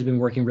the Chinese have been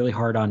working really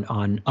hard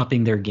on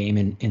upping their game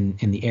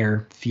in the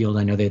air field.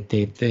 I know that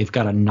they've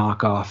got a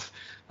knockoff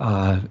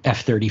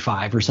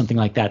F-35 or something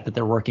like that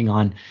they're working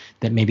on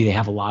that maybe they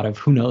have a lot of.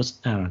 Who knows?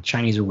 I don't know.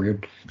 Chinese are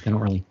weird. They don't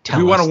really tell us.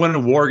 If we want to win a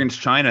war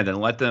against China, then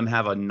let them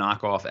have a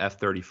knockoff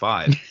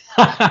F-35.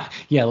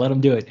 Yeah, let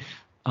them do it.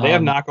 They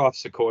have knockoff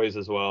Sukhois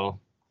as well.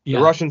 Yeah.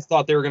 The Russians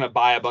thought they were going to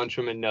buy a bunch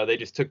of them, and no, they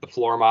just took the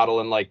floor model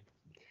and like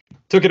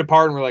took it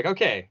apart and were like,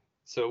 okay,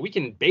 so we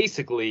can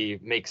basically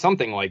make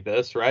something like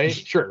this, right?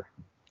 Sure.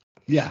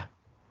 Yeah.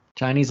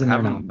 Chinese and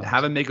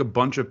have them make a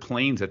bunch of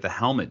planes that the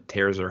helmet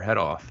tears their head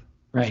off.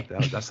 Right.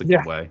 That's a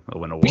good way to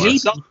win a war. We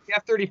sell the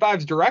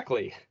F-35s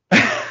directly.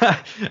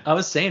 I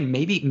was saying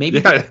maybe.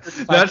 Yeah,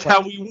 that's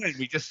how we win.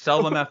 We just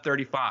sell them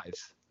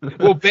F-35s.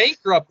 We'll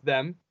bankrupt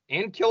them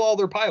and kill all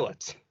their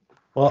pilots.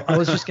 Well, I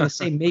was just going to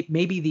say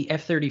maybe the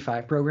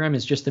F-35 program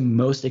is just the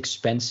most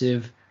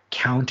expensive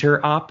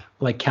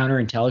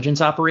counterintelligence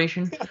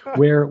operation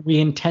where we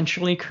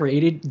intentionally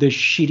created the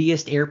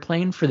shittiest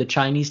airplane for the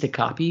Chinese to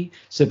copy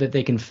so that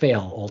they can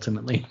fail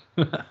ultimately.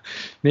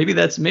 maybe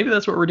that's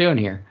what we're doing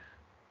here.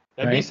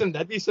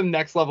 That'd be some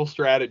next level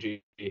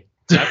strategy.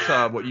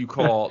 That's what you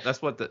call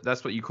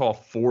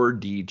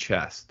 4D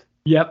chest.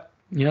 Yep.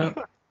 Yeah.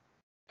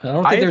 I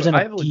don't think there's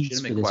enough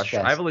Ds for this question.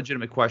 chest. I have a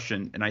legitimate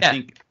question, and I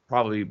think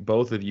probably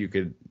both of you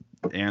could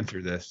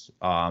answer this.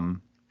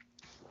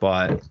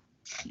 But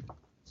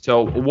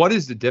so what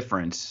is the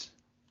difference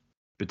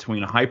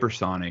between a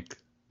hypersonic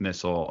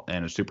missile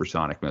and a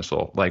supersonic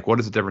missile? Like, what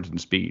is the difference in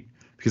speed?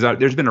 Because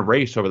there's been a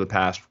race over the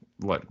past,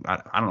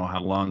 I don't know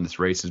how long this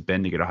race has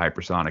been to get a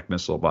hypersonic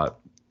missile, but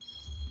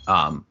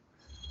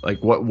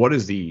like what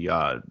is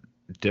the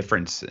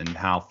difference in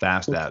how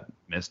fast that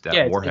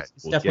warhead?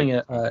 It's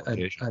definitely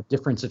a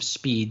difference of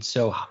speed.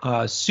 So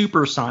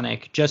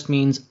supersonic just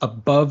means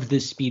above the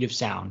speed of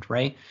sound,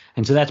 right?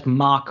 And so that's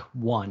Mach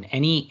 1.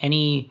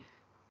 Any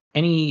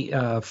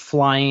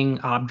flying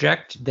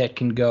object that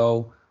can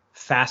go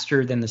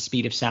faster than the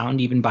speed of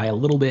sound, even by a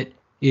little bit,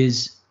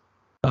 is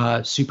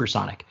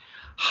supersonic.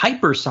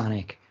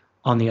 Hypersonic,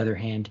 on the other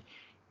hand,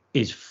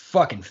 is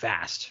fucking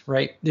fast,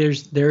 right?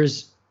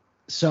 There's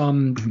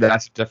some.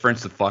 That's the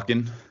difference of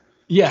fucking.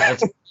 Yeah.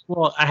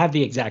 Well, I have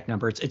the exact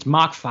number. It's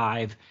Mach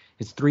 5.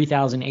 It's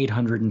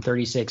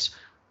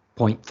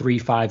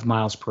 3,836.35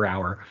 miles per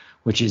hour,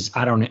 which is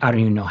I don't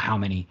even know how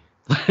many.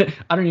 I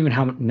don't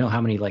even know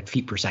how many like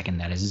feet per second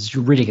that is. It's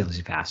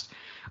ridiculously fast.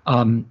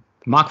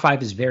 Mach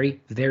 5 is very,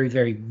 very,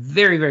 very,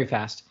 very, very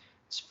fast.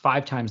 It's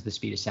 5 times the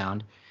speed of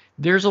sound.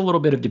 There's a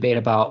little bit of debate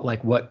about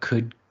like what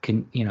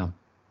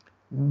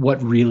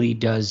what really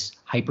does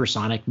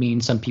hypersonic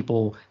mean. Some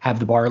people have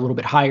the bar a little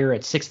bit higher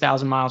at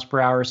 6,000 miles per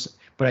hour,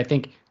 but I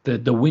think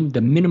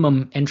the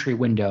minimum entry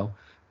window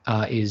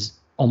is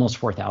almost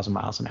 4,000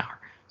 miles an hour.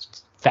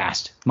 It's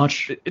fast,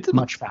 much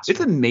faster.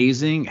 It's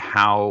amazing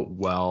how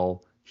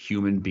well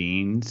human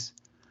beings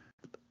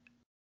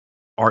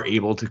are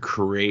able to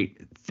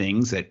create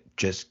things that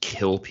just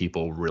kill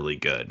people really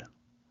good.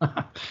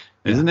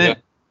 Isn't it?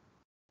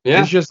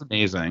 Yeah. It's just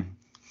amazing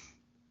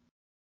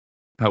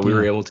how we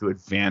were able to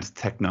advance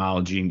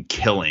technology and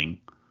killing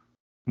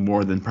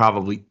more than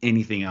probably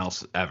anything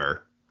else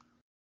ever.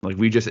 Like,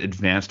 we just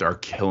advanced our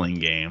killing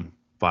game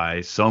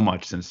by so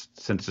much since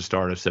the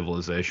start of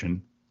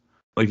civilization.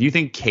 Like, do you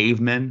think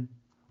cavemen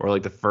or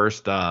like the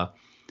first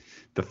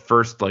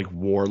like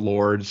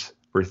warlords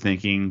were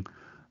thinking,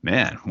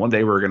 man, one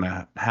day we're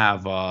gonna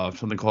have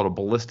something called a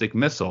ballistic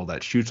missile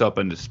that shoots up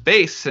into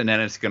space, and then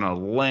it's gonna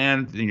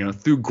land,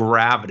 through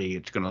gravity.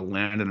 It's gonna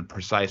land in a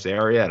precise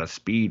area at a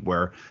speed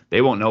where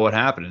they won't know what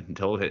happened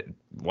until it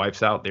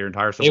wipes out their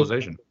entire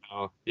civilization.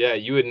 Yeah,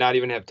 you would not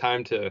even have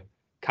time to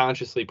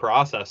consciously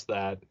process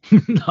that.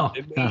 No,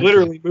 it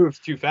literally moves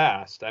too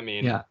fast. I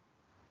mean, yeah,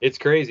 it's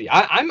crazy.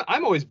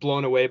 I'm always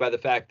blown away by the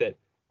fact that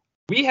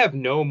we have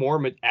no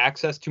more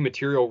access to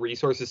material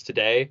resources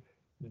today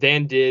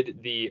than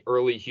did the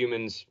early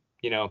humans,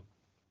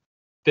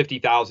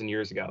 50,000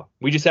 years ago.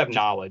 We just have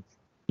knowledge.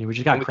 Yeah, we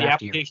just got with craftier.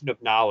 the application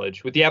of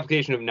knowledge. With the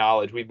application of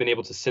knowledge, we've been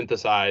able to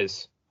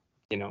synthesize,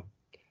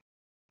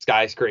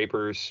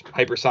 skyscrapers,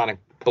 hypersonic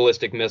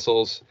ballistic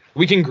missiles.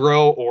 We can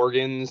grow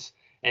organs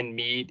and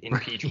meat in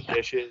petri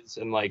dishes,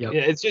 and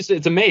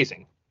it's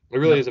amazing. It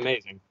really is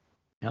amazing.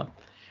 Yep.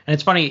 And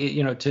it's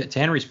funny, to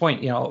Henry's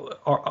point,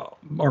 our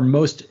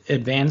biggest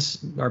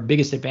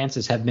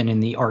advances have been in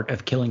the art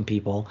of killing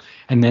people.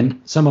 And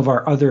then some of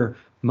our other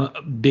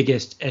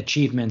biggest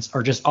achievements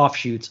are just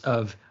offshoots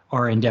of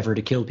our endeavor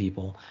to kill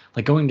people.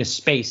 Like going to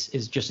space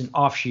is just an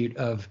offshoot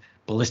of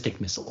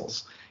ballistic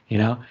missiles,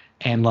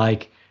 and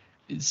like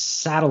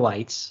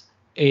satellites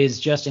is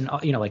just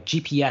like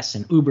GPS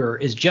and Uber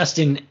is just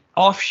an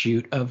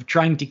offshoot of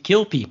trying to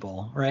kill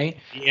people, right?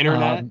 The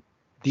internet.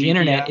 The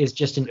internet is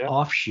just an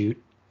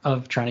offshoot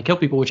of trying to kill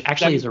people, which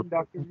actually is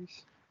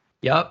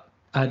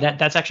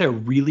that's actually a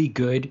really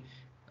good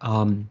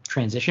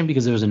transition,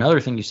 because there was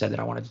another thing you said that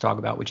I wanted to talk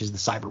about, which is the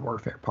cyber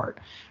warfare part,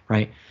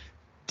 right?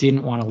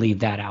 Didn't want to leave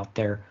that out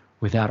there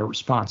without a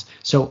response.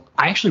 So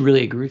I actually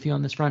really agree with you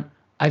on this front.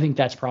 I think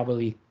that's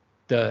probably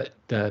the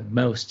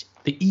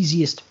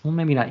easiest, well,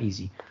 maybe not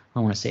easy, I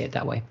don't want to say it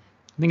that way.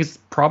 I think it's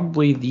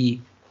probably the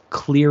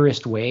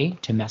clearest way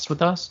to mess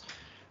with us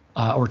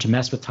or to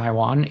mess with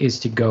Taiwan is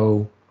to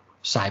go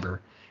cyber.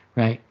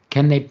 Right?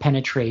 Can they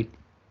penetrate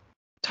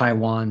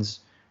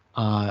Taiwan's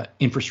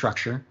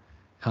infrastructure?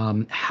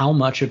 How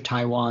much of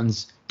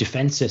Taiwan's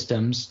defense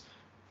systems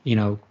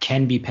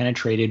can be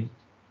penetrated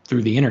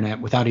through the internet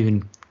without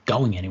even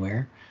going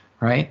anywhere,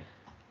 right?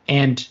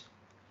 And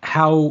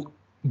how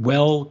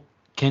well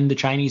can the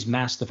Chinese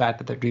mask the fact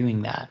that they're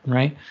doing that,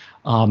 right?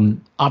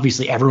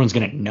 Obviously, everyone's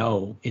going to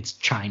know it's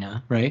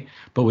China, right?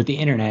 But with the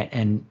internet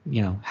and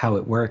how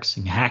it works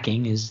and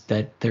hacking is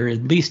that there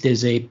at least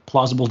is a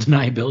plausible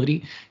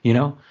deniability,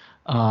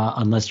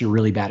 unless you're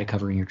really bad at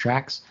covering your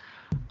tracks.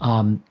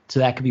 So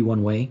that could be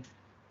one way.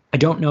 I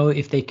don't know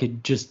if they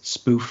could just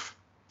spoof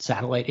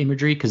satellite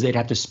imagery, because they'd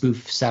have to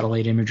spoof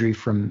satellite imagery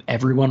from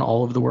everyone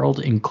all over the world,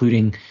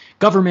 including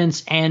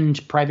governments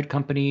and private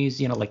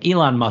companies. Like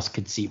Elon Musk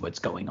could see what's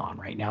going on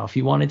right now if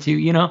he wanted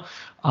to.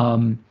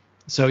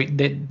 So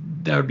that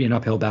would be an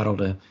uphill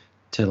battle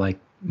to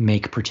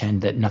like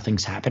pretend that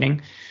nothing's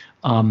happening.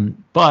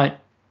 But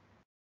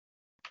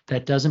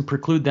that doesn't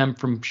preclude them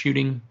from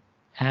shooting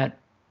at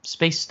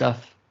space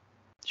stuff,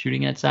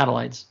 shooting at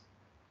satellites,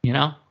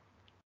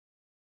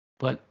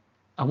 But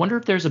I wonder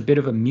if there's a bit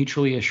of a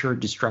mutually assured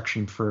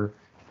destruction for,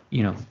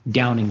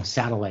 downing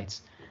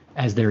satellites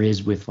as there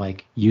is with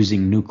like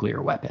using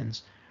nuclear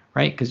weapons,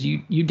 right? Because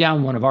you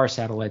down one of our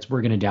satellites,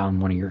 we're going to down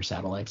one of your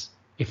satellites,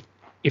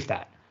 if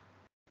that,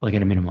 like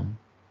at a minimum.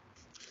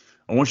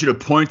 I want you to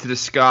point to the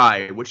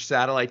sky. Which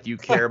satellite do you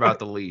care about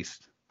the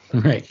least?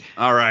 Right.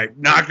 All right.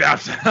 Knock that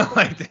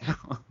satellite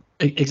down.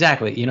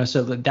 Exactly.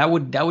 So that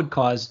would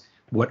cause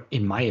what,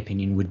 in my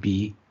opinion, would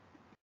be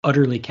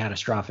utterly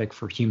catastrophic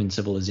for human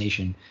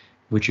civilization,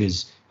 which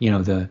is,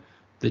 the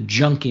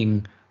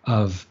junking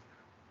of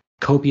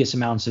copious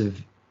amounts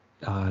of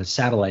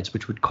satellites,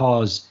 which would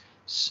cause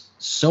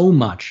so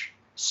much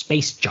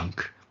space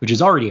junk, which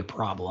is already a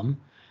problem,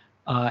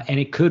 and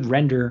it could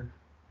render,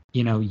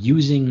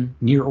 using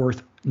near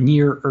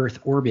Earth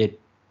orbit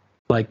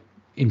like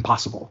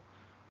impossible.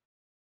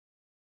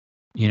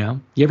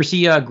 You ever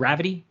see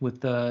Gravity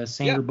with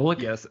Sandra Bullock?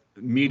 Yes,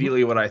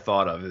 immediately what I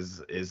thought of is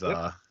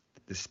the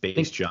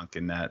space junk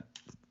in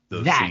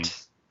those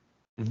scenes.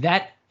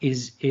 That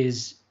is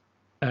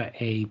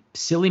a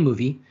silly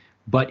movie,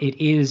 but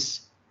it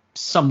is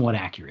somewhat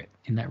accurate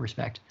in that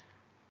respect.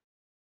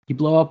 You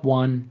blow up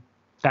one,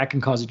 that can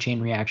cause a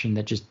chain reaction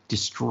that just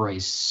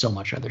destroys so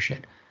much other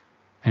shit.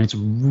 And it's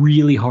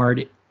really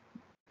hard,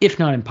 if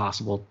not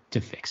impossible,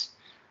 to fix.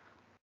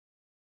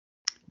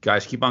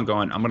 Guys, keep on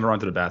going. I'm going to run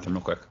to the bathroom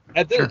real quick.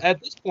 At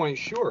this point,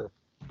 sure.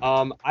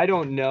 I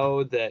don't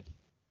know that,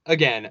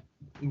 again,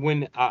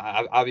 when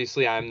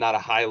obviously I'm not a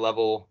high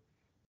level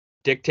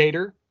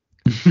dictator,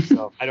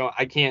 so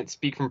I can't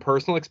speak from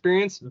personal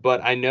experience,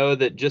 but I know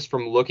that just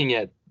from looking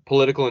at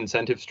political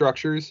incentive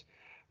structures,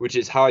 which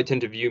is how I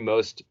tend to view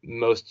most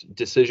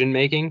decision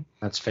making.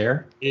 That's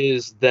fair.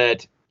 Is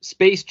that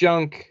space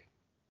junk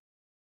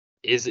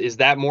is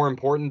that more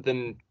important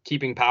than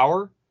keeping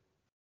power?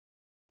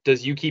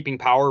 Does you keeping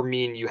power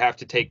mean you have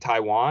to take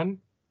Taiwan?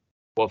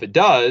 Well, if it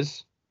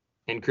does,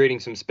 and creating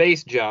some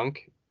space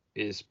junk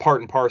is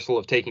part and parcel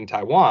of taking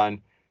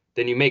Taiwan,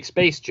 then you make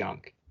space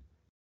junk.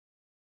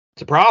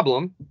 It's a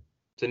problem.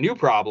 It's a new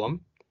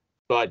problem,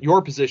 but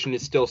your position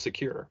is still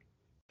secure.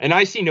 And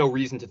I see no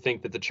reason to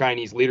think that the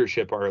Chinese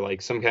leadership are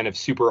like some kind of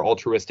super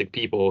altruistic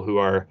people who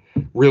are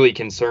really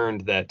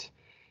concerned that,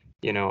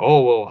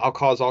 I'll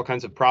cause all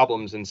kinds of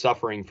problems and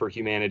suffering for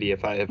humanity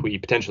if we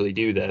potentially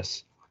do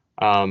this.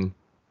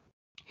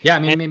 Yeah, I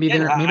mean, maybe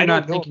they're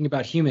not thinking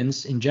about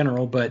humans in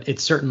general, but it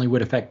certainly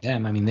would affect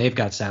them. I mean, they've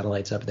got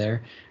satellites up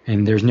there,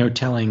 and there's no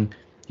telling.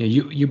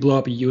 You blow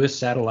up a U.S.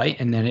 satellite,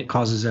 and then it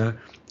causes a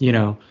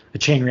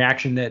chain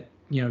reaction that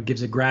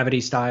gives a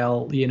gravity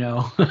style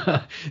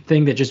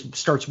thing that just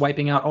starts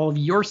wiping out all of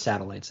your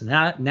satellites, and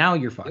now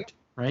you're fucked,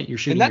 right? You're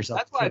shooting yourself.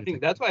 That's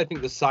why I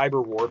think the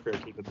cyber warfare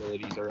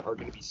capabilities are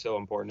going to be so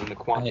important in the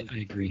quantum. I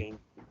agree.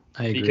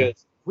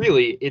 Because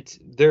really,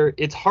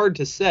 it's hard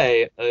to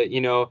say.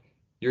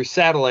 Your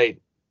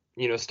satellite,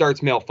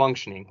 starts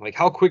malfunctioning. Like,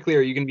 how quickly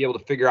are you going to be able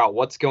to figure out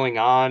what's going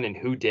on and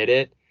who did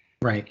it?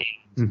 Right.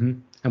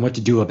 And what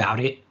to do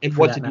about it. And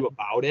what to do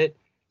about it,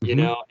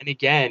 And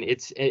again,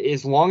 it's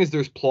as long as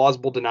there's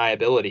plausible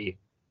deniability.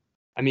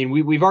 I mean,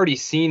 we've already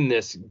seen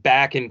this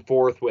back and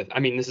forth with. I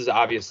mean, this is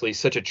obviously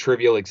such a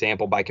trivial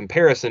example by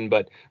comparison,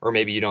 or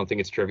maybe you don't think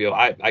it's trivial.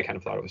 I kind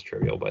of thought it was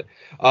trivial, but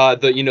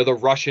the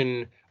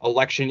Russian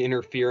election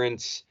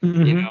interference,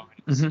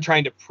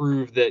 trying to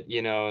prove that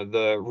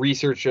the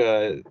research,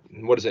 the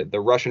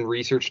Russian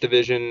research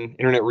division,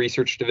 Internet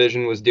Research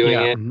Division was doing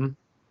it, and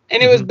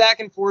it was back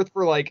and forth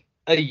for like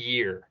a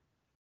year,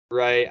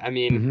 right? I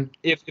mean,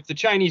 if the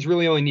Chinese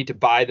really only need to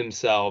buy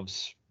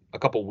themselves a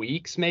couple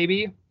weeks,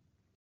 maybe.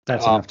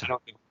 That's enough time.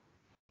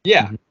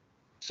 Yeah.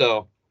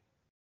 So.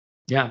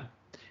 Yeah.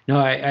 No,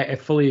 I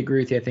fully agree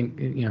with you. I think,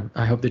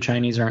 I hope the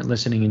Chinese aren't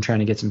listening and trying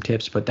to get some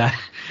tips, but that,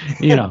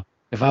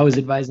 if I was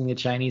advising the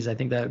Chinese, I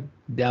think that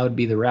would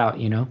be the route,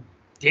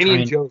 Danny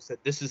and Joe said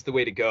this is the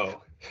way to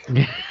go.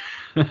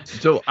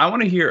 So I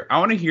want to hear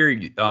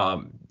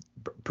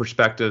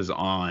perspectives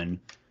on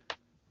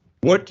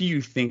what do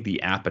you think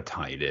the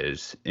appetite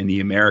is in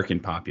the American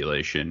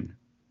population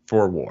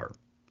for war?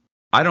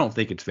 I don't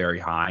think it's very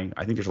high.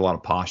 I think there's a lot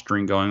of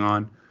posturing going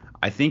on.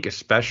 I think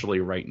especially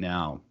right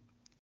now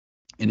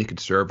in the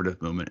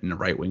conservative movement, in the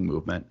right-wing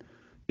movement,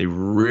 they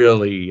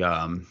really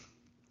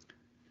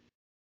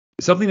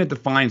something that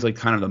defines like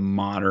kind of the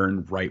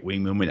modern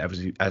right-wing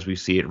movement as we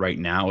see it right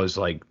now is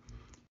like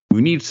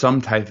we need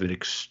some type of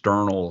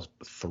external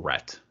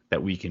threat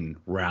that we can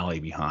rally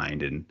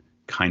behind and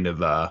kind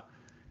of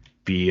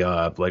be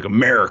like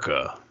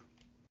America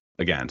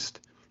against.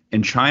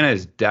 And China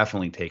is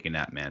definitely taking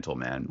that mantle,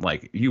 man.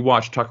 Like you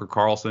watch Tucker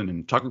Carlson,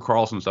 and Tucker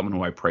Carlson is someone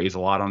who I praise a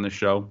lot on this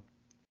show.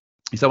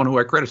 He's someone who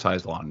I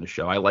criticize a lot on this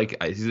show.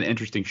 He's an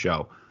interesting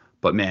show,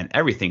 but man,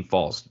 everything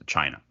falls to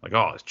China. Like,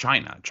 oh, it's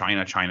China.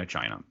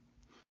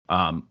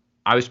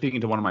 I was speaking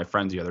to one of my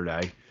friends the other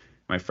day.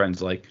 My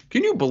friend's like,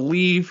 can you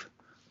believe?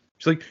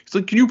 He's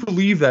like, can you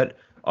believe that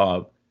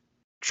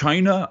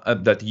China,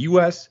 that the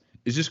U.S.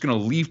 is just going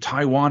to leave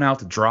Taiwan out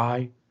to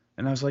dry?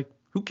 And I was like,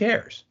 who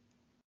cares?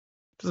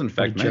 It doesn't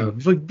affect me.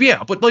 He's like,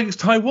 yeah, but like it's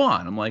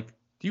Taiwan. I'm like,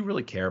 do you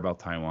really care about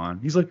Taiwan?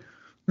 He's like,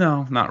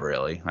 no, not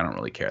really. I don't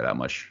really care that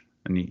much.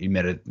 And he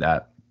admitted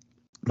that.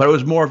 But it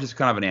was more of just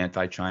kind of an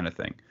anti-China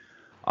thing.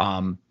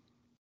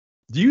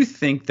 Do you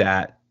think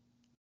that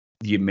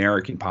the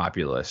American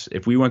populace,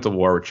 if we went to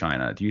war with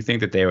China, do you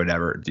think they would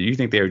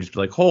just be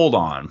like, hold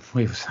on,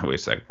 wait a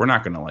sec, we're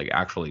not going to like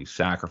actually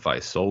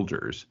sacrifice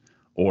soldiers,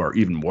 or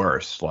even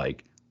worse,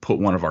 like put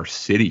one of our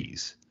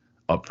cities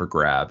up for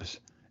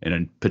grabs in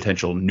a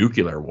potential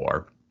nuclear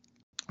war?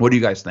 What do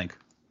you guys think?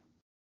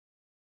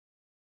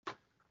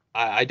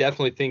 I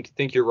definitely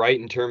think you're right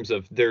in terms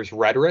of there's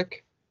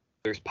rhetoric,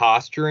 there's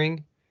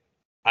posturing.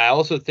 I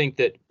also think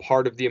that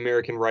part of the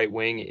American right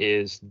wing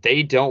is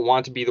they don't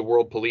want to be the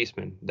world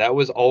policeman. That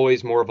was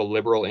always more of a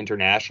liberal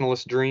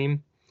internationalist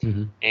dream.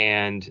 Mm-hmm.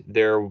 And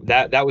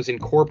that was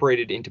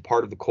incorporated into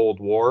part of the Cold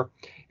War.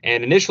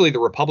 And initially, the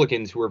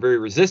Republicans, who were very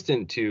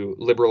resistant to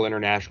liberal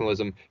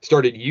internationalism,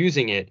 started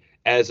using it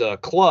as a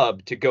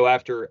club to go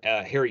after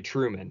Harry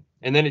Truman.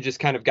 And then it just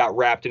kind of got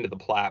wrapped into the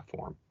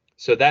platform.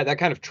 So that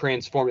kind of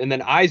transformed. And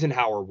then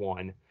Eisenhower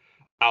won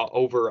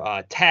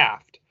over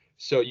Taft.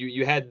 So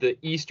you had the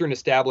Eastern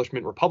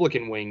establishment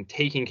Republican wing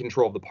taking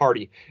control of the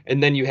party.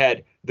 And then you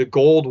had the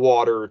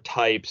Goldwater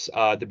types,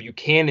 the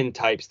Buchanan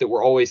types that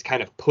were always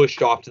kind of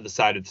pushed off to the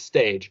side of the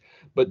stage.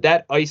 But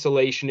that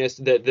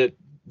isolationist,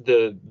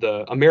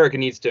 the America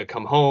needs to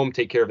come home,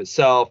 take care of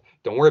itself,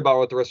 don't worry about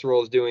what the rest of the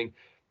world is doing.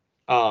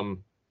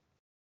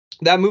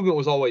 That movement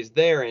was always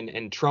there.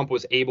 And Trump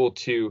was able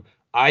to,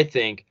 I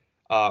think,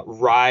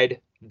 ride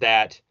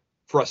that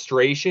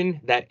frustration,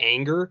 that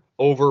anger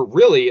over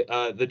really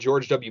the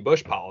George W.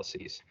 Bush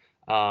policies,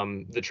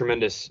 the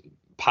tremendous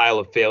pile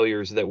of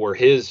failures that were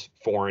his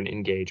foreign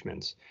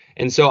engagements.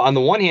 And so on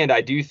the one hand, I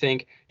do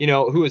think,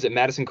 who was it?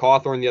 Madison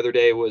Cawthorn the other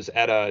day was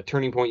at a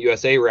Turning Point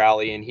USA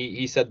rally, and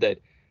he said that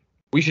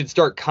we should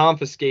start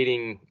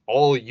confiscating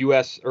all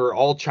U.S. or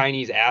all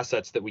Chinese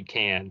assets that we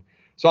can.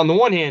 So on the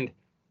one hand,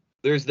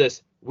 there's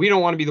this, we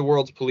don't want to be the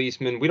world's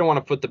policeman. We don't want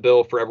to foot the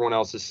bill for everyone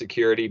else's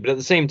security. But at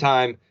the same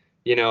time,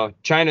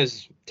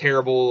 China's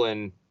terrible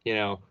and,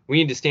 we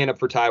need to stand up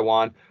for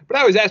Taiwan. But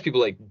I always ask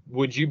people, like,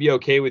 would you be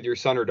okay with your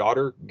son or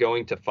daughter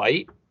going to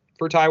fight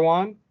for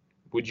Taiwan?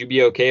 Would you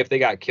be okay if they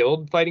got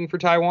killed fighting for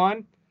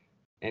Taiwan?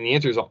 And the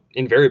answer is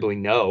invariably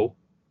no.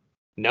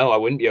 No, I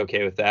wouldn't be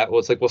okay with that. Well,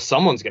 it's like, well,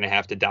 someone's going to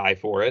have to die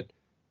for it.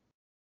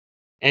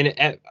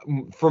 And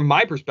from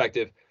my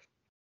perspective,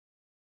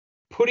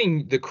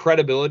 putting the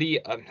credibility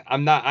of,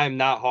 I'm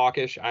not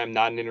hawkish. I'm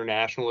not an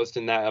internationalist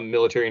and that a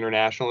military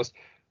internationalist.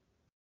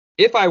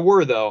 If I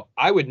were, though,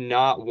 I would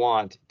not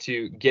want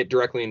to get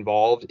directly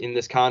involved in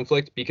this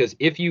conflict, because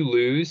if you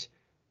lose,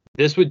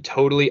 this would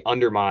totally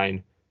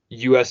undermine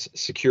U.S.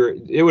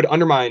 security. It would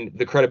undermine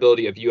the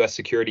credibility of U.S.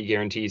 security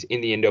guarantees in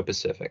the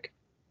Indo-Pacific.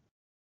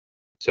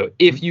 So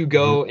if you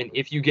go and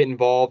if you get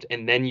involved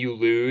and then you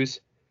lose,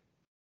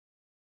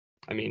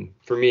 I mean,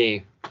 for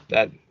me,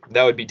 that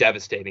would be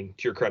devastating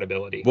to your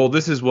credibility. Well,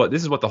 this is what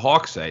the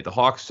Hawks say. The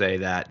Hawks say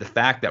that the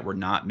fact that we're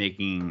not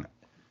making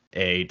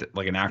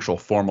an actual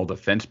formal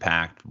defense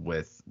pact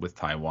with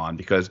Taiwan,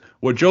 because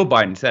what Joe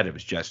Biden said, it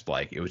was just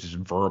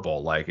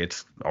verbal, like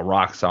it's a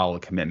rock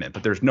solid commitment,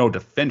 but there's no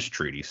defense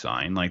treaty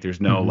signed. Like there's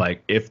no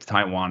like, if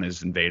Taiwan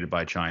is invaded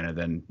by China,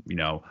 then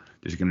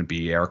there's going to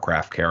be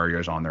aircraft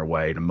carriers on their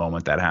way the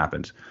moment that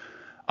happens.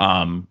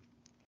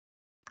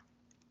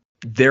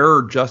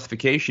 Their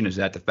justification is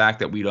that the fact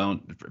that we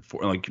don't,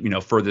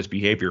 for this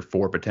behavior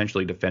for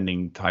potentially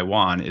defending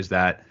Taiwan, is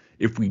that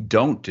if we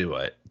don't do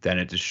it, then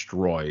it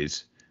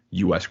destroys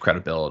U.S.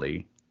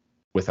 credibility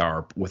with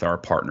our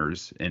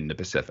partners in the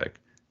Pacific.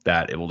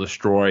 That it will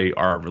destroy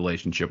our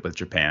relationship with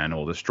Japan. It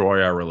will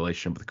destroy our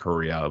relationship with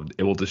Korea.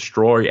 It will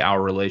destroy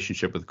our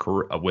relationship with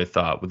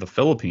the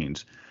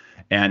Philippines.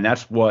 And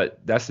that's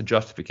the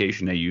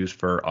justification they use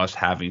for us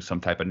having some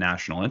type of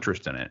national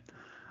interest in it.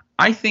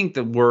 I think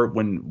that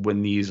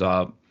when these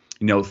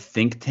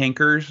think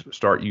tankers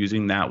start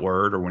using that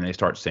word, or when they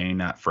start saying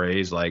that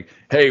phrase, like,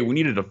 hey, we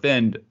need to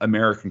defend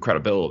American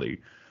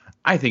credibility,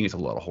 I think it's a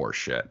little horse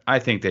shit. I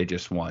think they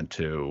just want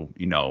to,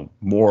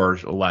 more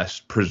or less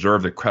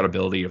preserve the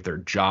credibility of their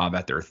job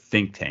at their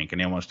think tank,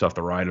 and they want stuff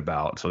to write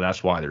about. So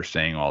that's why they're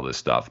saying all this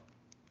stuff.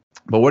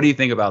 But what do you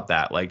think about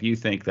that? Like, do you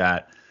think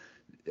that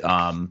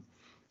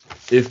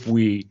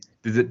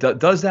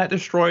does that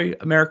destroy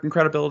American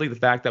credibility? The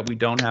fact that we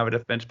don't have a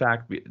defense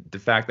pact, the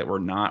fact that we're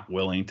not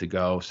willing to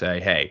go say,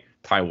 hey,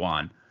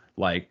 Taiwan,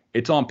 like,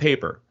 it's on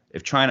paper.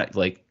 If China,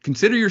 like,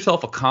 consider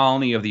yourself a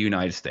colony of the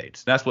United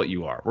States. That's what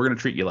you are. We're going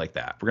to treat you like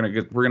that. We're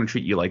going to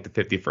treat you like the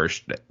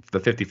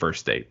 51st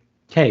state.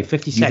 Okay,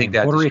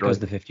 52nd. Puerto Rico's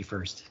the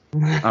 51st.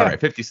 All right,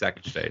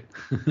 52nd state.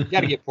 You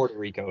got to get Puerto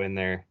Rico in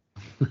there.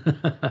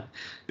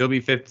 You'll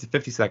be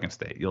 52nd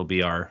state. You'll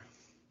be our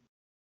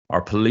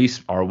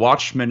police, our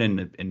watchmen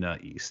in the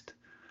east.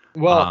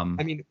 Well,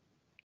 I mean,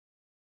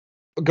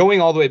 going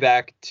all the way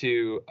back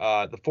to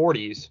the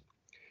 40s,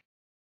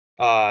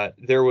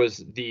 there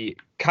was the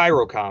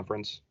Cairo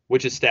Conference,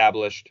 which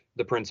established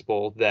the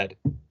principle that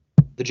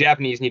the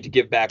Japanese need to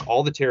give back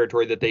all the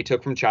territory that they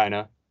took from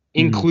China,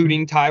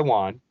 including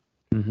Taiwan.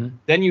 Mm-hmm.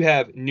 Then you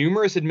have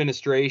numerous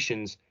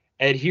administrations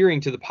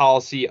adhering to the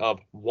policy of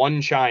one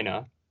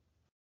China.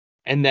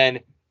 And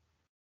then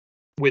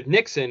with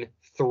Nixon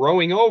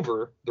throwing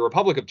over the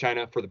Republic of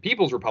China for the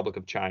People's Republic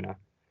of China,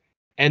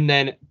 and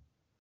then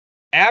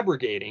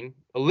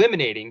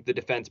eliminating the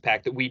defense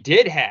pact that we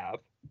did have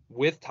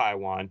with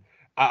Taiwan.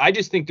 I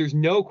just think there's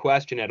no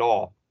question at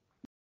all.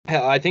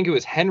 I think it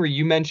was Henry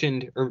you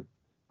mentioned, or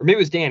maybe it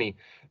was Danny,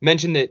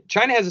 mentioned that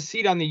China has a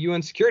seat on the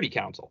UN Security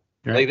Council.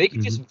 Right. Like, they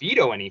could just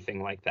veto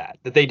anything like that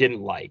they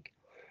didn't like.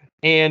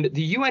 And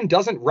the UN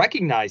doesn't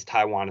recognize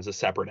Taiwan as a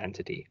separate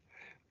entity.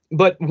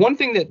 But one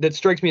thing that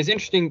strikes me as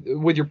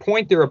interesting with your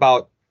point there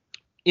about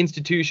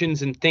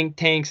institutions and think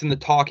tanks and the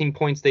talking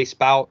points they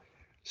spout,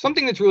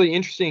 something that's really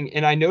interesting,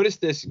 and I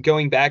noticed this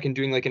going back and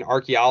doing like an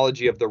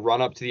archaeology of the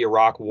run up to the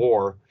Iraq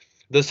War,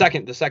 the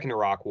second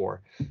Iraq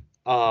War,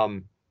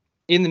 in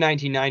the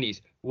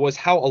 1990s, was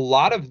how a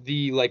lot of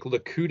the like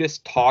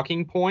Likudist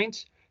talking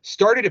points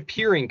started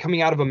appearing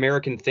coming out of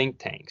American think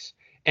tanks.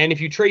 And if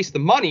you trace the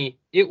money,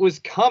 it was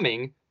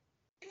coming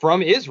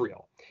from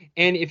Israel.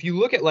 And if you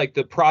look at like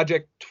the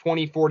Project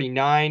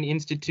 2049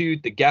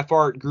 Institute, the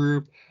Gephardt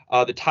Group,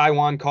 the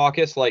Taiwan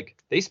Caucus, like,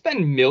 they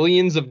spend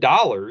millions of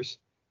dollars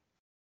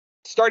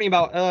starting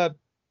about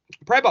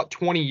probably about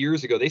 20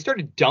 years ago. They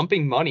started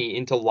dumping money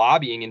into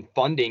lobbying and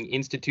funding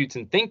institutes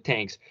and think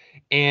tanks.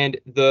 And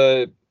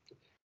the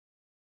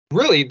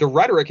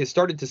rhetoric has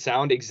started to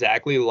sound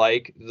exactly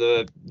like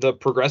the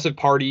Progressive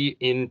Party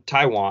in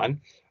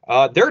Taiwan,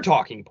 their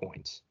talking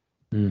points.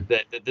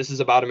 That this is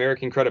about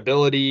American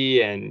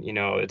credibility, and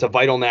it's a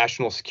vital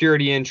national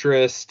security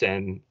interest.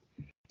 And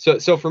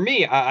so for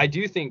me, I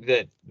do think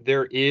that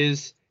there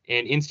is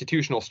an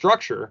institutional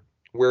structure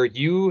where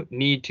you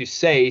need to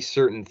say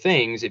certain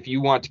things if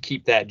you want to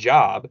keep that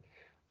job.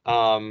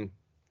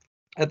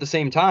 At the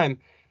same time,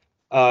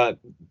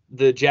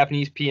 the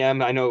Japanese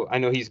PM, I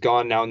know he's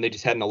gone now and they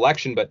just had an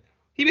election, but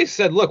he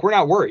basically said, look, we're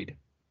not worried.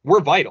 We're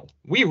vital.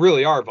 We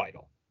really are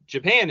vital.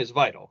 Japan is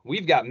vital.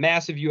 We've got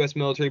massive U.S.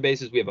 military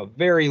bases. We have a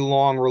very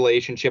long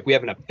relationship. We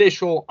have an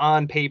official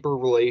on paper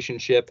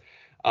relationship.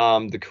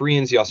 The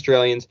Koreans, the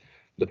Australians,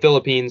 the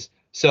Philippines.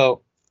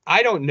 So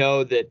I don't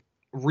know that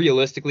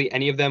realistically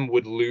any of them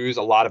would lose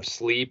a lot of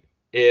sleep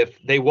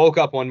if they woke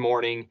up one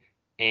morning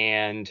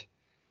and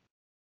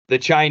the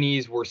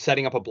Chinese were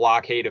setting up a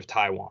blockade of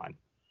Taiwan.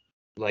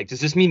 Like, does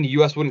this mean the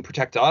U.S. wouldn't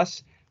protect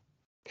us?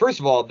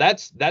 First of all,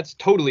 that's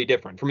totally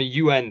different from a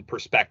UN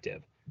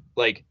perspective.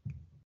 Like,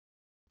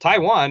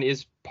 Taiwan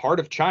is part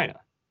of China.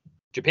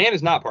 Japan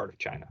is not part of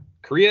China.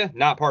 Korea,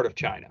 not part of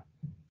China.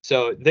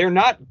 So they're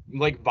not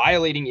like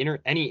violating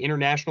any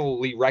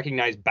internationally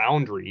recognized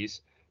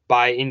boundaries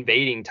by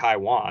invading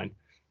Taiwan.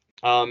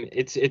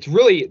 It's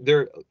really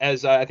there,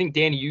 as I think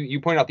Danny, you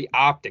pointed out the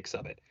optics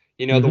of it.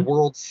 The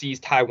world sees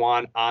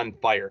Taiwan on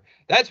fire.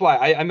 That's why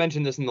I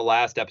mentioned this in the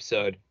last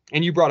episode,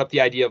 and you brought up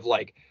the idea of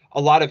like a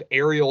lot of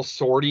aerial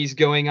sorties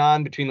going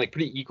on between like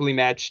pretty equally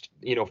matched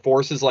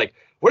forces. Like,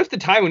 what if the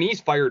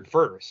Taiwanese fired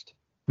first?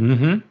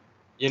 Mm-hmm.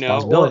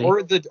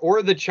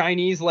 Or the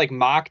Chinese like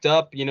mocked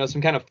up,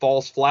 some kind of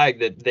false flag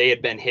that they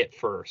had been hit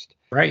first.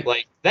 Right.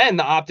 Like, then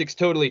the optics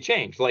totally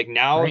changed. Like,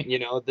 now,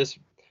 right. This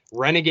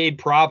renegade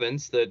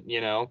province that,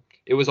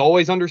 it was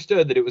always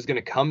understood that it was going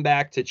to come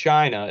back to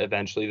China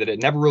eventually, that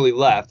it never really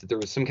left, that there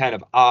was some kind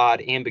of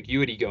odd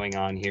ambiguity going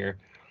on here.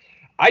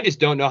 I just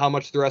don't know how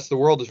much the rest of the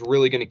world is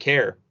really going to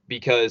care,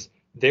 because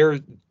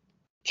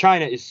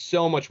China is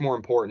so much more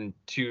important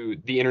to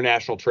the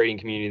international trading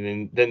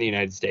community than the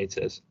United States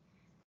is.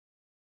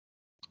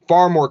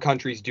 Far more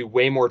countries do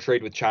way more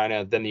trade with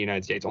China than the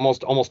United States,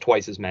 almost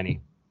twice as many.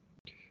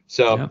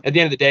 So At the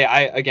end of the day,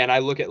 I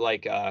look at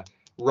like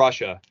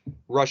Russia.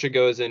 Russia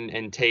goes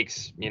and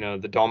takes,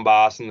 the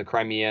Donbass and the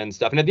Crimea and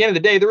stuff. And at the end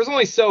of the day, there was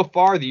only so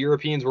far the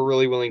Europeans were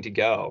really willing to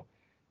go.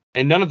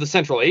 And none of the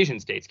Central Asian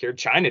states cared.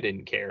 China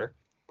didn't care.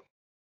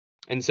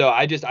 And so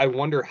I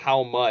wonder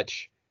how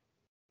much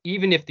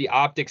even if the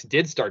optics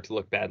did start to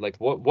look bad, like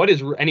what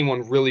is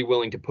anyone really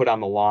willing to put on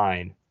the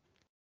line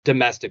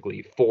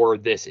domestically for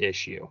this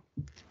issue?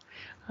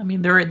 I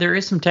mean, there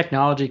is some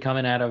technology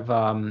coming out of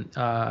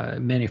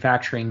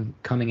manufacturing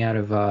coming out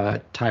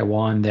of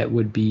Taiwan that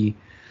would be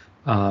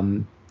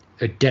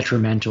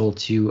detrimental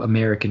to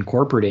American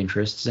corporate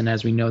interests. And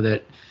as we know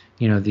that,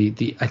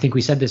 I think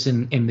we said this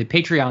in the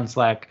Patreon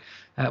Slack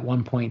at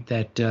one point,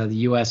 that the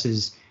U.S.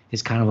 is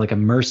kind of like a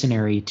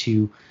mercenary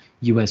to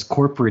U.S.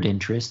 corporate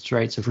interests,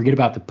 right? So forget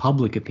about the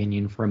public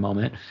opinion for a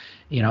moment.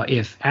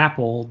 If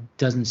Apple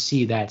doesn't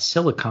see that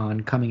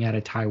silicon coming out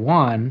of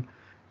Taiwan,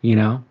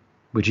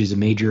 which is a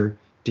major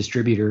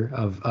distributor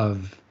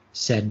of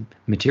said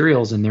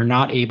materials, and they're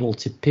not able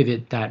to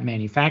pivot that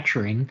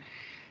manufacturing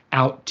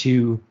out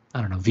to,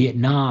 I don't know,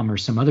 Vietnam or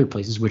some other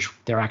places, which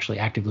they're actually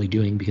actively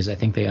doing because I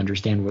think they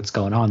understand what's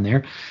going on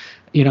there,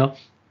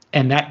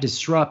 and that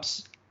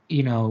disrupts,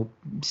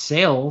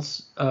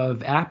 sales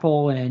of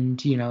Apple and,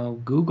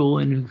 Google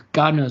and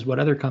God knows what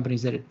other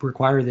companies that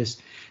require this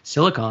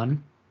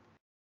silicon.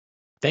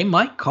 They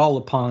might call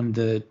upon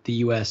the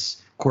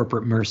U.S.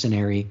 corporate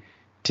mercenary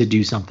to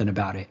do something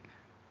about it,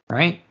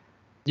 right?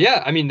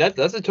 Yeah, I mean,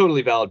 that's a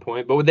totally valid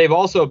point, but they've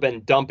also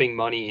been dumping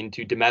money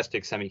into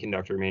domestic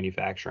semiconductor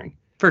manufacturing.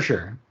 For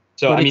sure.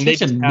 So, but I mean, they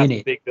just have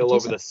a big bill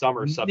over the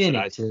summer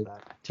subsidizing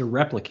that. To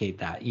replicate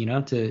that,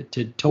 to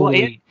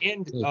totally. Well,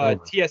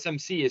 and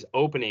TSMC is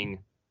opening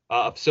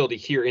a facility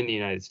here in the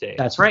United States.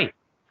 That's right.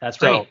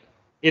 So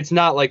it's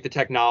not like the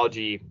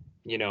technology,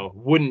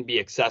 wouldn't be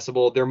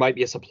accessible. There might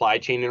be a supply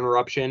chain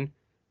interruption.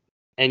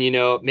 And,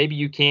 maybe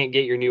you can't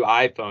get your new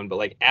iPhone, but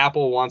like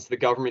Apple wants the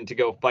government to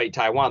go fight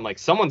Taiwan. Like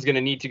someone's going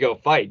to need to go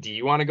fight. Do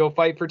you want to go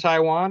fight for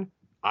Taiwan?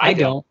 I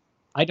don't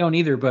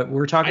either, but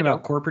we're talking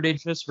about corporate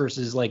interests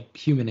versus like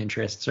human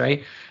interests,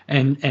 right?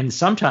 And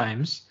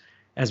sometimes,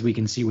 as we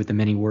can see with the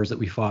many wars that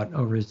we fought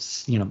over,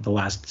 the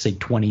last, say,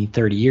 20,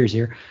 30 years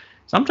here,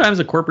 sometimes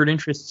the corporate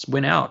interests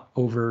win out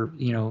over,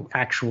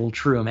 actual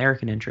true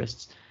American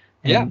interests.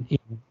 And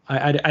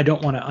I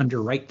don't want to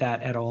underwrite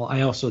that at all.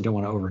 I also don't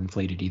want to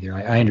overinflate it either.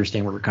 I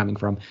understand where we're coming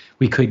from.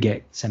 We could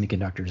get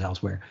semiconductors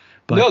elsewhere.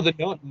 But no, the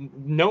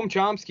Noam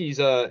Chomsky's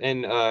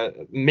and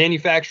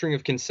manufacturing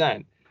of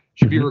consent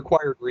should be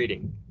required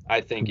reading,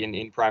 I think,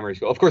 in primary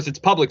school. Of course, it's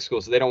public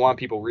school, so they don't want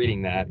people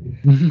reading that.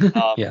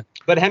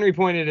 But Henry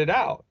pointed it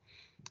out.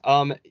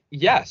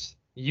 Yes,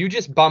 you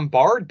just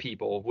bombard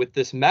people with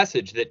this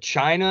message that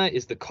China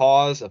is the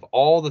cause of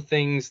all the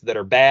things that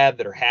are bad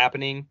that are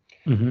happening.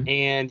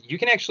 And you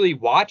can actually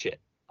watch it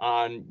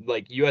on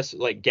like U.S.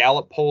 like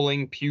Gallup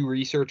polling, Pew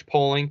Research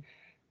polling.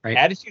 Right.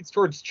 Attitudes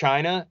towards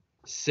China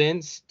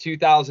since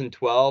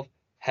 2012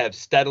 have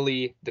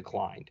steadily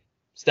declined.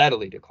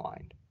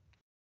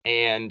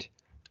 And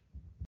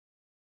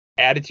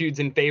attitudes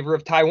in favor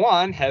of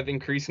Taiwan have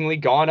increasingly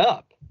gone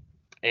up.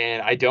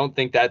 And I don't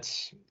think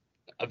that's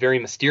very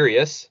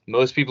mysterious.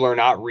 Most people are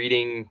not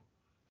reading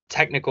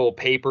technical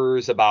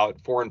papers about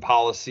foreign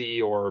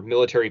policy or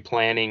military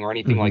planning or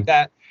anything like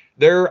that.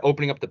 They're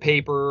opening up the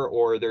paper,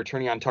 or they're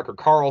turning on Tucker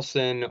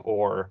Carlson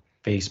or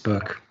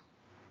Facebook.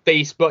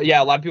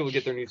 Yeah, a lot of people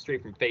get their news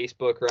straight from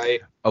Facebook,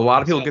 right? A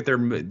lot of people get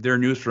their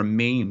news from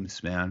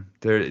memes, man.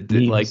 They're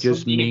like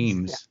just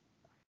memes. Yeah.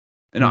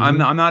 And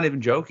I'm not even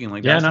joking.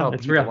 Like that's how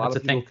it's real. A lot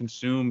of people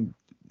consume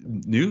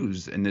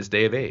news in this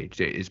day of age.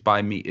 Is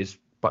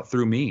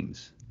through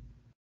memes.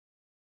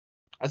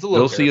 That's a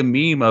little. They'll see a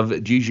meme of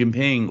Xi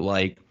Jinping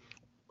like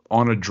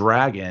on a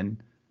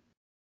dragon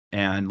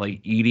and like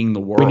eating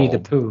the world. Winnie the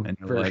Pooh. And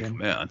they're like,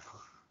 man.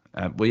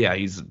 Well, yeah,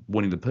 he's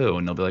Winnie the Pooh,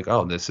 and they'll be like,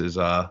 oh, this is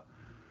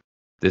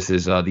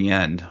the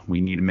end.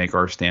 We need to make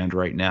our stand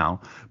right now.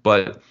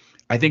 But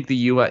I think the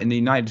U.S. in the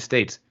United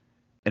States,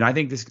 and I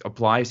think this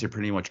applies to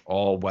pretty much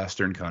all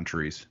Western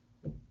countries,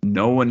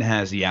 no one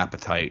has the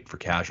appetite for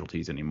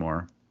casualties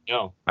anymore.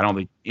 No. I don't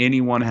think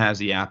anyone has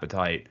the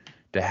appetite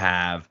to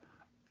have,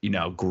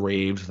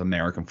 graves with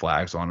American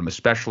flags on them,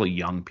 especially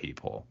young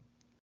people.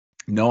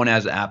 No one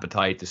has the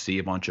appetite to see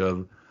a bunch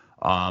of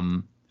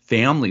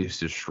families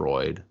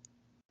destroyed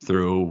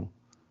through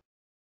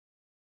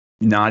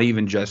not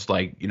even just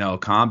like,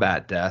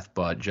 combat death,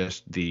 but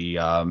just the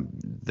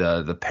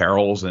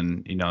perils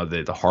and,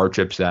 the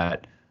hardships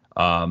that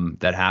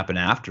happen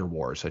after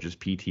war, such as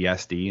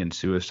PTSD and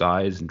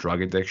suicides and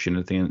drug addiction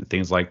and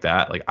things like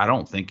that. Like, I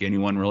don't think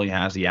anyone really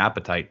has the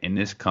appetite in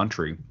this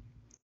country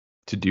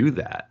to do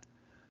that.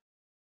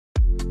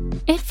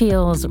 It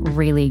feels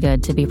really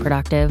good to be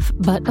productive,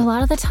 but a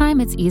lot of the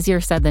time it's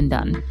easier said than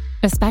done,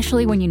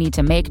 especially when you need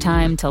to make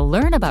time to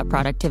learn about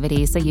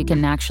productivity so you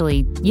can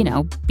actually,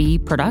 be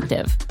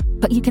productive.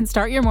 But you can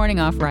start your morning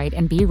off right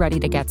and be ready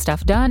to get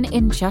stuff done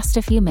in just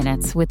a few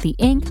minutes with the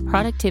Inc.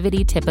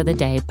 Productivity Tip of the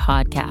Day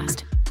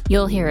podcast.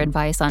 You'll hear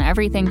advice on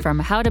everything from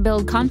how to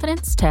build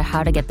confidence to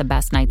how to get the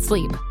best night's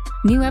sleep.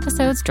 New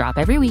episodes drop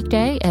every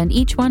weekday, and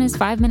each one is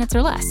 5 minutes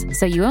or less,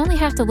 so you only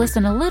have to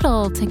listen a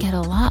little to get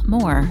a lot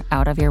more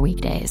out of your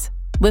weekdays.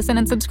 Listen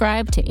and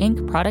subscribe to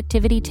Inc.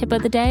 Productivity Tip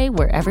of the Day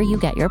wherever you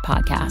get your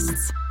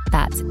podcasts.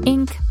 That's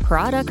Inc.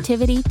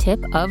 Productivity Tip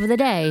of the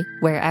Day,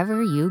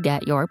 wherever you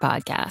get your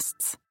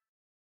podcasts.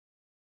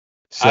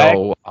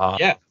 So,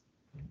 yeah.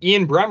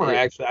 Ian Bremmer,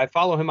 actually, I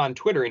follow him on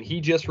Twitter, and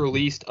he just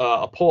released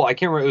a poll. I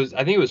can't remember.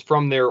 I think it was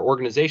from their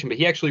organization, but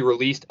he actually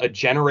released a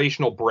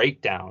generational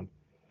breakdown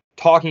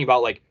talking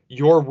about like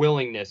your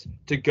willingness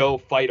to go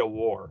fight a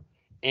war.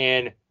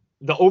 And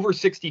the over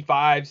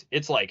 65s,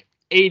 it's like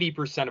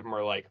 80% of them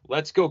are like,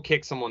 let's go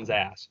kick someone's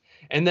ass.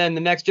 And then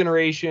the next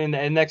generation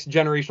and next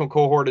generational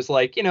cohort is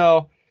like,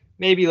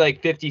 maybe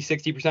like 50,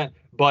 60%.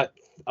 But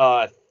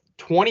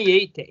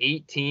 28 to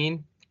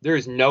 18, there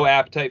is no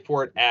appetite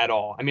for it at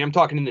all. I mean, I'm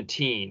talking in the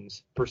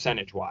teens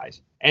percentage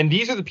wise. And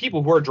these are the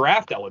people who are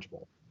draft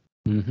eligible.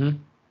 Mm-hmm.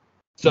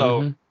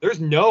 So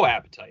there's no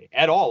appetite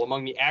at all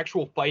among the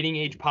actual fighting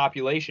age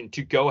population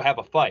to go have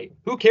a fight.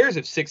 Who cares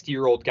if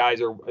 60-year-old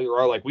guys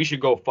are like, we should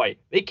go fight?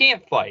 They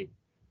can't fight.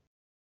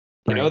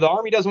 The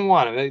Army doesn't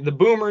want them. The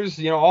boomers,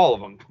 all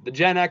of them. The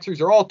Gen Xers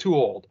are all too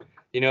old.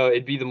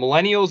 It'd be the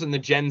millennials and the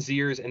Gen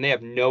Zers, and they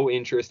have no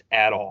interest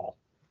at all.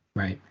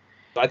 Right.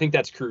 So I think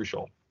that's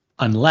crucial.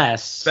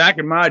 Unless back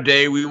in my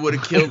day, we would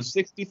have killed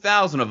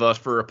 60,000 of us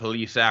for a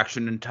police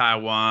action in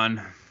Taiwan.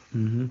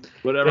 Mm-hmm.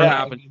 Whatever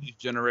happened to these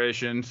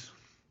generations.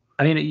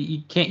 I mean,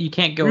 you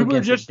can't go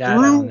against the data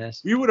on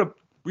this. We would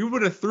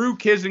have threw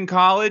kids in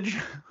college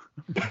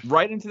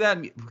right into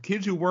that,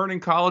 kids who weren't in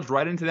college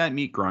right into that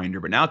meat grinder.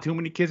 But now too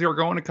many kids are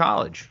going to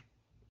college.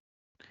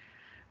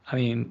 I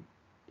mean,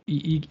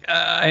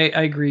 I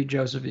agree,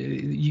 Joseph.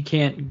 You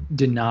can't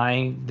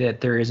deny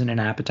that there isn't an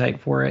appetite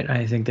for it.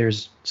 I think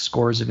there's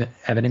scores of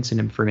evidence and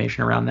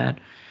information around that.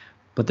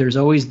 But there's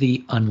always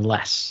the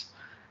unless.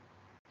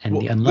 And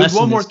the unless.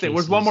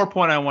 There's one more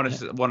point I want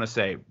to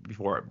say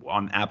before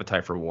on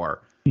appetite for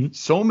war. Mm-hmm.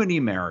 So many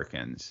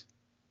Americans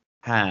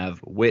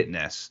have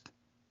witnessed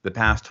the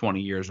past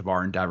 20 years of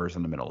our endeavors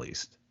in the Middle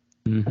East.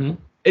 Mm-hmm.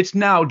 It's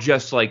now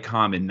just like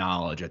common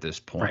knowledge at this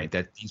point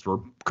that these were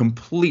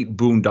complete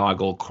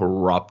boondoggle,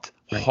 corrupt,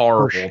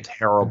 horrible,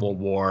 terrible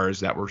wars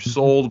that were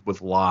sold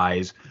with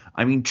lies.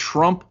 I mean,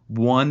 Trump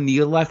won the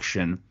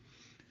election.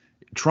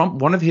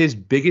 One of his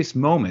biggest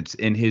moments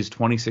in his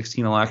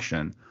 2016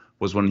 election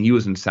was when he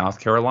was in South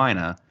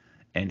Carolina,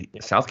 and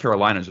South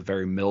Carolina is a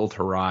very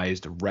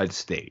militarized red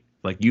state.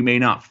 Like, you may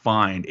not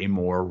find a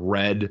more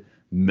red,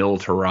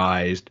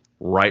 militarized,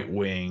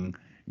 right-wing,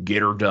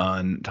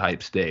 get-her-done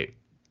type state.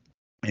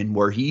 And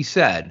where he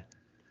said,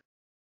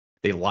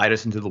 they lied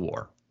us into the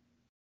war.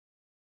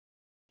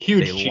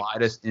 They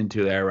lied us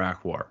into the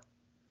Iraq war.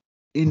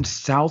 In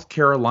South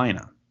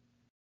Carolina.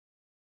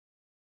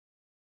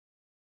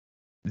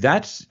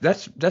 That's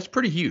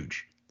pretty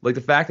huge. Like,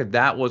 the fact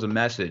that was a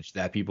message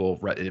that people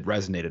it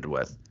resonated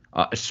with,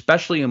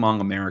 especially among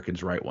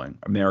America's right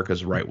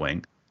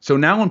wing. So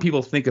now when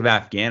people think of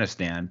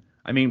Afghanistan,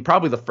 I mean,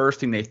 probably the first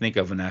thing they think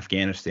of in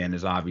Afghanistan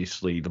is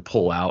obviously the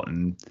pullout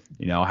and,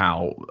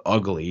 how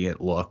ugly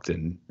it looked,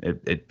 and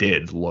it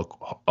did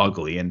look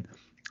ugly. And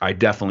I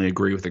definitely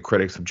agree with the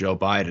critics of Joe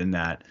Biden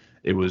that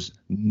it was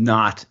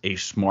not a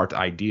smart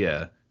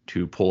idea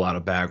to pull out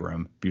of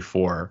Bagram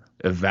before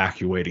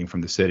evacuating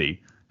from the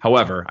city.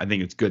 However, I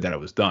think it's good that it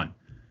was done.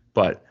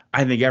 But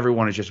I think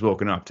everyone has just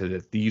woken up to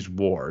that these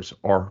wars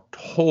are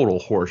total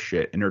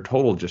horseshit, and they're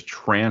total just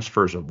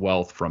transfers of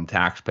wealth from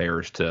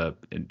taxpayers to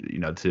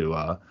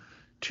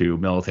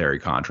military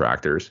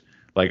contractors.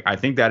 Like, I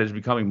think that is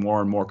becoming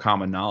more and more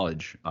common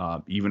knowledge,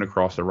 even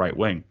across the right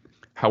wing.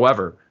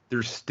 However,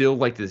 there's still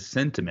like this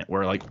sentiment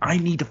where like, I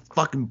need to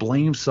fucking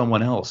blame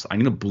someone else. I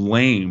need to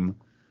blame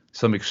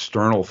some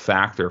external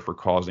factor for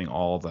causing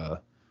all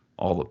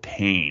the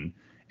pain.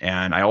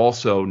 And I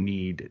also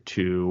need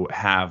to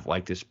have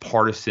like this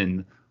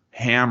partisan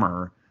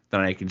hammer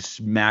that I can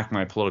smack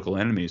my political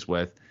enemies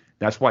with.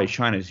 That's why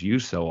China's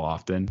used so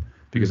often,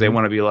 because they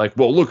want to be like,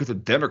 well, look at the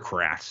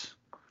Democrats.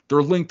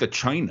 They're linked to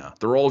China.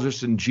 They're all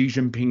just in Xi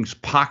Jinping's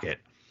pocket.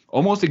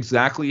 Almost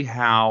exactly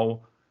how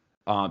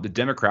the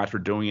Democrats were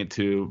doing it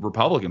to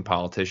Republican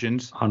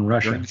politicians on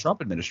Russia during the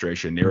Trump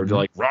administration. They were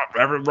like,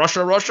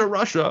 Russia, Russia,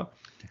 Russia.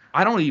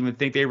 I don't even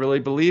think they really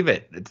believe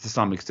it to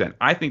some extent.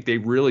 I think they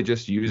really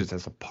just use it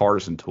as a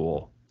partisan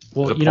tool.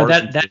 Well,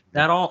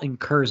 that all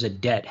incurs a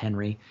debt,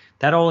 Henry.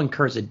 That all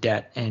incurs a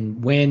debt.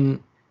 And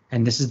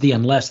this is the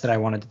unless that I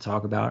wanted to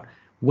talk about,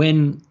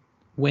 when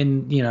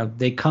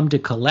they come to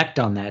collect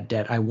on that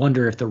debt, I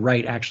wonder if the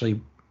right actually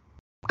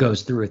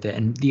goes through with it.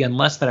 And the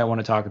unless that I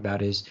want to talk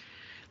about is,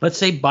 let's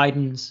say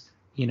Biden's,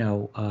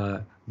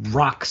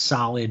 rock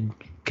solid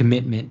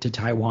commitment to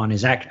Taiwan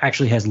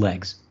actually has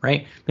legs,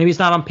 right? Maybe it's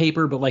not on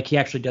paper, but like he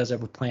actually does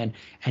have a plan,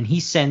 and he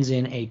sends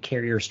in a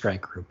carrier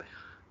strike group,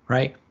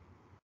 right?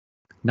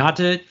 Not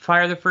to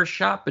fire the first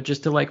shot, but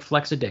just to like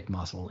flex a dick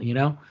muscle,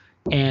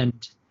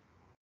 And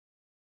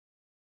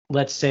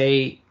let's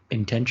say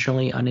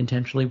intentionally,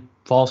 unintentionally,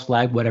 false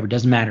flag, whatever,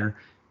 doesn't matter,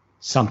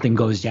 something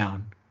goes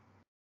down.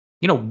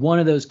 One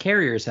of those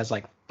carriers has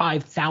like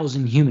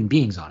 5,000 human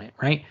beings on it,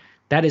 right?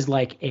 That is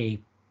like a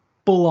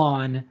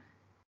full-on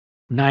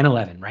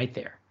 9/11 right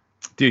there.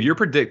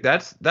 Dude,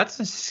 that's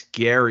a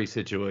scary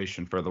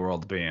situation for the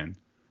world to be in.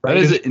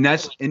 Right.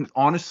 And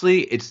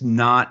honestly, it's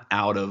not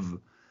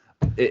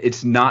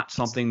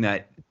something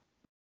that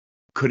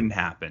couldn't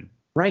happen.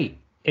 Right.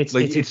 It's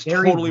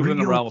totally within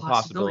the realm of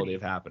possibility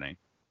of happening.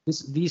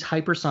 These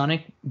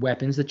hypersonic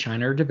weapons that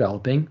China are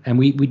developing, and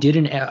we did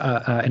an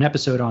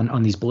episode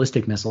on these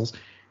ballistic missiles,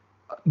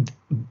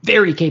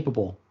 very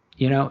capable,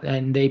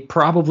 and they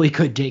probably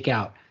could take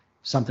out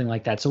something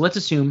like that. So let's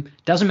assume,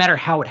 doesn't matter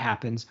how it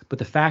happens, but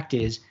the fact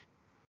is,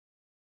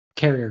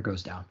 carrier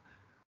goes down.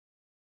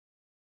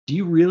 Do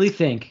you really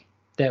think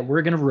that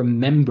we're going to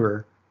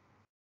remember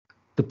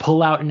the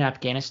pullout in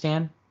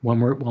Afghanistan when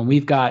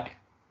we've got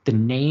the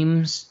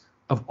names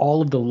of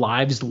all of the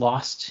lives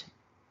lost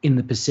in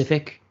the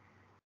Pacific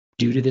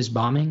due to this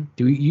bombing?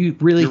 Do you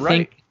really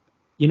think,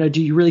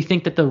 do you really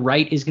think that the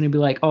right is going to be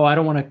like, oh, I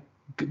don't want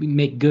to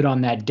make good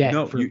on that debt?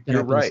 No,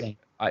 you're right.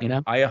 I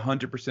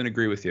 100%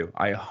 agree with you.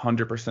 I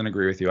 100%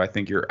 agree with you. I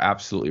think you're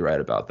absolutely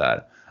right about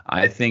that.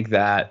 I think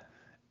that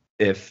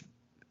if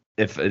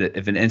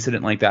an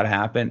incident like that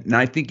happened, and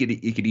I think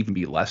it could even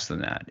be less than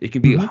that. It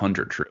could be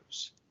 100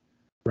 troops.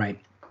 Right.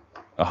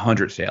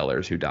 100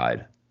 sailors who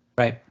died.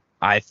 Right.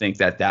 I think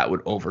that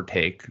would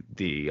overtake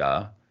the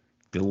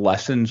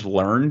lessons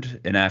learned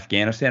in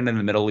Afghanistan and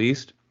the Middle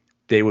East.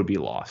 They would be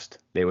lost.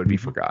 They would be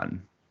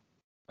forgotten.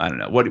 I don't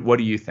know. What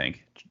do you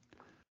think,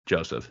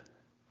 Joseph?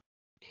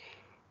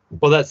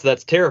 Well,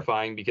 that's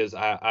terrifying, because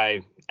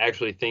I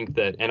actually think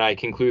that, and I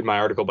conclude my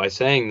article by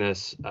saying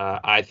this,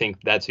 I think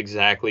that's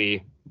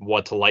exactly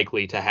what's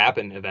likely to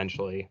happen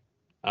eventually,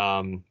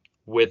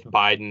 with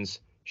Biden's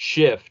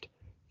shift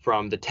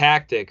from the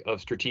tactic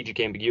of strategic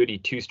ambiguity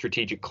to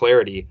strategic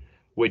clarity,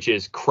 which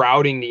is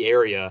crowding the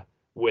area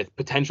with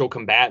potential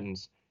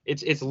combatants.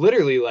 It's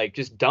literally like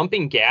just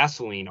dumping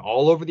gasoline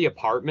all over the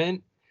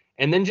apartment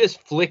and then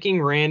just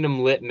flicking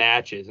random lit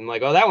matches and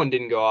like, oh, that one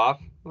didn't go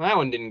off. Well, that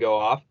one didn't go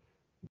off.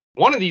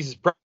 One of these is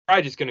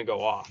probably just going to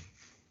go off.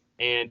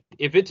 And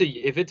if it's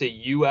a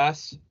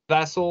U.S.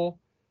 vessel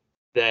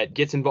that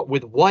gets involved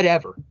with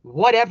whatever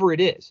it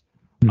is,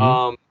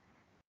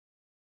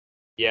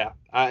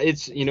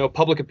 it's,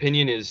 public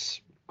opinion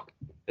is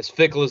as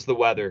fickle as the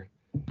weather.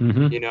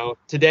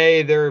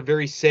 Today they're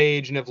very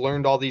sage and have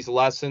learned all these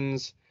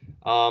lessons.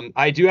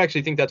 I do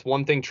actually think that's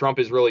one thing Trump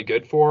is really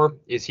good for,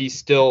 is he's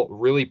still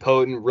really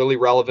potent, really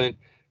relevant.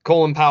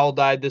 Colin Powell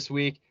died this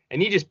week,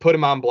 and he just put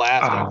him on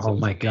blast. Oh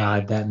my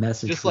God, that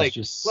message just was like,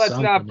 just let's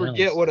not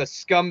forget what a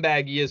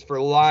scumbag he is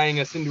for lying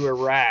us into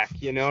Iraq,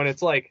 and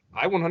it's like,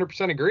 I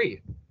 100%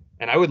 agree.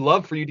 And I would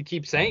love for you to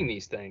keep saying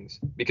these things,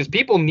 because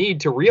people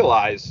need to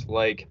realize,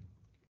 like,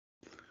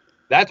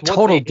 that's what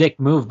total dick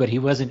move, but he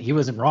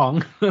wasn't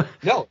wrong.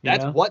 No,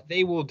 that's what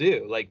they will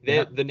do. Like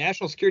the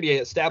national security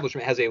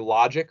establishment has a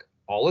logic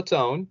all its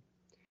own.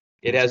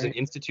 It has an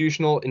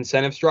institutional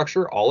incentive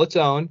structure all its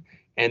own,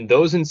 and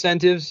those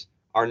incentives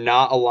are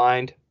not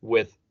aligned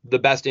with the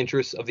best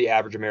interests of the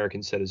average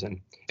American citizen.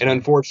 And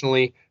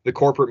unfortunately, the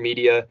corporate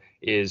media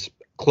is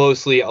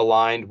closely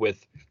aligned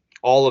with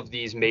all of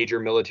these major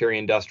military,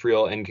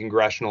 industrial, and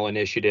congressional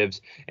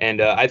initiatives.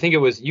 And I think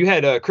you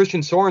had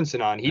Christian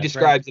Sorensen on. He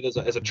describes it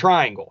as a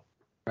triangle.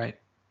 Right.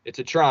 It's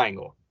a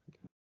triangle.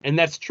 And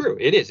that's true.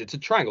 It is. It's a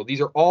triangle.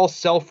 These are all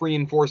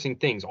self-reinforcing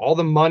things. All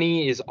the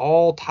money is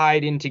all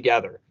tied in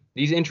together.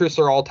 These interests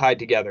are all tied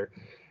together.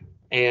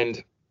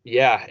 And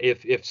yeah,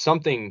 if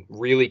something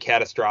really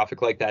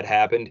catastrophic like that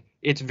happened,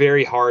 it's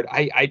very hard.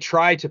 I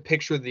try to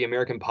picture the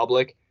American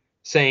public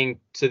saying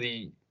to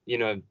the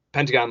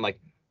Pentagon, like,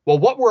 well,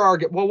 what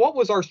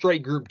was our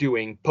strike group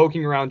doing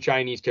poking around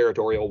Chinese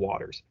territorial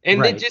waters?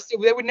 And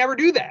they would never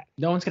do that.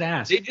 No one's gonna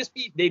ask.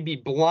 They'd be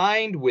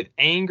blind with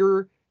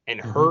anger and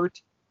hurt,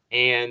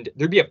 and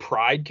there'd be a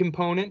pride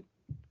component.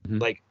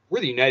 Like, we're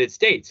the United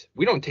States.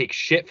 We don't take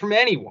shit from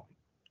anyone.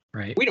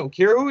 Right. We don't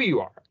care who you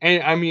are.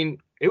 And I mean,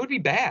 it would be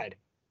bad.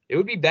 It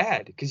would be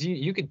bad, because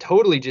you could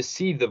totally just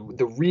see the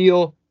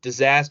real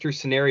disaster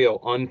scenario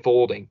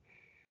unfolding.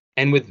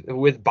 And with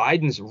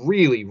Biden's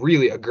really,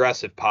 really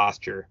aggressive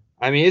posture,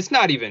 I mean,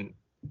 I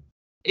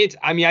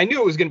knew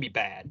it was going to be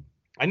bad.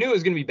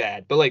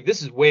 But like,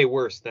 this is way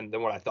worse than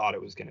what I thought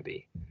it was going to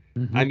be.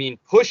 I mean,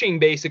 pushing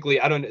basically,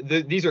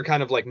 these are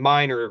kind of like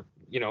minor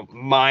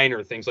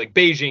things. Like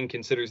Beijing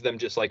considers them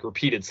just like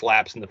repeated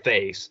slaps in the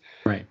face.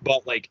 Right.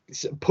 But like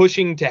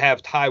pushing to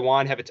have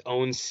Taiwan have its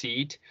own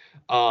seat,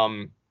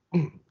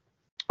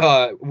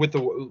 with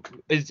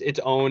its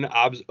own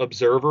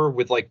observer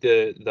with like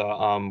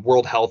the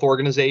World Health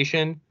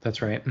Organization.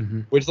 That's right.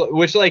 Which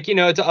like,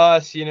 to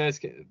us,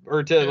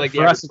 or to like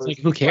for us, it's like,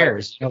 who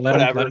cares?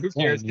 Whatever. Who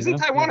cares? Isn't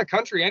Taiwan a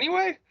country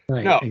anyway?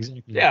 Right, no.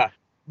 Exactly. Yeah.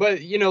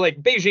 But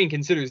like Beijing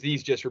considers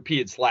these just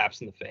repeated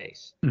slaps in the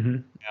face.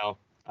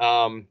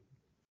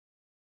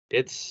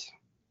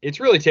 It's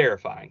really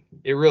terrifying.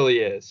 It really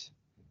is.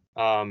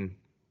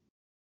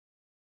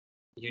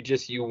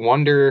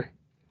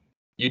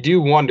 You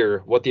do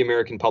wonder what the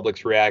American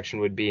public's reaction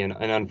would be. And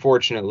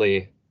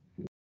unfortunately,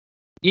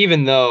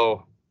 even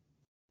though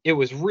it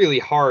was really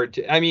hard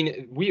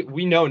to,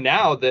 we know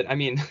now that,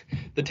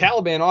 the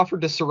Taliban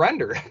offered to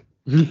surrender.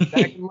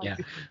 Back in Yeah.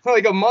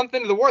 like a month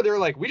into the war, they were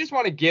like, we just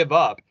want to give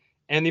up.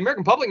 And the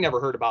American public never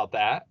heard about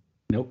that.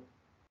 Nope.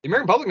 The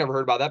American public never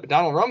heard about that, but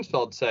Donald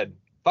Rumsfeld said,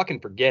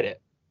 fucking forget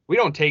it. We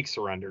don't take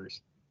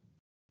surrenders.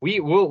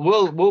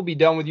 We'll be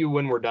done with you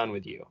when we're done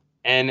with you.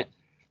 And,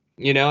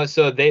 you know,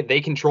 so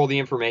they control the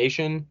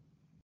information.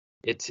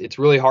 It's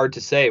really hard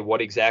to say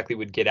what exactly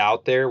would get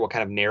out there, what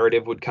kind of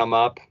narrative would come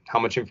up, how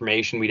much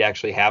information we'd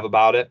actually have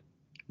about it.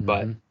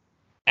 But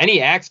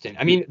any accident,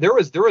 I mean, there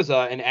was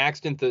an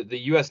accident. The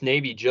U.S.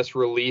 Navy just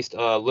released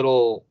a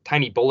little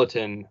tiny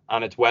bulletin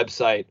on its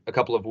website a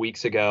couple of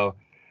weeks ago.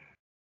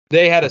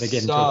 They had They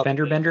get into a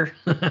fender bender.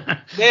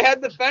 They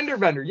had the fender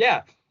bender,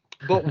 yeah.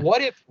 But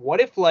what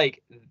if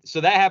like, so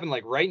that happened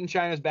like right in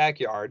China's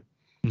backyard.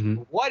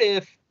 What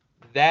if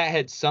that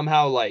had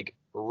somehow like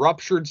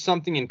ruptured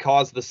something and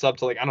caused the sub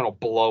to, like, I don't know,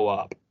 blow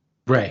up?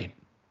 Right.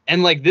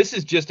 And like, this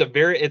is just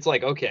it's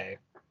like, okay.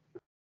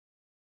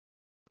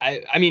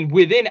 I mean,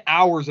 within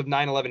hours of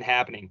 9/11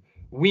 happening,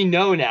 we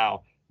know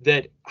now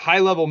that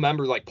high-level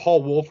members like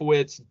Paul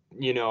Wolfowitz,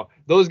 you know,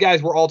 those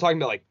guys were all talking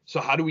about like,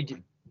 so how do we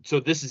so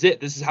this is it.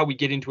 This is how we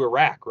get into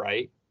Iraq,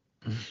 right?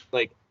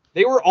 Like,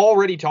 they were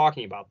already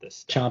talking about this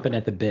stuff. Chomping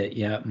at the bit,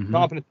 yeah.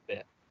 Chomping at the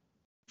bit.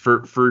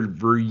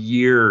 For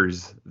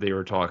years they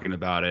were talking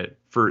about it.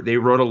 They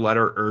wrote a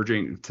letter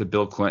urging to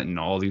Bill Clinton,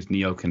 all these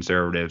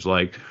neoconservatives,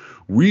 like,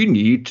 we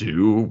need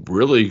to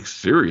really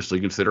seriously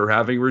consider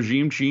having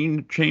regime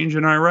change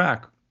in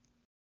Iraq.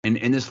 And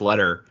in this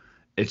letter,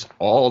 it's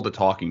all the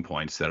talking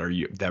points that were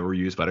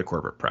used by the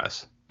corporate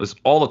press. It's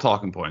all the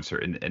talking points are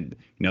and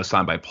you know,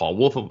 signed by Paul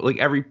Wolf, like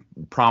every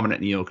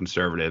prominent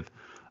neoconservative,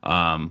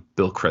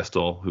 Bill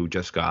Kristol, who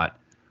just got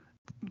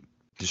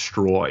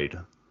destroyed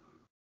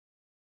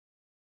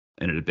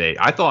in a debate.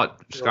 I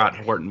thought Scott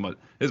Horton was.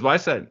 Is what I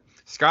said.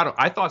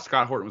 I thought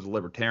Scott Horton was a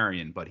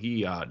libertarian, but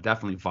he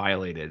definitely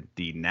violated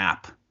the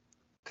NAP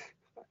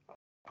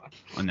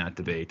on that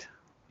debate.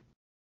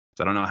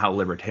 So I don't know how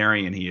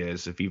libertarian he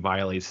is if he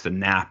violates the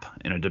NAP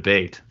in a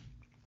debate.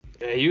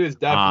 Yeah, he was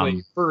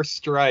definitely first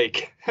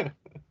strike.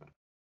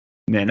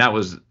 Man, that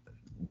was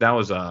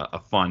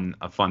a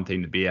fun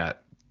thing to be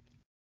at.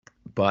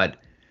 But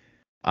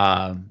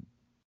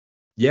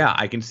yeah,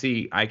 I can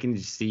see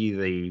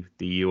the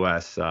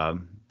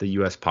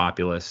US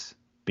populace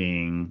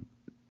being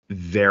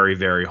very,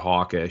 very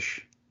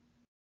hawkish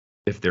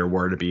if there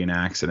were to be an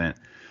accident.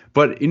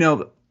 But, you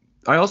know,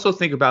 I also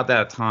think about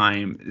that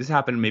time. This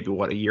happened maybe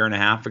a year and a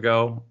half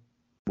ago,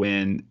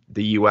 when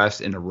the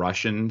US and the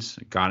Russians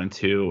got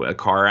into a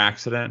car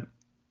accident.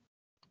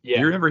 Yeah.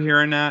 Do you remember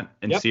hearing that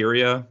in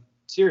Syria?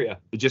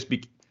 It just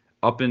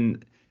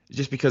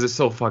because it's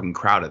so fucking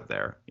crowded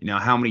there. You know,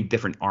 how many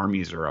different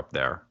armies are up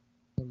there?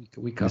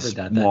 We covered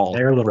that. Small,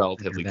 they're a little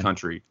relatively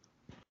country.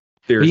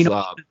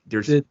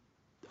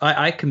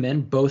 I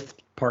commend both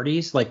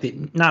parties, like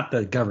not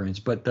the governments,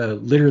 but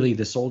literally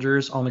the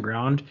soldiers on the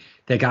ground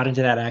that got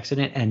into that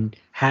accident and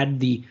had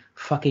the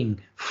fucking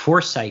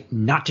foresight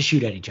not to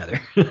shoot at each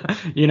other.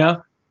 You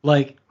know,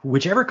 like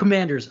whichever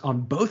commanders on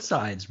both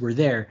sides were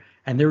there,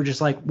 and they were just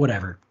like,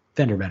 whatever,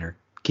 fender bender,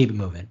 keep it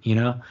moving. You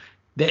know,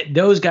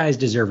 those guys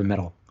deserve a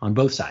medal on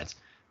both sides.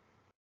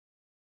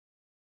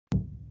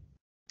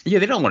 Yeah,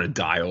 they don't want to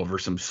die over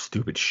some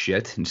stupid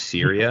shit in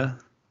Syria.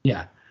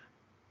 Yeah.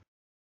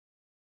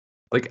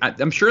 Like,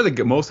 I'm sure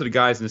most of the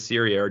guys in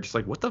Syria are just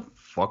like, what the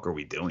fuck are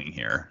we doing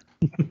here?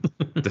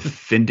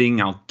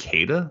 Defending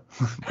Al-Qaeda?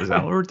 Is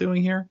that what we're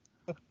doing here?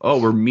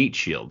 Oh, we're meat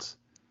shields.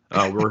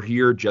 We're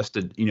here just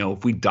to, you know,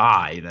 if we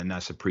die, then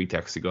that's a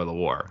pretext to go to the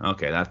war.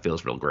 Okay, that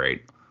feels real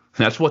great.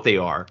 That's what they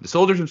are. The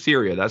soldiers of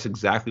Syria, that's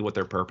exactly what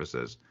their purpose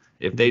is.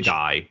 If they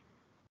die,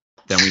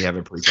 then we have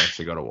a pretext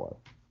to go to war.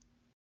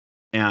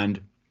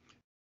 And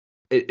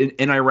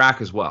in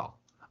Iraq as well.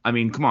 I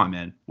mean, come on,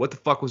 man. What the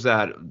fuck was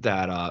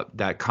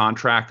that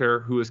contractor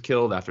who was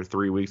killed after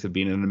 3 weeks of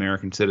being an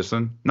American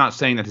citizen? Not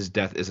saying that his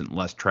death isn't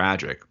less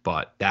tragic,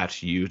 but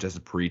that's used as a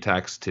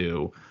pretext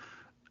to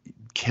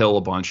kill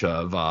a bunch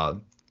of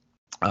not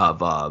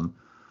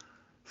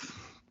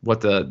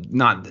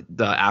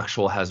the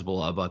actual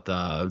Hezbollah, but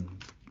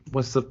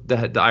what's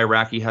the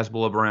Iraqi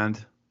Hezbollah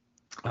brand?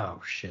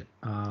 Oh shit.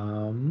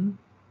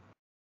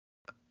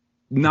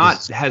 Not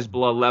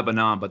Hezbollah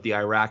Lebanon, but the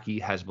Iraqi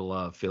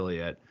Hezbollah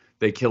affiliate.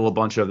 They kill a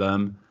bunch of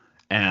them,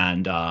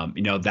 and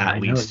you know, that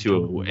leads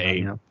to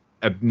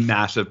a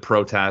massive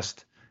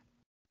protest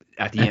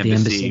at the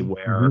embassy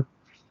where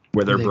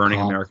they're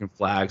burning American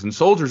flags, and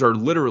soldiers are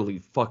literally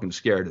fucking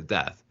scared to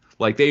death.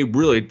 Like, they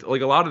really,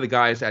 like, a lot of the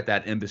guys at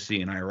that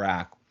embassy in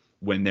Iraq,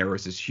 when there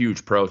was this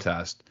huge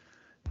protest,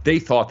 they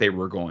thought they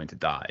were going to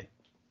die.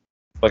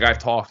 Like, I've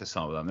talked to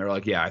some of them. They're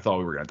like, yeah, I thought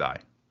we were going to die.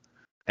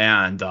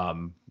 And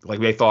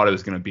like, they thought it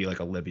was going to be like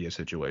a Libya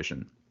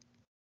situation,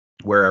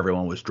 where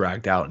everyone was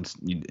dragged out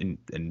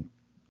and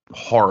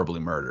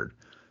horribly murdered.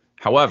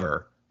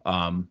 However,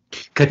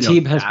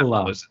 Khatib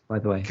Hezbollah, by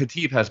the way.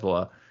 Khatib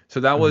Hezbollah. So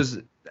that was,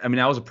 I mean,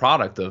 that was a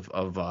product of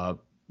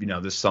you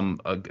know,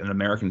 an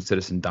American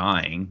citizen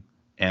dying,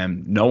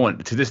 and no one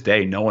to this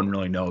day, no one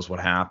really knows what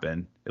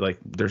happened. Like,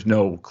 there's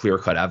no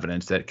clear-cut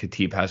evidence that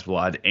Khatib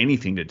Hezbollah had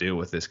anything to do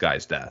with this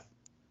guy's death.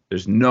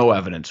 There's no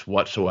evidence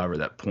whatsoever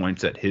that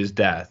points at his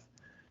death,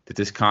 that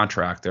this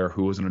contractor,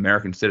 who was an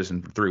American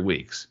citizen for 3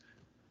 weeks,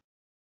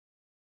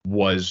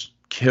 was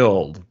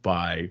killed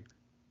by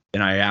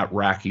an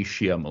Iraqi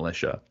Shia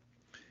militia.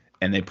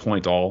 And they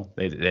point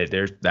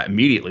there's that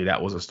immediately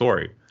that was a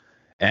story.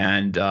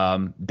 And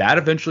that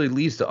eventually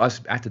leads to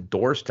us at the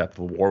doorstep of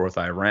a war with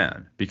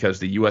Iran, because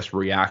the U.S.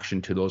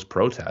 reaction to those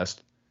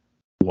protests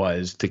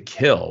was to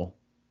kill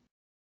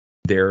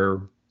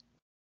their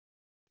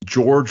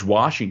George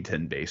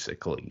Washington,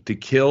 basically, to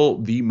kill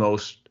the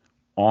most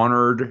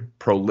honored,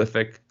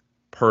 prolific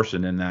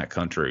person in that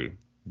country,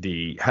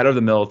 the head of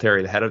the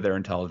military, the head of their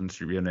intelligence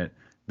unit,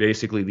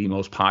 basically the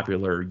most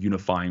popular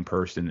unifying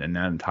person in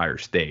that entire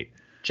state.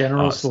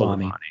 General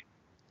Salami.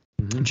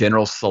 Mm-hmm.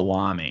 General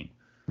Salami,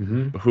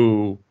 mm-hmm.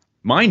 who,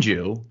 mind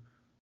you,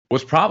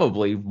 was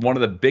probably one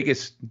of the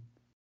biggest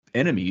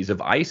enemies of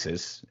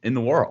ISIS in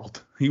the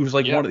world. He was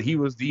like he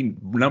was the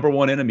number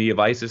one enemy of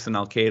ISIS and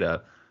Al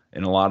Qaeda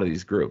in a lot of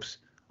these groups.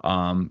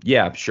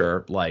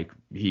 Sure, like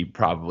he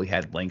probably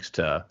had links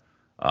to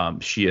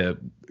Shia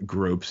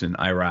groups in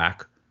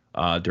Iraq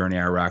during the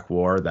Iraq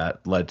War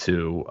that led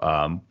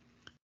to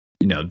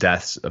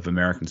deaths of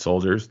American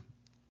soldiers.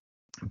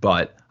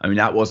 But I mean,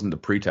 that wasn't the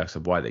pretext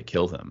of why they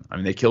killed him. I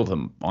mean, they killed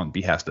him on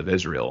behest of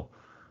Israel.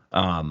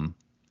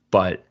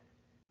 But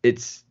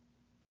it's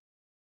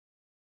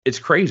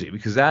crazy,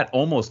 because that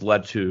almost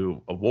led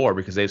to a war,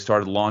 because they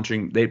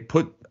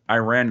put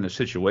Iran in a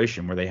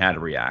situation where they had to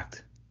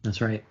react.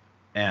 That's right.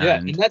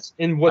 And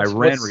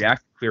Iran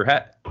reacted clear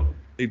head.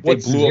 They blew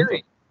up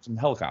some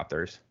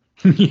helicopters.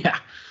 Yeah.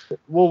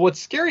 Well, what's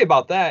scary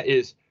about that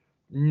is,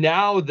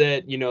 now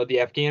that,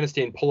 the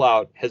Afghanistan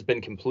pullout has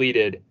been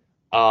completed,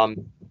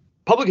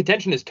 public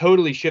attention has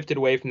totally shifted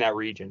away from that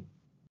region.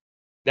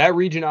 That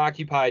region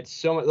occupied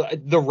so much.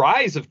 The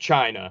rise of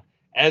China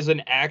as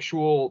an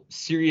actual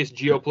serious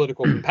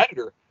geopolitical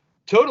competitor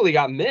totally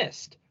got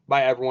missed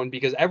by everyone,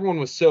 because everyone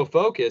was so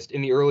focused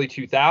in the early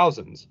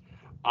 2000s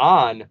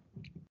on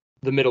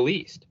the Middle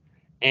East.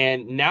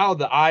 And now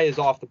the eye is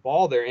off the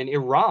ball there. And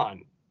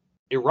Iran,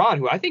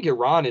 who I think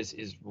Iran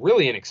is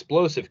really an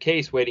explosive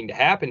case waiting to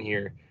happen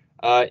here.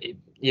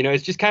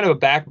 It's just kind of a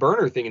back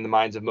burner thing in the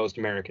minds of most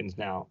Americans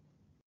now,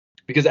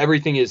 because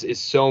everything is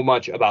so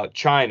much about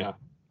China.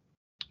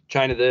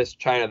 China this,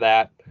 China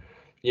that,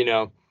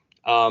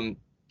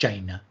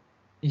 China.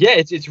 Yeah,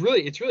 it's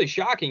really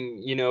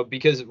shocking,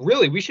 because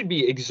really we should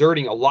be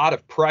exerting a lot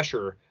of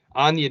pressure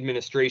on the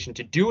administration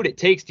to do what it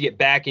takes to get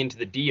back into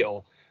the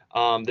deal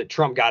that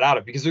Trump got out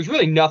of, because there's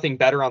really nothing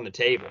better on the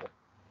table.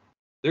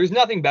 There's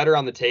nothing better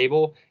on the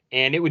table,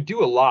 and it would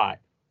do a lot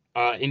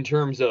in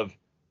terms of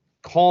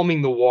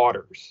calming the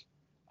waters,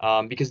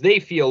 because they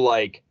feel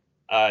like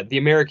the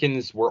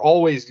Americans were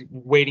always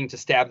waiting to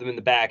stab them in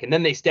the back, and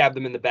then they stabbed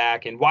them in the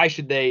back, and why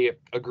should they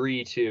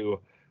agree to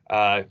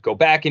go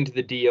back into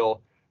the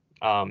deal?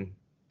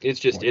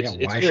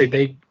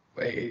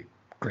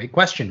 Great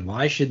question.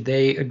 Why should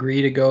they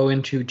agree to go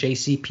into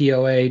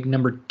JCPOA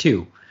number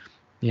 2?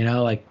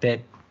 Like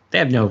that. They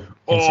have no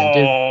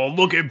incentive. Oh,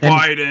 look at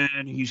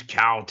Biden. He's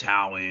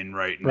kowtowing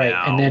right now.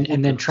 Right.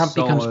 And then Trump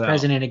becomes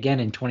president again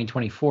in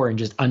 2024 and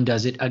just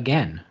undoes it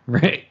again.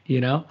 Right.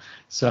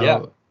 So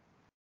yeah.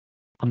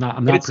 I'm not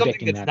predicting that. It's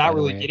something that's not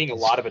really getting a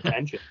lot of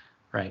attention.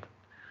 Right.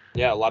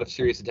 Yeah, a lot of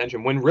serious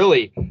attention, when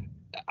really,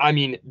 I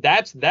mean,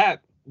 that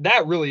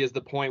really is the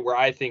point where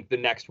I think the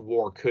next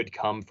war could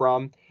come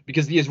from,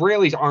 because the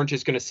Israelis aren't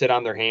just going to sit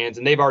on their hands,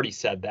 and they've already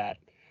said that.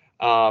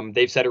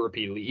 They've said it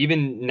repeatedly.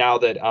 Even now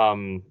that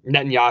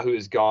Netanyahu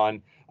is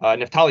gone,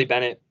 Naftali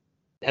Bennett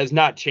has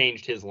not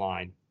changed his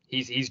line.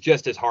 He's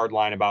just as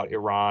hardline about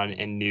Iran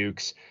and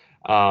nukes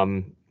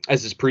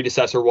as his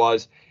predecessor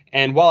was.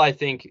 And while I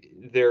think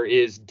there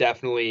is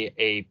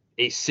definitely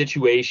a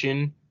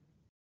situation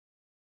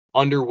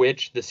under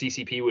which the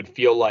CCP would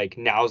feel like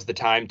now's the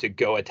time to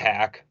go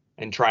attack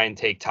and try and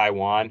take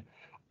Taiwan,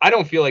 I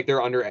don't feel like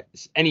they're under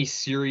any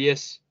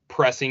serious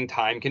pressing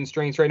time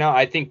constraints right now.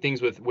 I think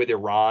things with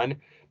Iran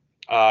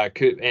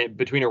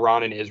between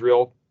Iran and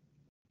Israel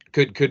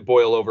could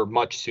boil over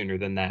much sooner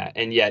than that.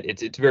 And yet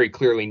it's very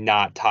clearly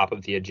not top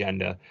of the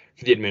agenda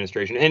for the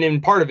administration.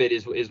 And part of it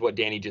is what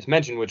Danny just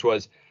mentioned, which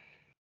was,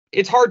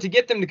 it's hard to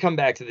get them to come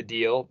back to the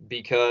deal,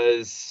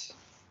 because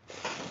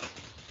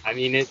I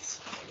mean,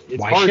 it's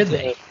why hard should to,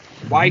 they?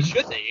 Why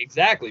should they?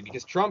 Exactly.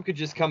 Because Trump could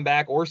just come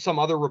back, or some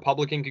other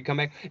Republican could come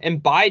back,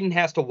 and Biden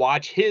has to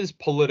watch his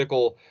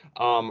political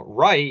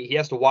right. He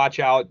has to watch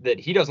out that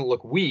he doesn't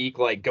look weak,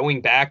 like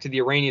going back to the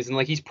Iranians, and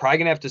like he's probably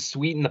gonna have to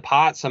sweeten the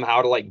pot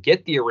somehow to like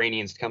get the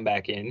Iranians to come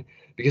back in,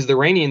 because the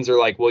Iranians are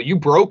like, well, you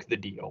broke the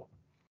deal,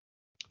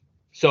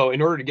 so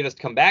in order to get us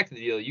to come back to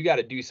the deal, you got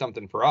to do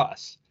something for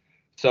us.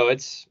 So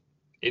it's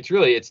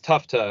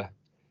tough to.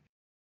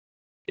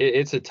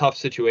 It's a tough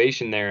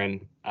situation there,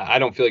 and I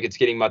don't feel like it's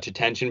getting much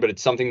attention, but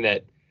it's something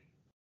that,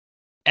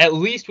 at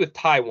least with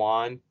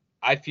Taiwan,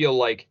 I feel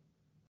like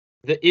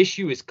the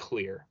issue is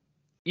clear.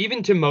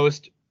 Even to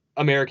most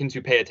Americans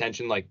who pay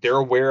attention, like they're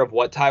aware of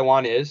what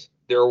Taiwan is.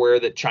 They're aware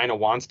that China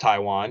wants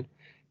Taiwan,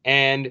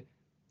 and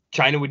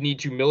China would need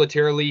to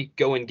militarily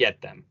go and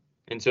get them.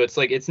 And so it's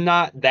like, it's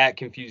not that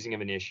confusing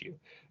of an issue.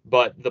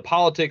 But the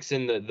politics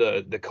and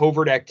the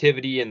covert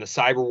activity and the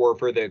cyber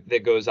warfare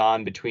that goes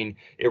on between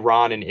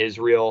Iran and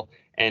Israel,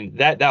 and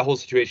that whole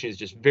situation is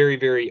just very,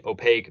 very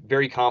opaque,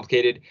 very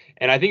complicated.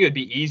 And I think it would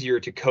be easier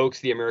to coax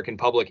the American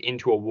public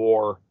into a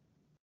war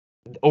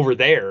over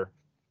there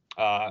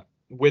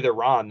with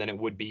Iran than it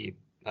would be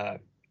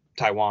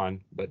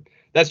Taiwan. But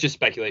that's just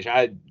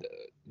speculation.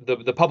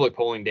 The public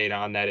polling data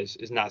on that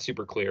is not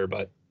super clear,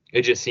 but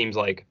it just seems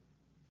like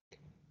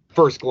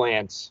first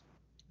glance,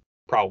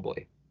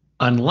 probably.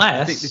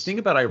 Unless the thing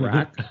about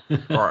Iraq,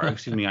 or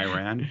excuse me,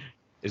 Iran,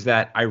 is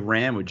that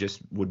Iran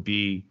would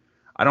be.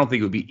 I don't think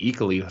it would be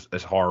equally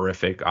as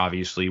horrific,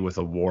 obviously, with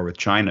a war with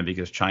China,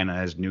 because China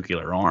has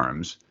nuclear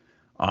arms.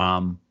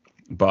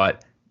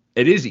 But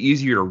it is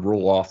easier to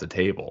rule off the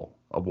table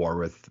a war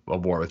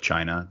with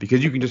China,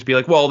 because you can just be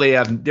like, well, they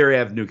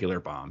have nuclear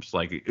bombs.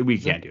 Like, we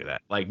can't do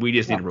that. Like, we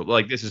just need to,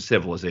 like, this is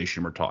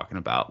civilization we're talking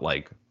about.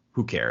 Like,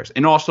 who cares?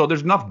 And also,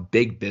 there's enough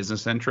big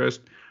business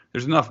interest.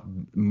 There's enough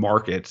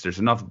markets. There's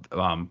enough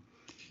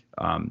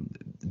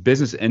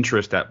business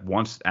interest that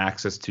wants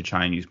access to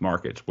Chinese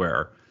markets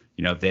where,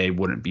 you know, they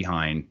wouldn't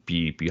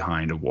be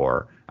behind a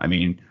war. I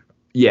mean,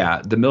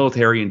 yeah, the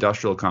military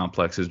industrial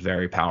complex is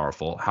very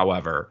powerful.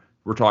 However,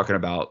 we're talking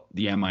about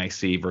the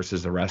MIC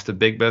versus the rest of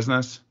big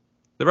business.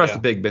 The rest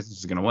of big business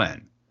is going to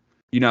win.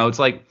 You know, it's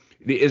like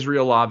the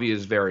Israel lobby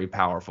is very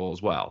powerful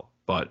as well.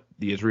 But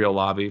the Israel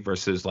lobby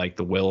versus like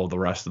the will of the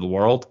rest of the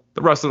world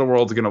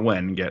is going to win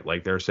and get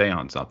like their say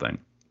on something.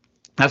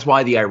 That's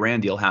why the Iran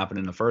deal happened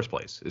in the first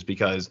place, is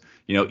because,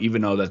 you know,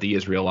 even though that the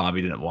Israel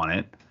lobby didn't want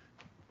it,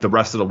 the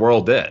rest of the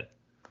world did,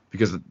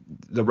 because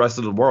the rest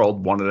of the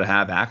world wanted to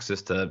have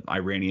access to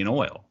Iranian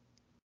oil.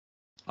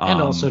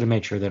 And also to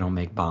make sure they don't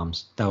make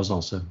bombs. That was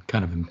also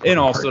kind of important. And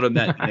also to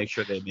make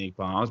sure they make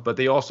bombs. But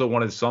they also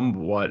wanted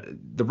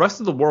the rest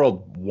of the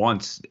world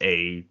wants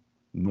a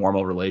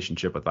normal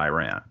relationship with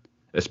Iran,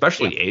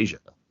 especially Asia.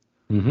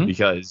 Mm-hmm.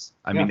 Because,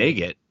 I mean, they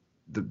get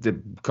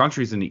the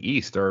countries in the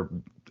East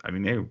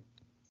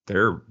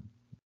they're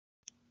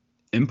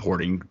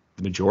importing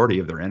the majority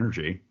of their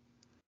energy.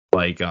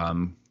 Like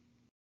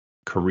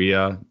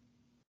Korea,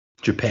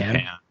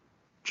 Japan,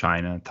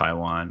 China,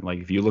 Taiwan. Like,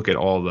 if you look at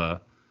all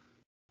the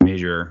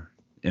major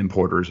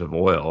importers of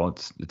oil,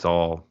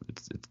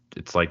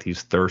 it's like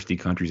these thirsty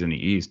countries in the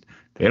East.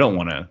 They don't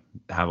want to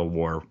have a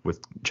war with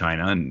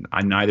China, and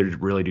neither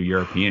really do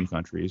European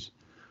countries.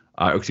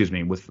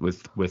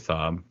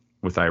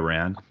 With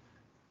Iran.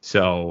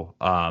 So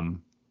I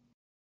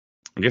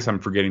guess I'm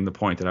forgetting the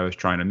point that I was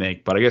trying to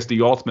make. But I guess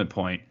the ultimate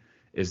point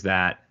is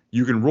that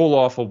you can roll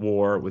off a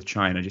war with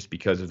China just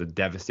because of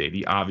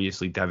the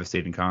obviously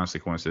devastating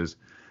consequences.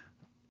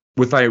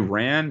 With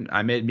Iran,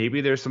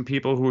 maybe there's some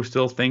people who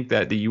still think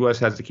that the U.S.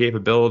 has the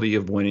capability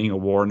of winning a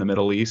war in the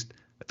Middle East.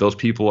 Those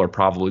people are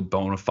probably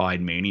bona fide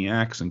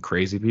maniacs and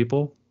crazy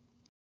people,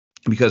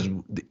 because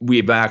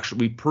we've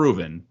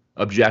proven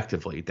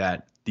objectively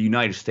that the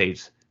United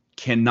States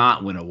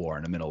cannot win a war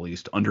in the Middle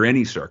East under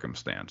any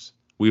circumstance.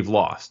 We've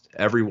lost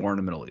every war in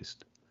the Middle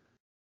East.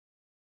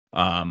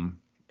 And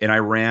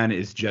Iran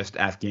is just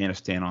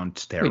Afghanistan on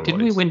steroids. Wait,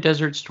 didn't we win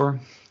Desert Storm?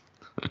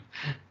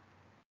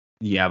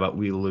 Yeah, but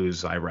we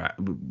lose Iraq.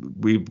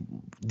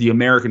 The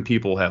American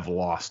people have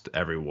lost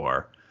every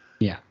war.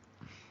 Yeah.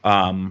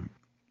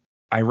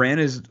 Iran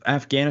is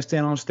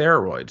Afghanistan on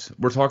steroids.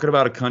 We're talking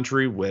about a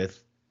country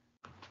with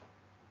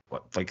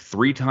like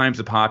 3 times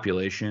the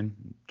population,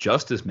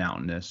 just as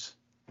mountainous,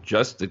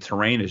 just the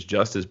terrain is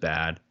just as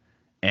bad,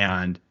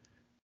 and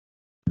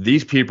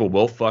these people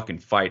will fucking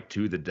fight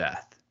to the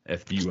death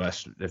if the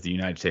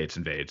United States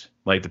invades.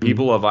 Like, the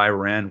people of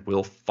Iran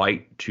will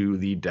fight to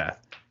the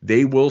death.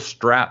 They will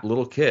strap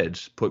little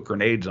kids, put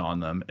grenades on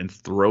them, and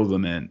throw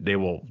them in. They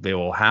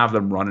will have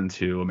them run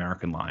into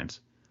American lines.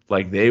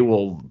 Like, they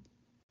will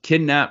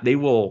kidnap. They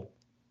will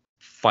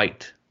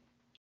fight.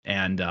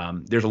 And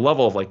there's a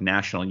level of like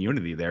national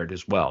unity there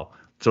as well.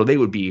 So it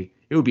would be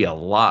a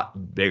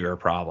lot bigger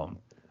problem,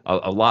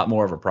 a lot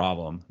more of a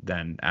problem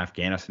than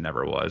Afghanistan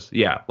ever was.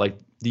 Yeah, like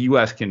the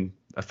U.S. can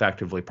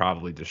effectively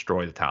probably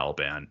destroy the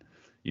Taliban,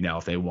 you know,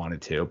 if they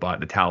wanted to, but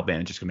the Taliban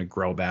is just going to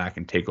grow back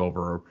and take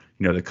over,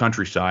 you know, the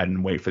countryside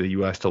and wait for the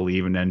U.S. to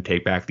leave and then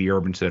take back the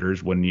urban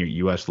centers when the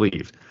U.S.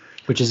 leaves.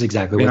 Which is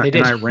exactly what they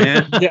did. In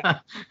Iran,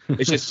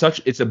 it's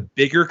just it's a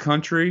bigger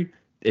country.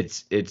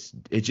 It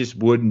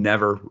would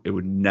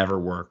never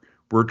work.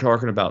 We're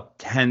talking about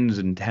tens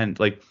and tens.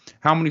 Like,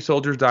 how many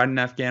soldiers died in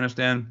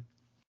Afghanistan?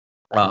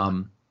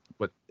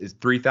 What is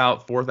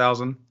 3,000,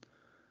 4,000,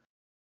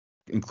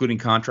 including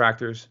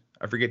contractors?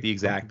 I forget the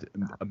exact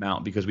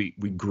amount, because we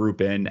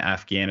group in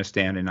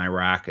Afghanistan and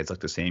Iraq. It's like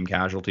the same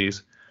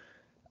casualties.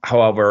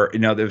 However, you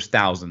know, there's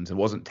thousands. It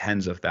wasn't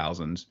tens of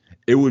thousands.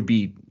 It would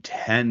be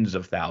tens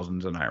of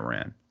thousands in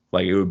Iran.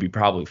 Like, it would be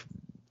probably,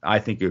 I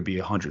think it would be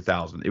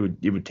 100,000.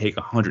 It would take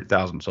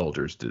 100,000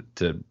 soldiers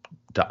to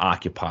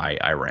occupy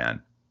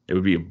Iran. It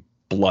would be a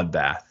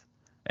bloodbath.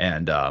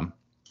 And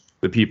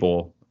the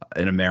people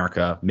in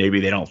America,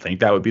 maybe they don't think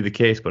that would be the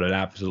case, but it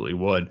absolutely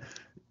would.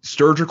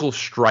 Surgical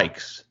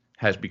strikes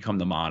has become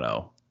the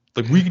motto.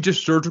 Like, we could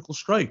just surgical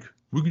strike.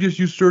 We could just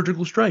use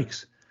surgical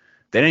strikes.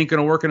 That ain't going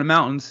to work in the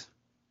mountains.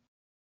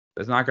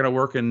 That's not going to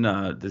work in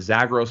the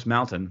Zagros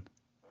Mountain.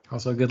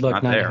 Also, good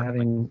luck not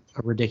having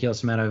a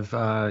ridiculous amount of,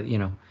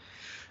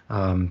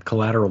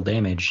 collateral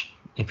damage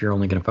if you're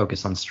only going to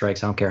focus on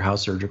strikes. I don't care how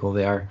surgical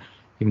they are.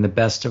 Even the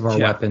best of our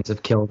weapons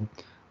have killed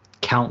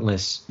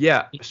countless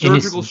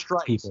surgical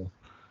strikes. People.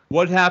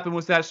 What happened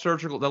with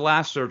the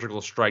last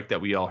surgical strike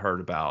that we all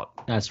heard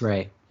about? That's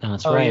right.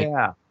 Right.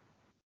 Yeah.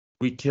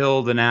 We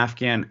killed an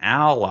Afghan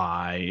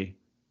ally.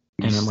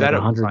 And then like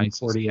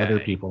 140 other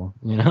people,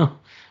 you know?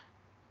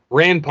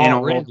 Rand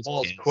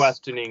Paul's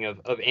questioning of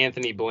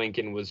Anthony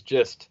Blinken was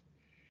just,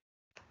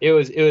 it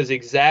was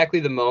exactly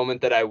the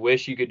moment that I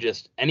wish you could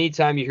just,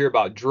 anytime you hear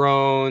about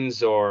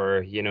drones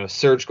or,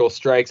 surgical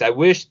strikes, I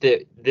wish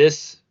that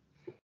this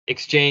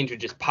exchange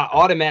would just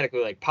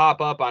automatically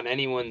pop up on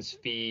anyone's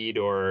feed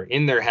or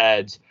in their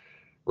heads.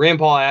 Rand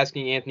Paul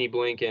asking Anthony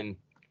Blinken,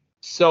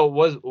 so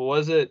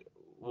was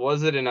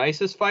it an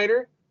ISIS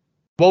fighter?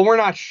 Well, we're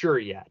not sure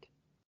yet.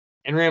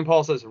 And Rand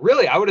Paul says,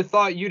 really? I would have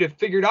thought you'd have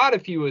figured out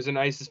if he was an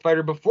ISIS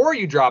fighter before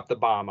you dropped the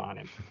bomb on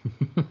him.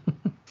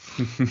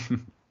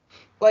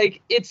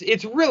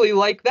 It's really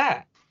like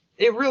that.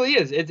 It really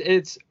is.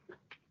 It's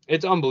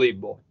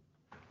unbelievable.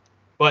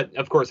 But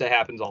of course it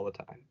happens all the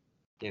time,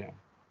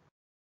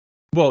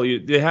 Well,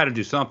 they had to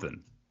do something.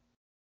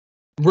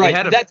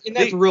 Right.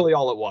 That's really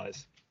all it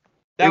was.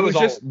 That was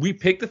just, we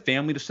picked the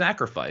family to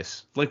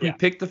sacrifice. We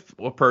picked a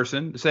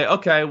person to say,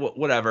 okay,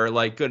 whatever,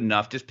 good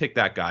enough. Just pick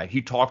that guy.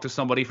 He talked to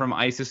somebody from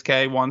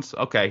ISIS-K once.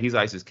 Okay, he's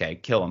ISIS-K.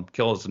 Kill him.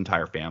 Kill his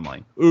entire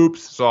family. Oops,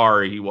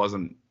 sorry, he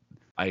wasn't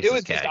ISIS-K. It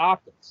was just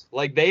optics.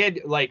 They had,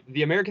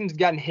 the Americans had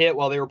gotten hit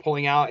while they were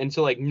pulling out, and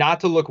so,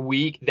 not to look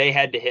weak, they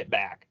had to hit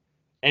back.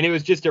 And it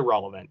was just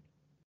irrelevant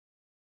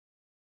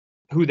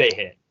who they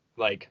hit.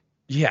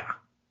 Yeah.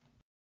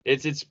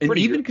 It's pretty. And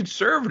even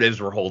conservatives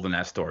were holding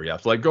that story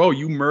up. It's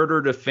you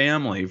murdered a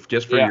family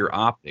just for your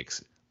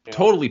optics. Yeah.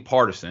 Totally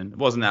partisan. It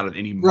wasn't out of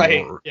any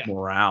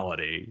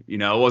morality. It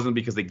wasn't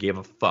because they gave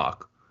a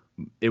fuck.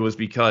 It was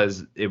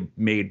because it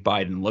made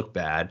Biden look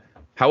bad.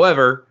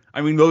 However,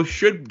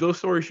 those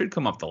stories should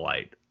come up to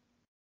light.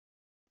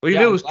 If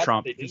it was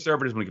Trump,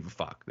 conservatives wouldn't give a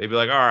fuck. They'd be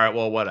like, all right,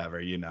 well, whatever.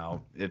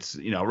 It's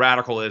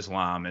radical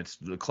Islam. It's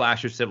the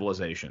clash of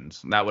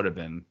civilizations. That would have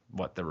been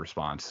what the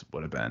response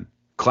would have been.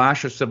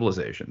 Clash of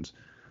civilizations.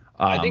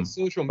 I think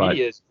social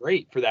media is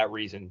great for that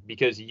reason,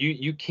 because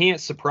you can't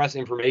suppress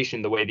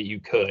information the way that you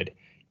could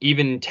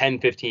even 10,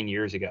 15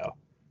 years ago.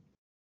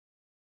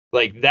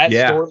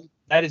 Story,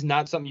 that is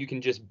not something you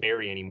can just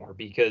bury anymore,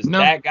 because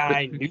that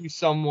guy knew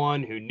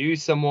someone who knew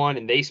someone,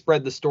 and they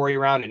spread the story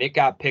around and it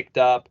got picked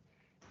up,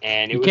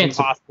 and it was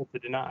impossible to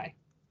deny.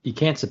 You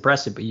can't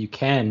suppress it, but you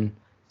can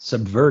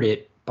subvert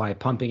it by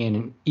pumping in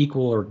an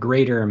equal or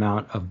greater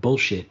amount of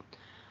bullshit.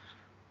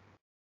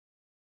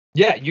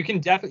 Yeah, you can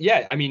definitely.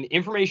 Yeah,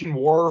 information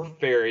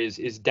warfare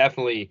is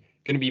definitely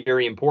going to be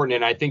very important,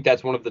 and I think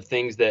that's one of the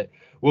things that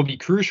will be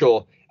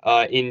crucial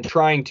in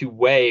trying to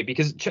weigh,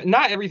 because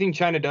not everything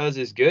China does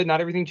is good,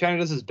 not everything China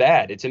does is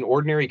bad. It's an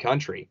ordinary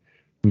country,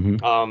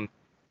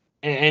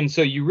 and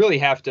so you really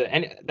have to.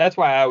 And that's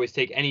why I always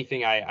take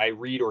anything I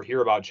read or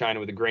hear about China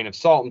with a grain of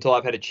salt until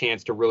I've had a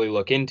chance to really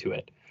look into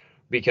it,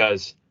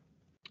 because.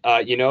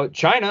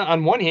 China,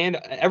 on one hand,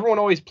 everyone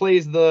always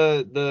plays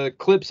the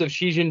clips of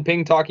Xi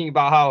Jinping talking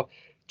about how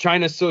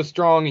China's so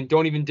strong and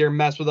don't even dare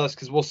mess with us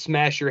because we'll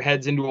smash your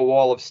heads into a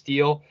wall of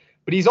steel.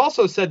 But he's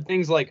also said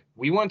things like,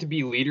 we want to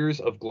be leaders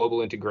of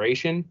global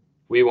integration.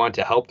 We want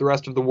to help the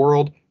rest of the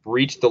world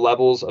reach the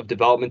levels of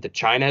development that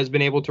China has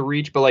been able to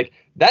reach. But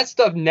that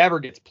stuff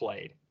never gets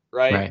played,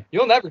 right?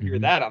 You'll never hear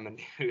that on the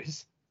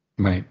news.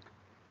 Right.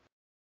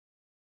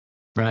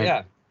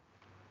 Yeah.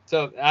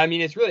 So,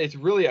 it's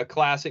really a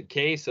classic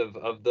case of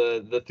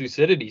the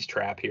Thucydides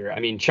trap here.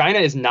 China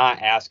is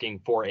not asking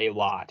for a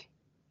lot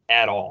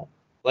at all.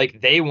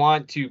 They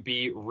want to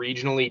be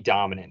regionally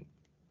dominant.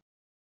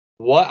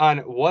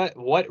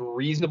 What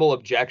reasonable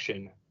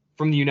objection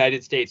from the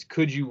United States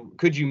could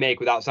you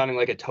make without sounding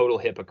like a total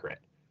hypocrite?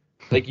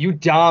 You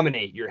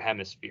dominate your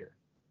hemisphere.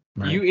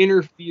 Right. You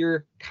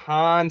interfere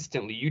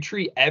constantly. You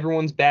treat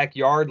everyone's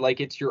backyard like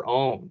it's your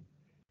own.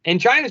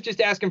 And China's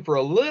just asking for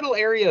a little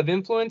area of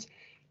influence.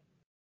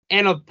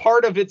 And a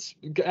part of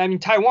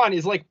Taiwan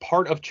is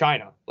part of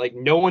China.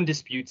 No one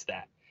disputes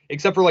that,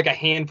 except for a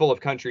handful of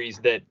countries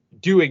that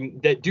do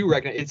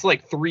recognize.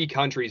 It's 3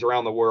 countries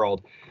around the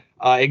world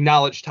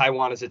acknowledge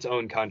Taiwan as its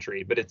own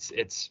country, but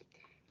it's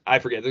I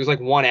forget. There's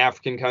one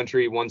African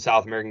country, one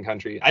South American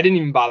country. I didn't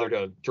even bother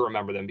to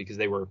remember them because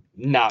they were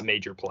not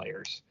major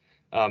players.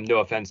 No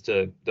offense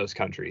to those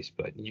countries,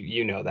 but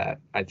you know that,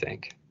 I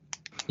think.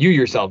 You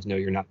yourselves know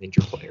you're not major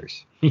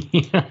players.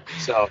 Yeah.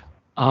 So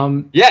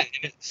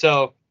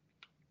so.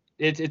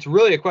 It's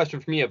really a question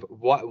for me of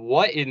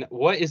what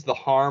is the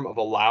harm of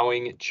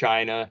allowing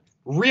China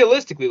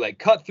realistically, like,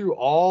 cut through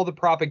all the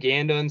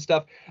propaganda and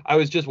stuff. I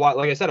was just,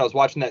 like I said, I was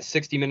watching that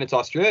 60 Minutes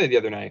Australia the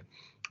other night.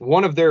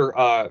 One of their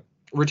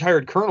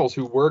retired colonels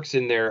who works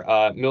in their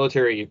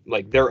military,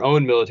 like their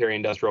own military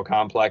industrial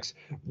complex,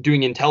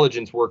 doing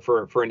intelligence work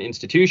for an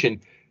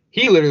institution,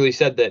 he literally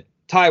said that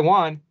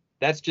Taiwan,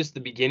 that's just the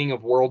beginning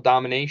of world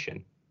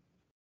domination.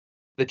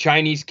 The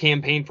Chinese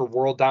campaign for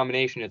world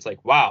domination. It's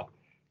like, wow,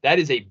 that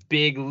is a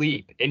big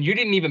leap. And you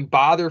didn't even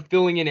bother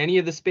filling in any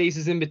of the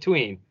spaces in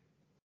between.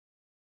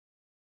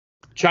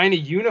 China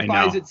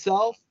unifies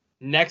itself.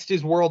 Next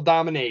is world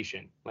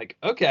domination. Like,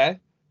 okay.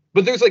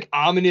 But there's like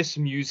ominous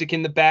music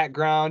in the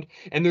background,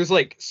 and there's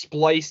like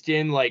spliced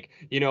in, like,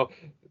 you know,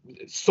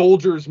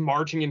 soldiers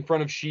marching in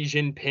front of Xi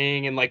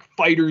Jinping and like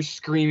fighters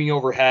screaming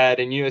overhead.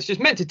 And, you know, it's just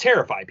meant to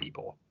terrify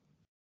people.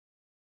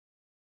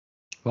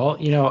 Well,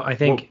 you know, I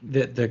think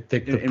the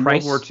in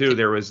price... World War II,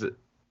 there was,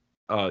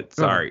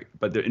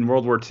 in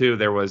World War II,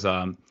 there was,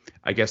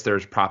 I guess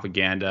there's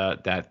propaganda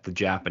that the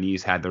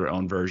Japanese had their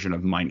own version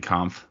of Mein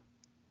Kampf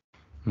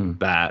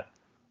that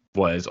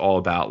was all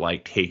about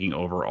like taking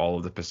over all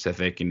of the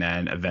Pacific, and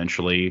then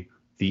eventually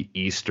the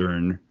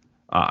the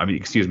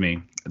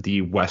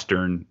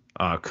western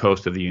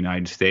coast of the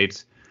United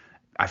States.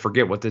 I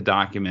forget what the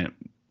document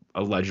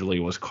allegedly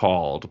was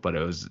called, but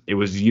it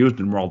was used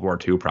in World War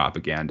II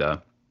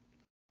propaganda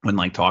when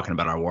like talking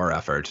about our war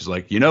efforts. It's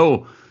like, you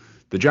know,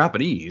 the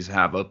Japanese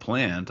have a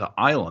plan to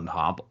island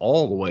hop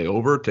all the way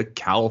over to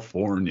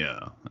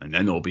California, and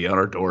then they'll be at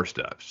our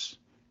doorsteps.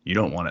 You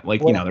don't want it.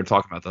 Like, you know, they're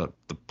talking about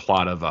the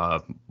plot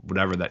of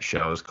whatever that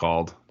show is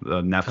called,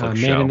 the Netflix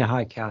show. Man in the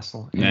High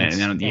Castle.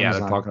 And they're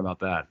talking about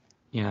that.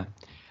 Yeah.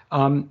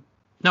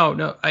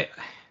 No.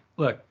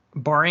 Look,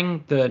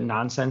 barring the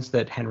nonsense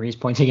that Henry's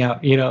pointing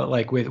out, you know,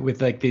 like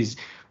with like these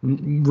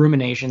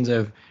ruminations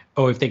of,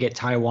 oh, if they get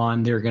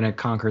Taiwan, they're going to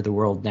conquer the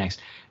world next.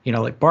 You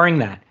know, like, barring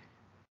that,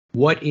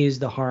 what is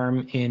the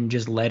harm in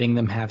just letting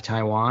them have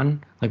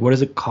Taiwan? Like, what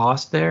does it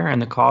cost there?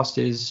 And the cost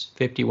is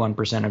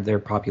 51% of their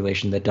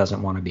population that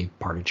doesn't want to be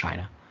part of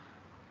China.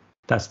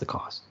 That's the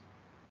cost.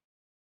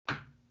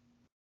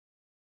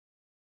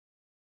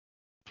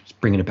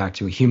 Just bringing it back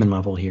to a human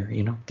level here,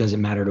 you know. Does it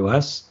matter to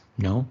us?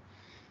 No.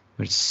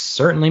 But it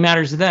certainly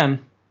matters to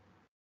them.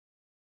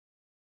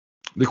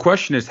 The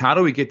question is, how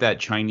do we get that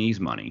Chinese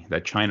money,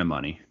 that China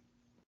money?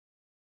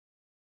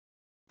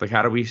 Like,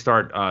 how do we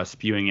start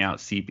spewing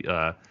out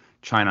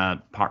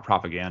China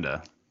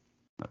propaganda?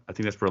 I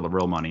think that's where the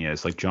real money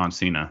is, like John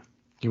Cena.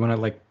 Do you want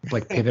to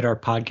like pivot our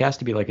podcast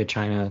to be like a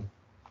China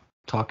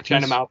talk piece?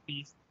 China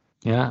mouthpiece.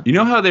 Yeah. You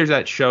know how there's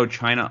that show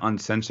China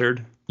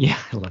Uncensored? Yeah,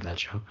 I love that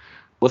show.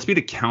 Let's be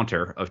the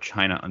counter of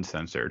China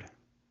Uncensored.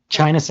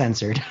 China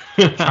censored.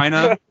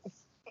 China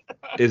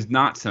is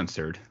not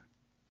censored.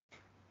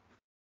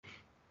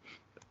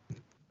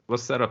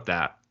 Let's set up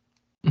that.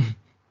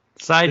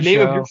 Side the name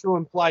show. of your show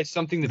implies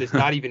something that is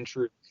not even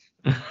true.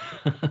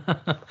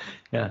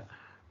 Yeah.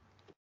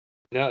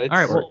 No, it's all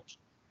right. Well,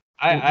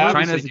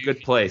 China's a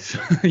good place.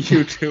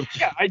 YouTube.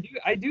 Yeah,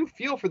 I do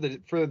feel for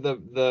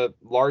the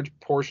large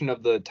portion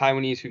of the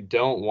Taiwanese who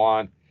don't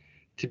want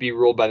to be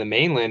ruled by the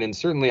mainland, and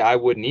certainly I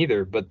wouldn't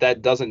either. But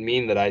that doesn't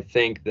mean that I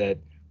think that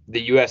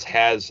the U.S.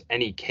 has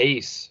any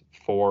case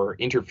for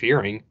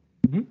interfering.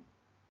 Mm-hmm.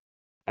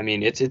 I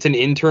mean, it's an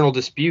internal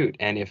dispute,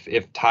 and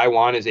if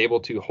Taiwan is able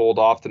to hold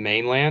off the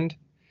mainland,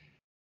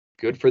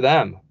 good for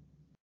them.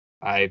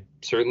 I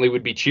certainly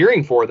would be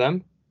cheering for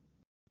them,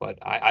 but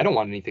I don't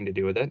want anything to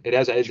do with it. It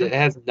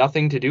has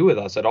nothing to do with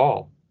us at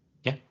all.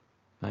 Yeah,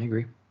 I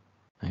agree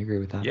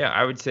with that. Yeah,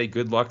 I would say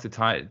good luck to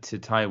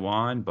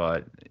Taiwan,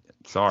 but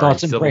sorry,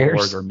 Thoughts and civil prayers.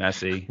 wars are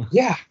messy.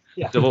 Yeah.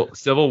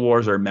 Civil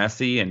wars are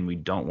messy, and we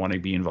don't want to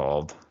be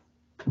involved.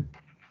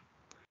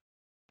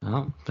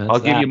 Oh, I'll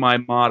give you my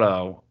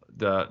motto,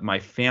 my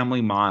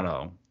family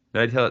motto.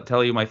 Did I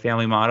tell you my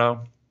family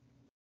motto?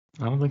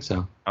 I don't think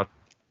so.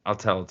 I'll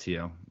tell it to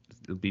you.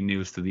 It'll be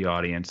news to the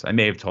audience. I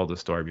may have told the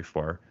story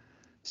before.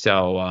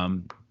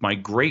 So my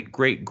great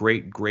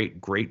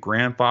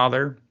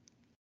grandfather,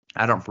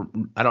 I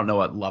don't know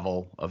what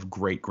level of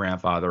great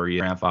grandfather he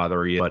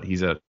is, but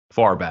he's a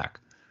far back,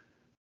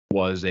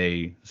 was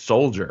a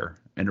soldier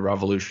in the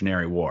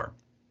Revolutionary War,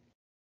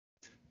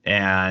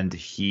 and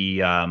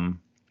he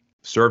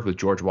served with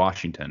George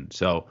Washington.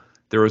 So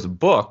there was a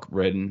book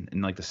written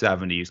in like the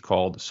 70s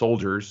called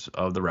Soldiers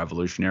of the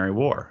Revolutionary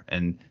War,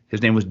 and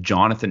his name was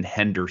Jonathan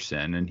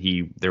Henderson, and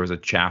there was a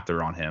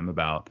chapter on him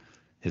about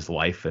his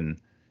life and,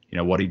 you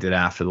know, what he did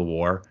after the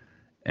war.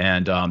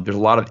 And there's a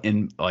lot of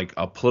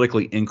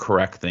politically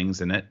incorrect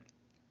things in it,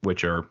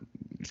 which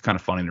it's kind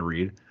of funny to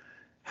read.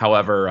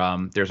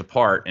 However, there's a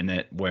part in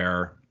it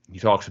where he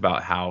talks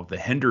about how the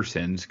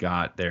Hendersons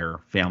got their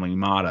family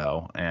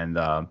motto, and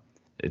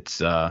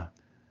it's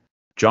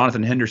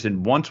Jonathan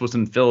Henderson once was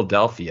in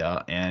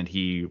Philadelphia, and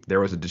there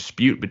was a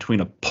dispute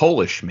between a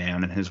Polish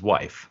man and his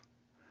wife.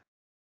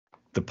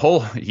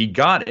 He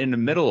got in the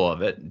middle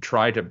of it and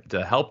tried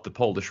to help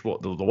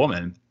the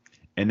woman,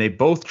 and they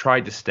both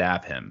tried to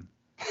stab him.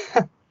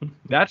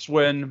 That's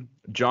where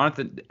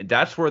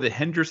the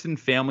Henderson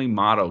family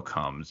motto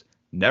comes.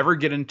 never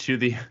get in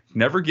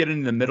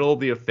the middle of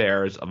the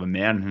affairs of a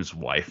man and his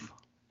wife.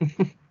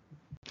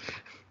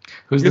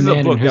 Who's This the is a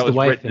man book and who's that the was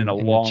wife? written a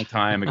long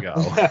time ago,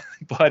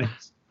 but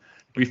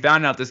we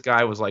found out this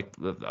guy was like,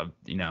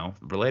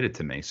 related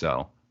to me.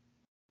 So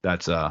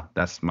that's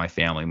my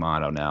family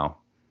motto now.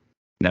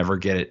 Never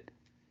get it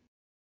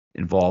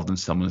involved in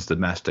someone's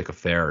domestic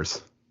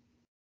affairs.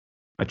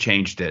 I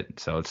changed it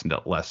so it's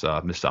less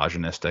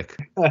misogynistic.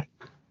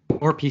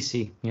 Or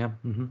PC, yeah.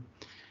 Mm-hmm.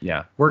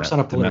 Yeah. Works on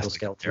a political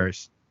scale.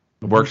 Affairs.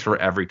 Works for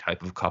every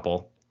type of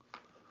couple.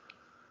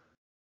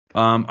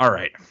 All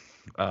right.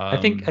 I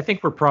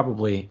think we're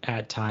probably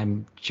at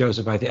time,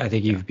 Joseph. I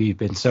think you've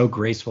been so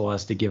graceful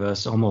as to give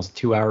us almost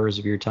 2 hours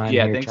of your time.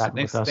 Yeah, here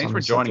thanks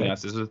for joining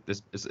us.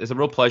 It's a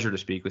real pleasure to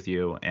speak with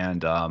you,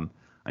 and I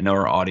know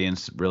our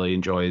audience really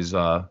enjoyed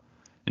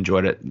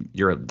it.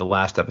 The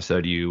last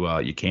episode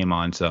you came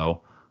on,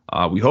 so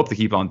we hope to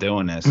keep on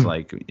doing this.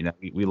 Like,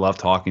 we love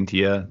talking to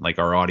you. Like,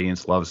 our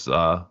audience loves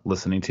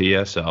listening to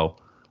you. So,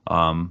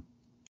 come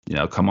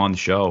on the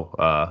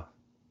show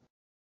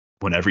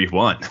whenever you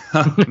want.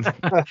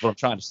 That's what I'm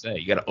trying to say.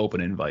 You got an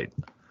open invite.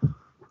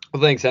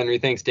 Well, thanks, Henry.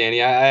 Thanks,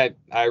 Danny. I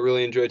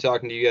really enjoy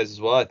talking to you guys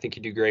as well. I think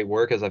you do great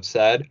work, as I've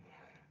said,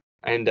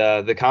 and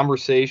the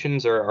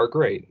conversations are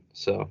great.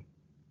 So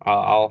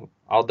I'll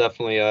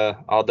definitely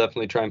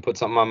try and put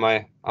something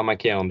on my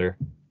calendar.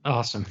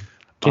 Awesome.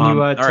 Can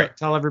you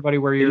tell everybody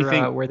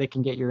where where they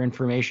can get your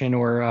information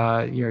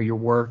or your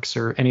works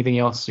or anything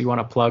else you want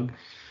to plug?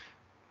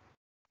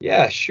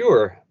 Yeah,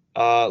 sure.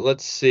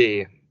 Let's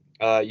see.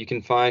 You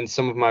can find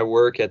some of my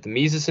work at the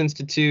Mises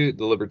Institute,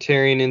 the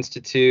Libertarian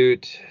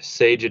Institute,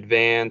 Sage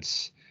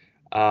Advance.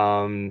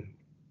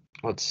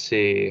 Let's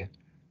see.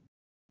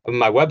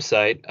 My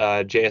website,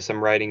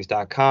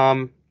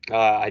 jsmwritings.com.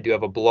 I do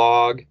have a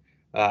blog.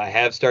 I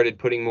have started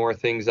putting more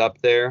things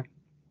up there.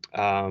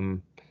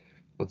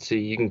 Let's see.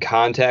 You can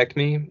contact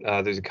me.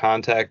 There's a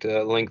contact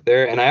link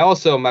there. And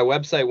my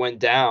website went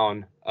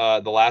down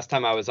the last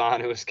time I was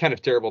on. It was kind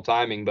of terrible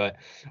timing, but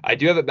I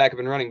do have it back up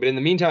and running. But in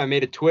the meantime, I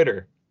made a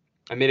Twitter.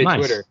 Nice.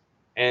 Twitter,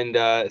 and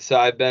so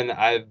I've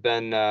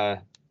been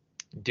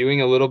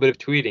doing a little bit of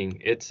tweeting.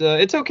 It's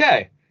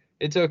okay.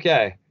 It's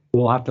okay.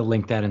 We'll have to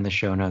link that in the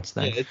show notes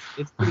then. Yeah,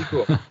 it's pretty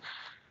cool.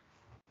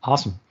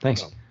 Awesome.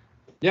 Thanks.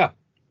 Yeah.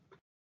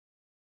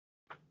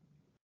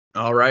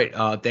 All right.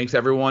 Thanks,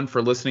 everyone,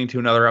 for listening to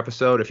another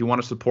episode. If you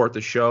want to support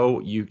the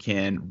show, you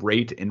can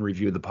rate and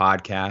review the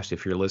podcast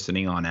if you're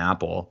listening on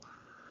Apple.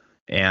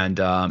 And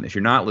if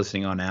you're not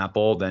listening on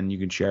Apple, then you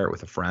can share it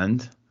with a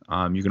friend.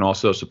 You can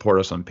also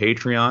support us on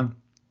Patreon,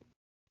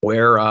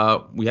 where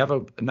we have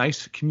a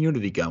nice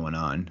community going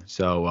on.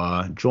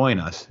 So join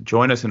us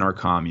in our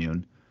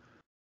commune.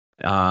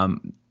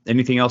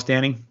 Anything else,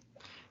 Danny?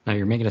 No,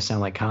 you're making us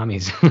sound like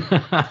commies.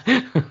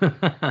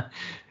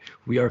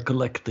 We are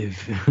collective.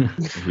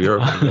 we are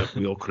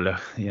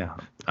collective. Yeah.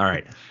 All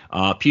right.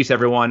 Peace,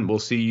 everyone. We'll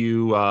see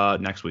you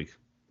next week.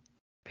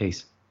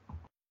 Peace.